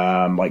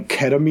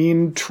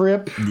ketamine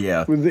trip.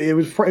 Yeah.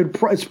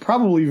 It's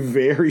probably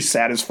very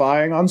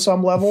satisfying on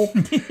some level.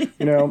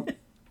 You know.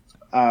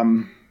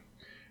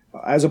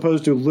 As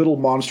opposed to Little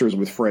Monsters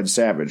with Fred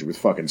Savage with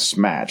fucking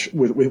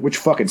which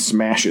fucking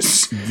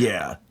smashes.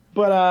 Yeah.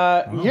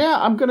 But yeah,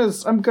 I'm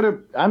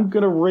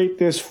gonna rate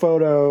this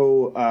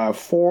photo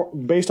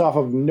based off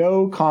of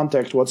no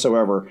context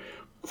whatsoever.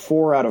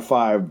 4 out of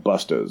 5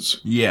 Bustas.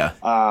 Yeah.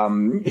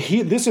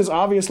 This is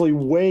obviously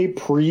way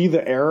pre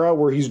the era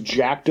where he's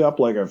jacked up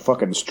like a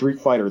fucking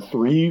Street Fighter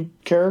 3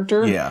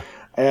 character. Yeah.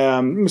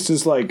 This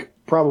is like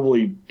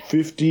probably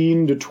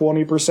 15 to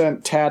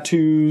 20%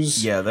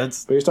 tattoos. Yeah,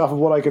 that's based off of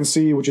what I can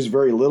see, which is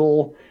very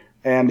little.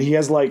 And he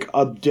has like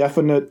a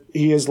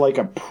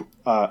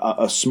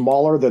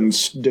smaller than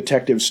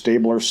Detective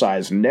Stabler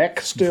size neck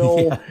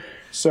still. Yeah.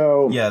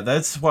 So yeah,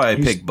 that's why I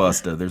picked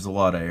Busta. There's a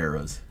lot of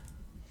eras.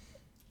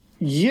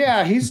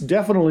 Yeah, he's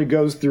definitely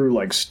goes through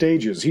like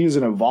stages. He's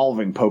an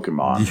evolving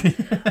Pokemon.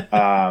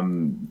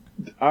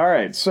 All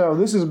right, so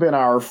this has been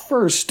our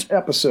first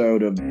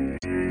episode of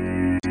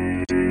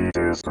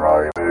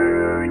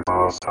Describing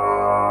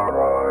Busta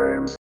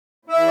Rhymes.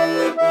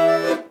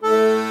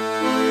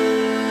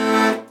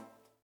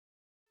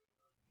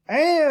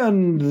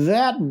 And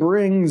that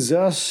brings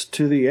us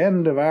to the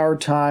end of our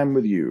time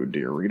with you,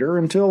 dear reader.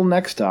 Until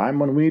next time,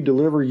 when we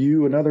deliver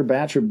you another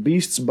batch of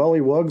beasts,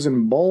 bullywugs,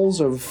 and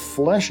bowls of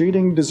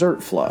flesh-eating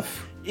dessert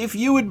fluff. If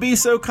you would be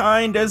so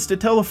kind as to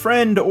tell a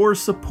friend or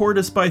support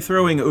us by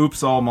throwing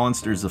Oops All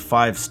Monsters a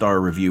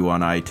 5-star review on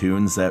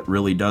iTunes, that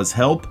really does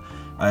help.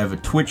 I have a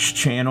Twitch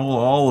channel.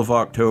 All of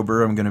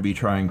October, I'm going to be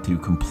trying to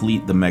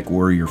complete the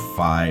MechWarrior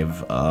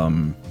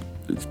 5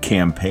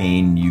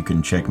 campaign. You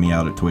can check me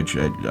out at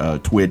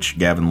Twitch,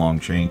 Gavin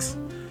Longshanks.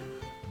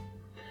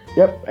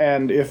 Yep,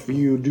 and if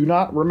you do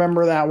not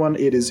remember that one,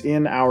 it is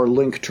in our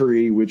link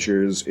tree, which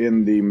is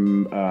in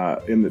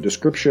the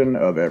description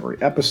of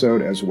every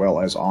episode, as well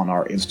as on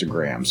our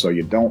Instagram, so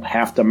you don't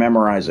have to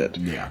memorize it.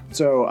 Yeah.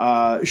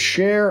 So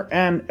share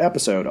an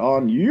episode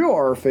on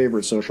your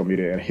favorite social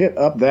media and hit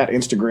up that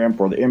Instagram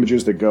for the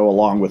images that go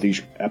along with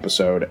each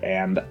episode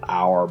and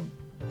our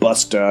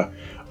Busta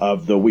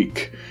of the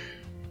week.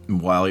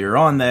 While you're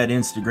on that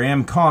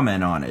Instagram,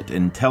 comment on it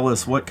and tell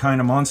us what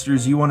kind of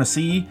monsters you want to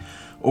see.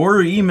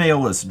 Or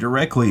email us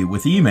directly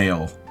with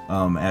email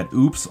at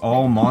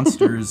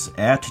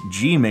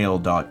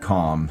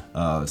oopsallmonsters@gmail.com.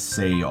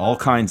 Say all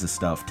kinds of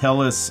stuff.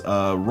 Tell us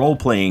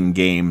role-playing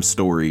game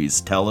stories.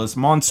 Tell us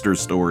monster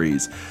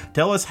stories.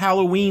 Tell us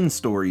Halloween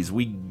stories.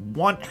 We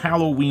want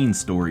Halloween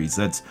stories.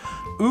 That's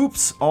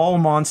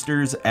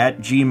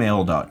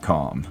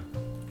oopsallmonsters@gmail.com.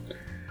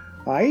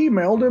 I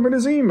emailed him in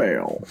his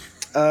email.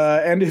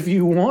 And if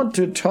you want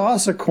to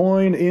toss a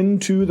coin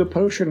into the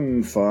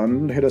potion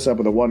fund, hit us up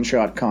with a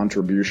one-shot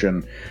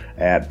contribution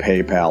at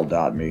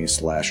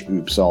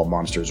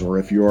paypal.me/oopsallmonsters. Or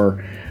if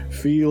you're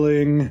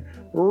feeling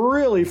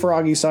really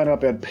froggy, sign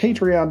up at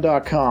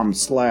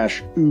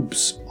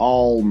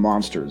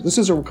patreon.com/oopsallmonsters. This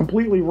is a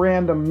completely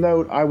random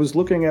note. I was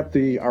looking at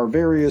our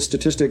various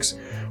statistics.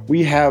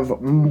 We have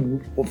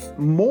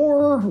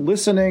more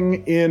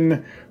listening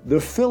in the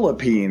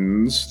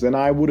Philippines than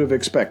I would have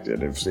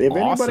expected. If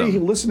anybody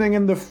listening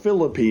in the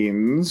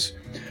Philippines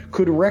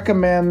could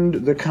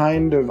recommend the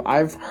kind of...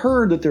 I've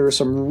heard that there are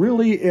some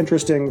really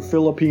interesting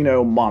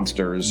Filipino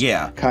monsters.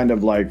 Yeah. Kind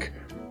of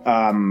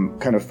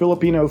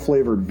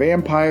Filipino-flavored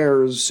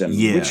vampires and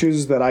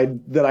witches that I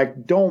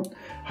don't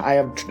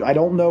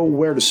know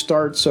where to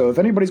start. So if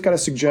anybody's got a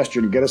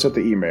suggestion, get us at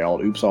the email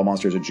at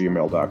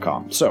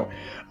oopsallmonsters@gmail.com. So,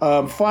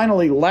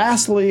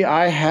 lastly,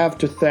 I have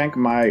to thank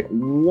my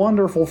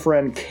wonderful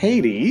friend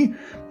Katie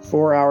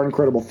for our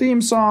incredible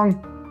theme song.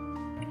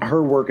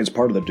 Her work as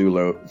part of the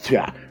duo.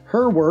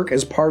 Her work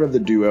as part of the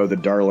duo The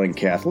Darling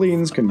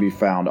Kathleens can be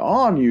found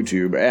on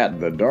YouTube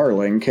at The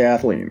Darling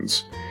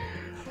Kathleens.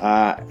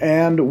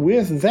 And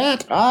with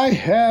that, I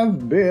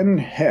have been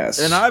Hess.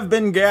 And I've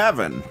been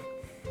Gavin.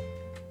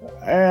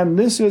 And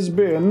this has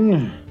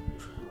been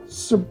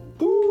Spooky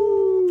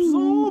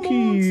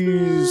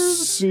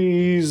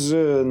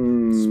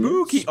Season.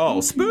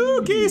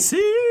 Spooky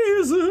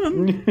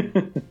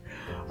Season.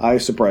 I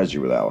surprised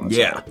you with that one.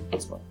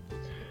 That's fine.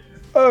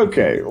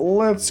 Okay,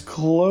 let's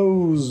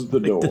close the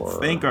door. To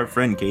thank our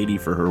friend Katie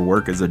for her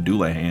work as a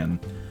Doulahan.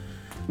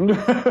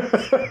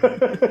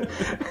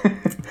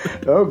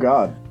 Oh,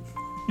 God.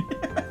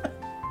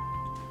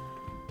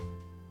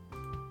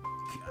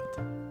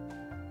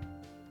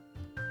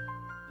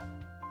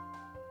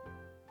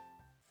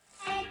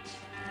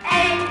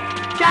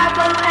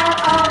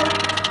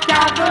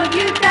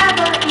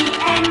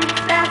 H-A-double-L-O-W-E-N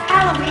spells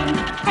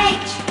Halloween.